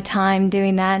fulfilled my time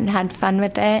doing that and had fun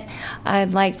with it,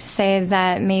 I'd like to say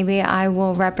that maybe I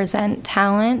will represent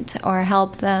talent or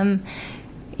help them,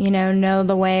 you know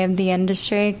the way of the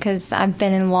industry, because I've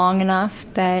been in long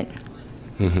enough that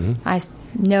I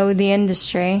know the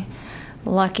industry,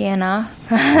 lucky enough.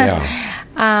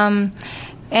 And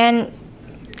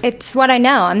it's what I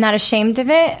know. I'm not ashamed of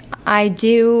it. I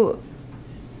do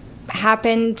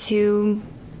happen to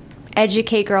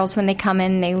educate girls when they come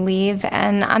in, they leave,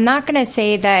 and I'm not going to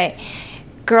say that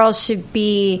girls should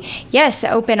be, yes,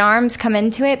 open arms, come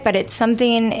into it, but it's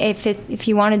something, if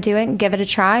you want to do it and give it a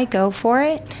try, go for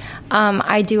it.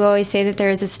 I do always say that there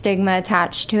is a stigma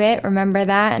attached to it, remember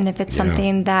that, and if it's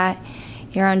something that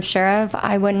you're unsure of,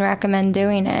 I wouldn't recommend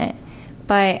doing it.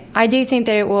 But I do think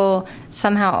that it will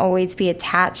somehow always be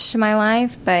attached to my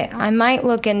life, but I might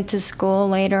look into school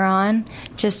later on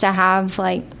just to have.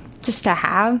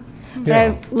 But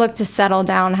I look to settle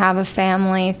down, have a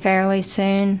family fairly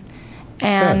soon,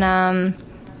 and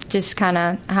just kind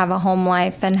of have a home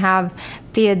life and have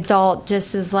the adult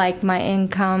just as like my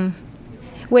income,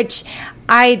 which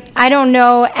I don't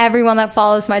know everyone that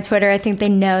follows my Twitter. I think they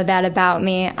know that about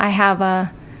me.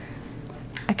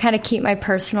 I kind of keep my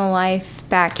personal life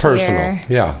back here.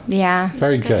 Yeah.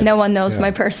 Very good. No one knows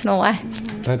my personal life.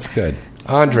 That's good.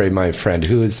 Andre, my friend,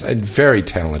 who is a very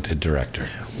talented director.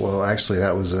 Well, actually,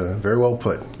 that was very well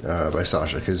put by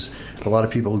Sasha, because a lot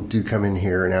of people do come in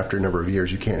here, and after a number of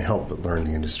years, you can't help but learn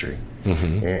the industry.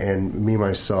 Mm-hmm. And me,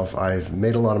 myself, I've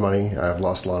made a lot of money, I've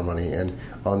lost a lot of money, and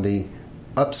on the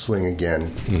upswing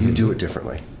again, you do it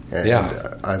differently. And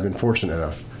I've been fortunate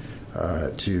enough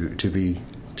to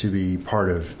be part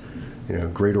of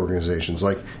great organizations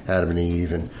like Adam and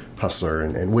Eve and Hustler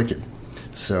and Wicked.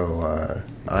 So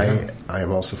I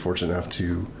am also fortunate enough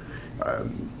to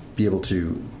be able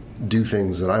to do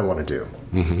things that I want to do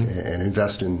and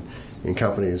invest in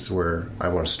companies where I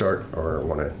want to start or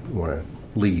want to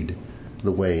lead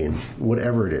the way in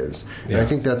whatever it is. And I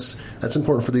think that's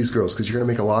important for these girls, because you're going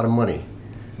to make a lot of money,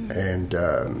 and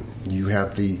you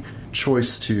have the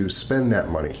choice to spend that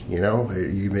money.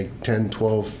 You make 10,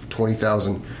 12,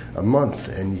 20,000 a month,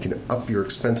 and you can up your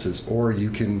expenses, or you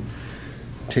can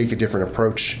take a different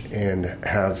approach and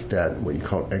have that what you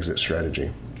call exit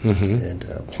strategy and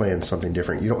plan something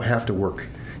different. You don't have to work.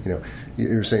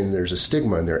 You're saying there's a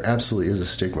stigma, and there absolutely is a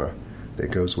stigma that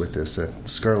goes with this, that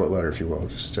scarlet letter, if you will.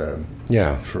 Just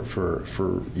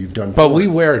for you've done. But we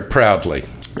wear it proudly.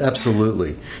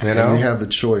 Absolutely. And you have the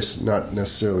choice not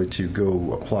necessarily to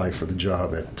go apply for the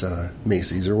job at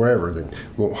Macy's or wherever that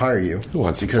won't hire you. Who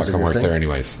wants to fucking work there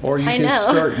anyways? Or you can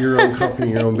start your own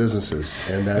company, your own businesses,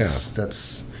 and that's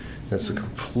a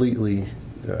completely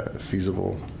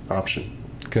feasible option.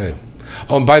 Good.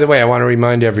 Oh, and by the way, I want to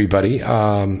remind everybody,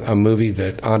 a movie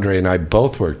that Andre and I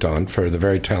both worked on for the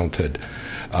very talented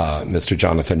Mr.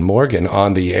 Jonathan Morgan,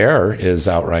 On the Air, is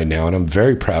out right now, and I'm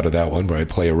very proud of that one, where I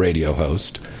play a radio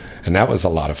host, and that was a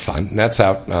lot of fun. And that's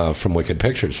out from Wicked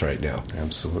Pictures right now.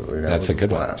 Absolutely. That's a good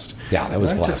blast. Yeah, that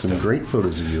was a blast. I took some great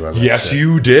photos of you. Yes,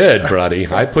 you did, buddy.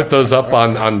 I put those up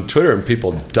on Twitter, and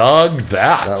people dug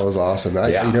that. That was awesome.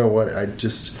 You know what? I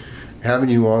just... having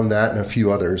you on that and a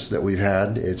few others that we've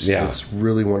had, it's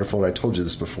really wonderful. And I told you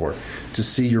this before, to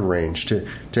see your range, to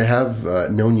have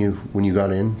known you when you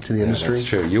got into the industry. That's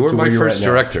true. You were my first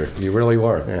director. You really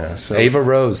were. Yeah. So, Ava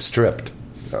Rose, Stripped.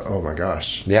 Oh my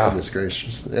gosh. Yeah. Goodness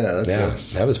gracious. Yeah.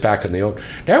 That's that was back in the old.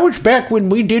 That was back when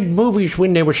we did movies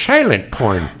when they were silent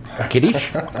porn. Kiddies.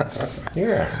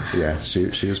 Yeah. Yeah. She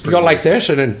was pretty. You go like this,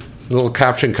 and then a little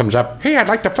caption comes up. Hey, I'd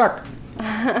like to fuck.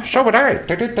 So would I.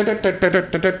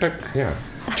 Yeah.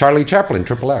 Charlie Chaplin,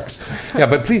 XXX. Yeah,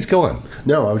 but please go on.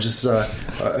 No, I was just,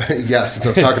 since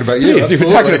I'm talking about you. Please, you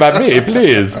were talking about me,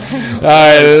 please.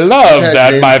 I love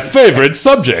that, James, my favorite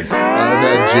subject. I've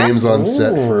had James on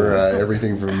set for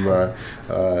everything from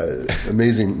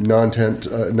amazing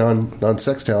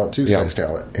non-sex talent to sex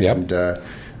talent. And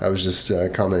I was just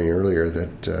commenting earlier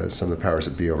that some of the powers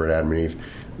that be over at Adam and Eve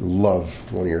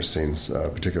love one of your scenes,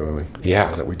 particularly.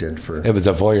 That we did for... It was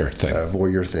a voyeur thing. A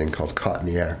voyeur thing called Caught in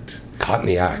the Act. Caught in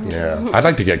the Act. Yeah. I'd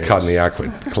like to get caught in the act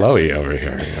with Chloe over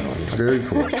here. Very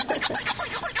cool.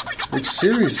 The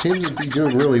series seemed to be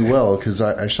doing really well, because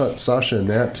I shot Sasha in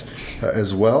that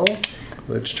as well,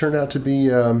 which turned out to be...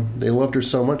 they loved her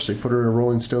so much, they put her in a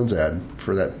Rolling Stones ad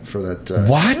for that.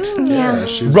 What? Yeah.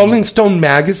 Rolling Stone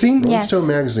magazine? Rolling Stone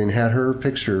magazine had her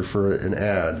picture for an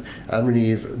ad. Adam and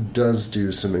Eve does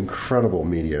do some incredible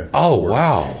media. Oh,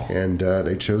 wow. And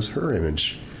they chose her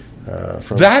image.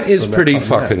 That is pretty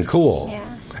fucking cool.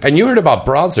 Yeah. And you heard about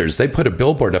Brazzers. They put a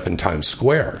billboard up in Times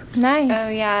Square. Nice. Oh,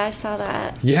 yeah, I saw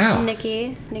that. Yeah.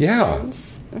 Nikki yeah.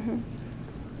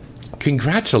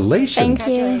 Congratulations.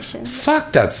 Thank you.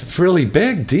 Fuck, that's a really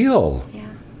big deal. Yeah.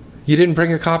 You didn't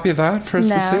bring a copy of that for us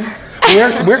to see?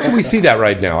 Where can we see that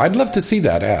right now? I'd love to see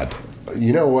that ad.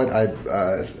 You know what? I'm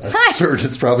certain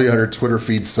it's probably on her Twitter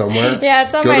feed somewhere. Yeah,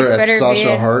 it's on my Twitter feed.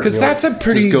 Sasha Hart. Because that's a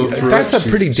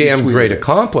pretty damn great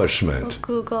accomplishment.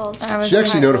 Google. She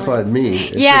actually notified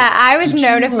me. I was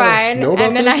notified, and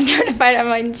then I notified. I'm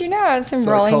like, do you know I was in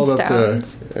Rolling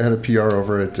Stones? I had a PR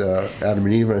over at Adam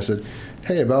and Eve, and I said,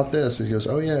 hey, about this. And he goes,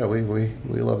 oh, yeah, we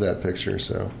love that picture,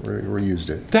 so we used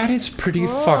it. That is pretty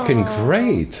fucking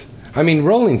great. I mean,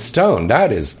 Rolling Stone,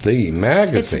 that is the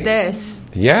magazine. It's this.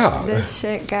 Yeah. This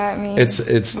shit got me. It's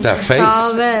the face.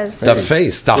 All this. The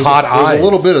face, the hot eyes. There's a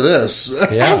little bit of this. Yeah.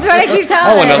 That's what I keep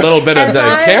telling and a little bit of the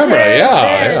camera.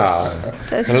 Yeah.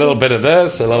 And a little bit of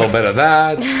this, a little bit of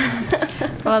that.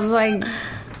 Well, it's like...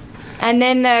 And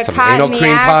then the Some Caught in the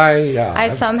Act, pie. Yeah. I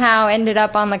somehow ended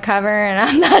up on the cover, and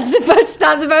I'm not supposed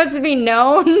to be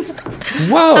known.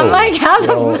 Whoa! I'm like, how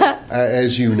the fuck?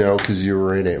 As you know, because you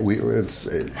were in it, it's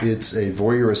a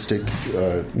voyeuristic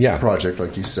project,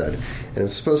 like you said, and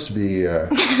it's supposed to be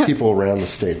people around the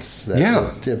states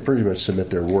that pretty much submit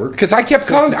their work. Because I kept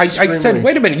calling, I said,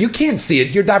 "Wait a minute, you can't see it.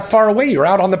 You're that far away. You're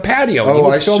out on the patio." Oh, he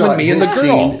was filming me and the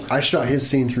girl. I shot his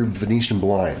scene through Venetian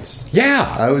blinds.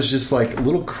 Yeah, I was just like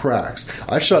little cracks.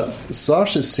 I shot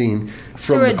Sasha's scene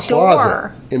from through the a closet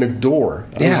door. in a door.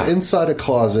 I was inside a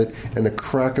closet in the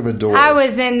crack of a door. I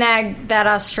was in that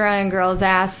Australian girl's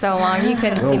ass so long you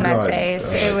couldn't see my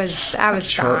face. I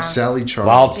was gone. Sally Charles.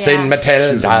 Waltzing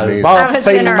Matilda,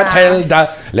 waltzing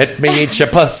Matilda, let me eat your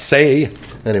pussy.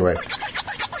 Anyway.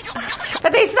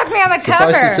 But they stuck me on the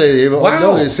cover. Suffice to say, they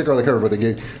didn't stick her on the cover, but they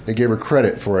gave her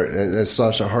credit for it as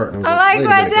Sasha Hart. And I'm like,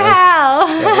 what the hell?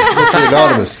 It's supposed to be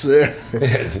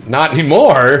anonymous. Not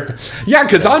anymore. Yeah,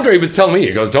 because Andre was telling me,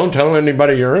 he goes, don't tell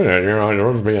anybody you're in it. You're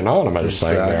supposed to be anonymous.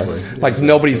 Exactly. Like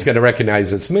nobody's going to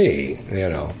recognize it's me,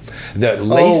 The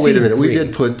Lacey wait a minute. Green. We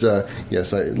did put,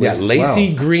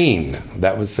 Lacey Green.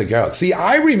 That was the girl. See,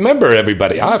 I remember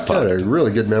everybody I fucked. Got a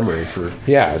really good memory for...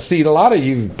 Yeah, see, a lot of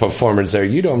you performers there,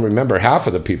 you don't remember half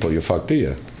of the people you fucked, do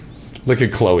you? Look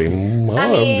at Chloe. Dude,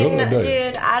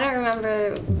 I don't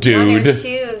remember Dude. one or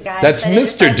two guys. That's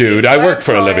Mr. Dude. I work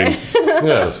for a living.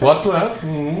 Yes. What's that?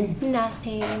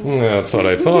 Nothing. That's what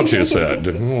I thought you said.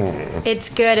 It's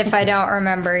good if I don't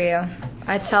remember you.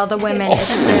 I tell the women it's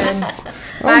good.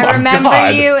 If my I remember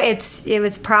God. you, it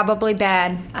was probably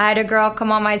bad. I had a girl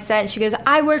come on my set and she goes,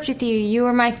 I worked with you. You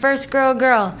were my first girl. And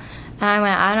I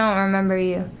went, I don't remember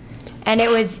you. And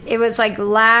it was like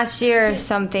last year or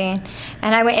something.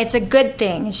 And I went, it's a good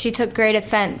thing. And she took great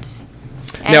offense.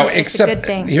 And Now, it's a good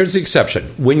thing. here's the exception.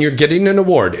 When you're getting an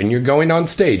award and you're going on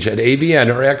stage at AVN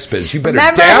or XBiz, you better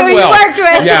remember damn who well... you worked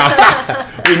with. Yeah.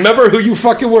 Remember who you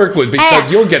fucking work with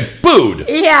because you'll get booed.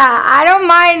 Yeah, I don't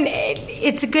mind.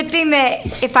 It's a good thing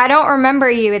that if I don't remember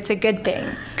you, it's a good thing.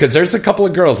 Because there's a couple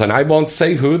of girls, and I won't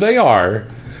say who they are,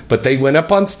 but they went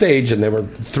up on stage and they were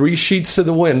 3 sheets to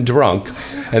the wind drunk.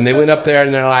 And they went up there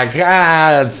and they're like,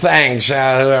 thanks,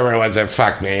 whoever it was that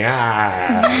fucked me.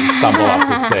 Stumble off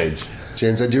the stage.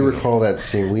 James, I do recall that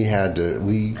scene. You had the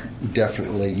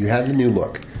new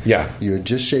look. Yeah. You had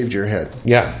just shaved your head.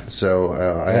 Yeah. So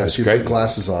I had you put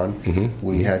glasses on. Mm-hmm.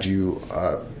 We had you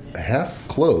half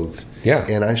clothed. Yeah.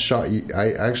 And I shot you.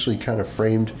 I actually kind of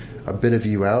framed a bit of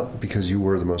you out because you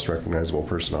were the most recognizable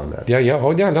person on that. Yeah.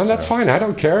 Oh, yeah. No, that's fine. I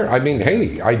don't care. I mean,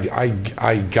 hey,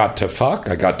 I got to fuck,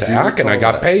 I got to act, and I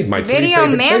got paid. My video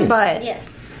 3 favorite man things. butt. Yes.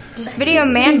 Just video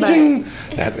man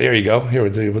butt. There you go. Here,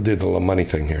 we'll do the little money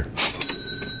thing here.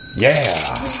 Yeah.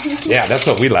 Yeah, that's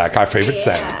what we lack, our favorite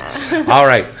sound. All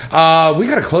right. We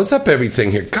got to close up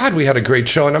everything here. God, we had a great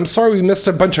show, and I'm sorry we missed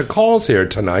a bunch of calls here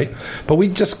tonight, but we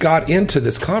just got into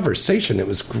this conversation. It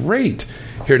was great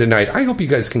here tonight. I hope you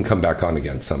guys can come back on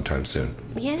again sometime soon.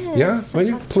 Yes. Yeah? Will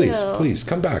you? Please,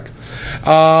 come back.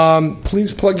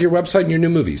 Please plug your website and your new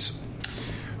movies.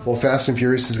 Well, Fast and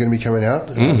Furious is going to be coming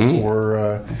out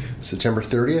for September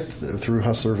 30th through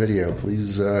Hustler Video.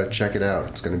 Please check it out.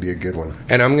 It's going to be a good one.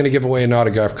 And I'm going to give away an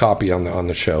autographed copy on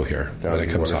the show here when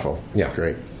it comes out. Yeah,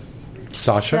 great.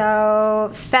 Sasha? So,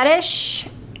 Fetish,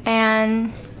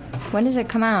 and when does it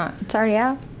come out? It's already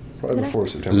out? Probably before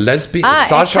September.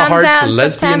 Sasha Hart's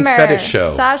Lesbian Fetish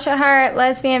Show. Sasha Hart,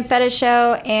 Lesbian Fetish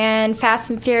Show, and Fast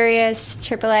and Furious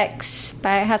XXX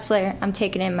by Hustler. I'm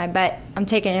taking it in my butt.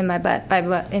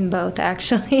 In both,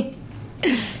 actually.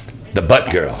 The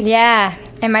butt girl. Yeah.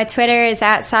 And my Twitter is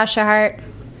at Sasha Hart.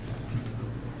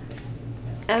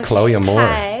 Okay. Chloe Amore.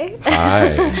 Hi.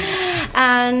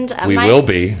 And we will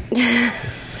be.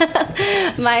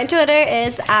 My Twitter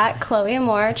is at Chloe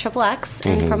Amore XXX,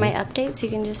 and for my updates, you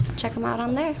can just check them out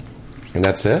on there. And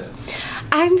that's it?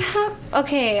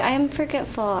 I'm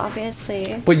forgetful,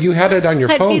 obviously. But you had it on your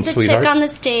phone, I'd be the sweetheart. chick on the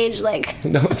stage, like...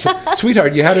 No,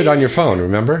 sweetheart, you had it on your phone,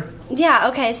 remember? Yeah,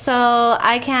 okay, so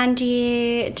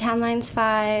iCandy, Tan Lines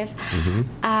 5,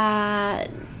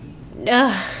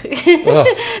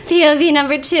 POV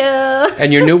number 2.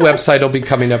 And your new website will be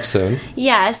coming up soon.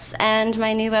 Yes, and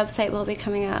my new website will be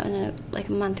coming out in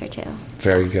a month or 2.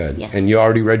 Very good. Yes. And you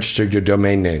already registered your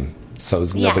domain name, so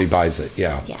nobody buys it.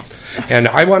 Yeah. Yes. And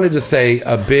I wanted to say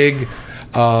a big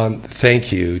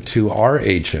thank you to our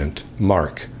agent,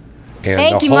 Mark, and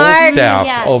the whole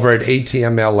staff over at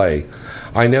ATMLA.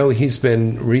 I know he's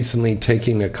been recently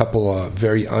taking a couple of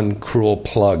very uncruel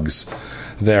plugs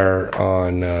there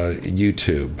on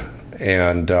YouTube,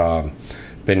 and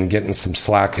been getting some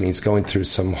slack, and he's going through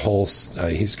some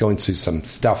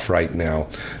stuff right now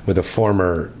with a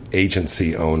former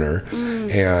agency owner.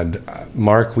 And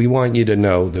Mark, we want you to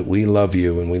know that we love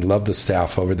you and we love the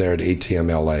staff over there at ATM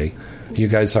LA. You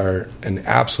guys are an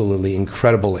absolutely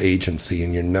incredible agency,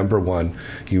 and you're number one.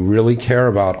 You really care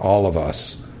about all of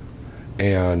us,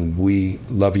 and we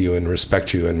love you and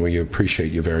respect you, and we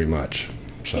appreciate you very much.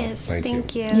 So, yes,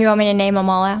 thank you. You want me to name them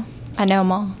all out? I know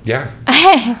them all. Yeah.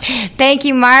 Thank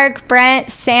you, Mark, Brent,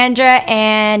 Sandra,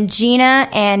 and Gina,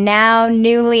 and now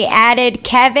newly added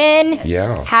Kevin.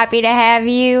 Yeah. Happy to have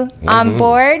you on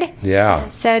board. Yeah.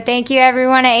 So thank you,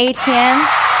 everyone at ATM.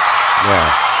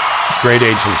 Yeah. Great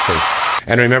agency.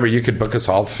 And remember, you could book us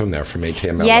all from there, from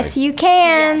ATM LA. Yes, you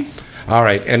can. Yes. All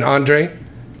right. And Andre,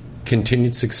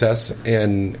 continued success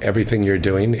in everything you're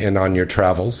doing and on your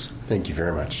travels. Thank you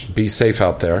very much. Be safe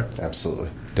out there. Absolutely.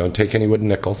 Don't take any wooden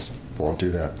nickels. Won't do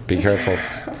that. Be careful.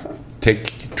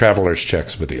 Take traveler's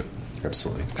checks with you.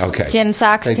 Absolutely. Okay. Gym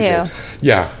socks, Thank too. you, James.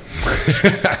 Yeah.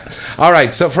 All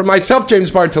right. So for myself,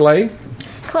 James Bartolet.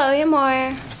 Chloe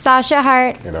Moore. Sasha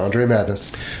Hart. And Andre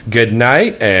Madness. Good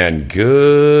night and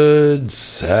good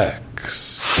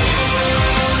sex.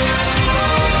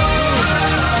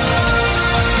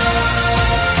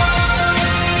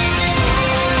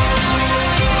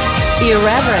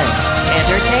 Irreverent,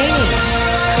 entertaining,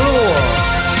 cool.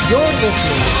 You're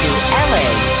listening to LA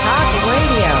Talk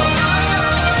Radio.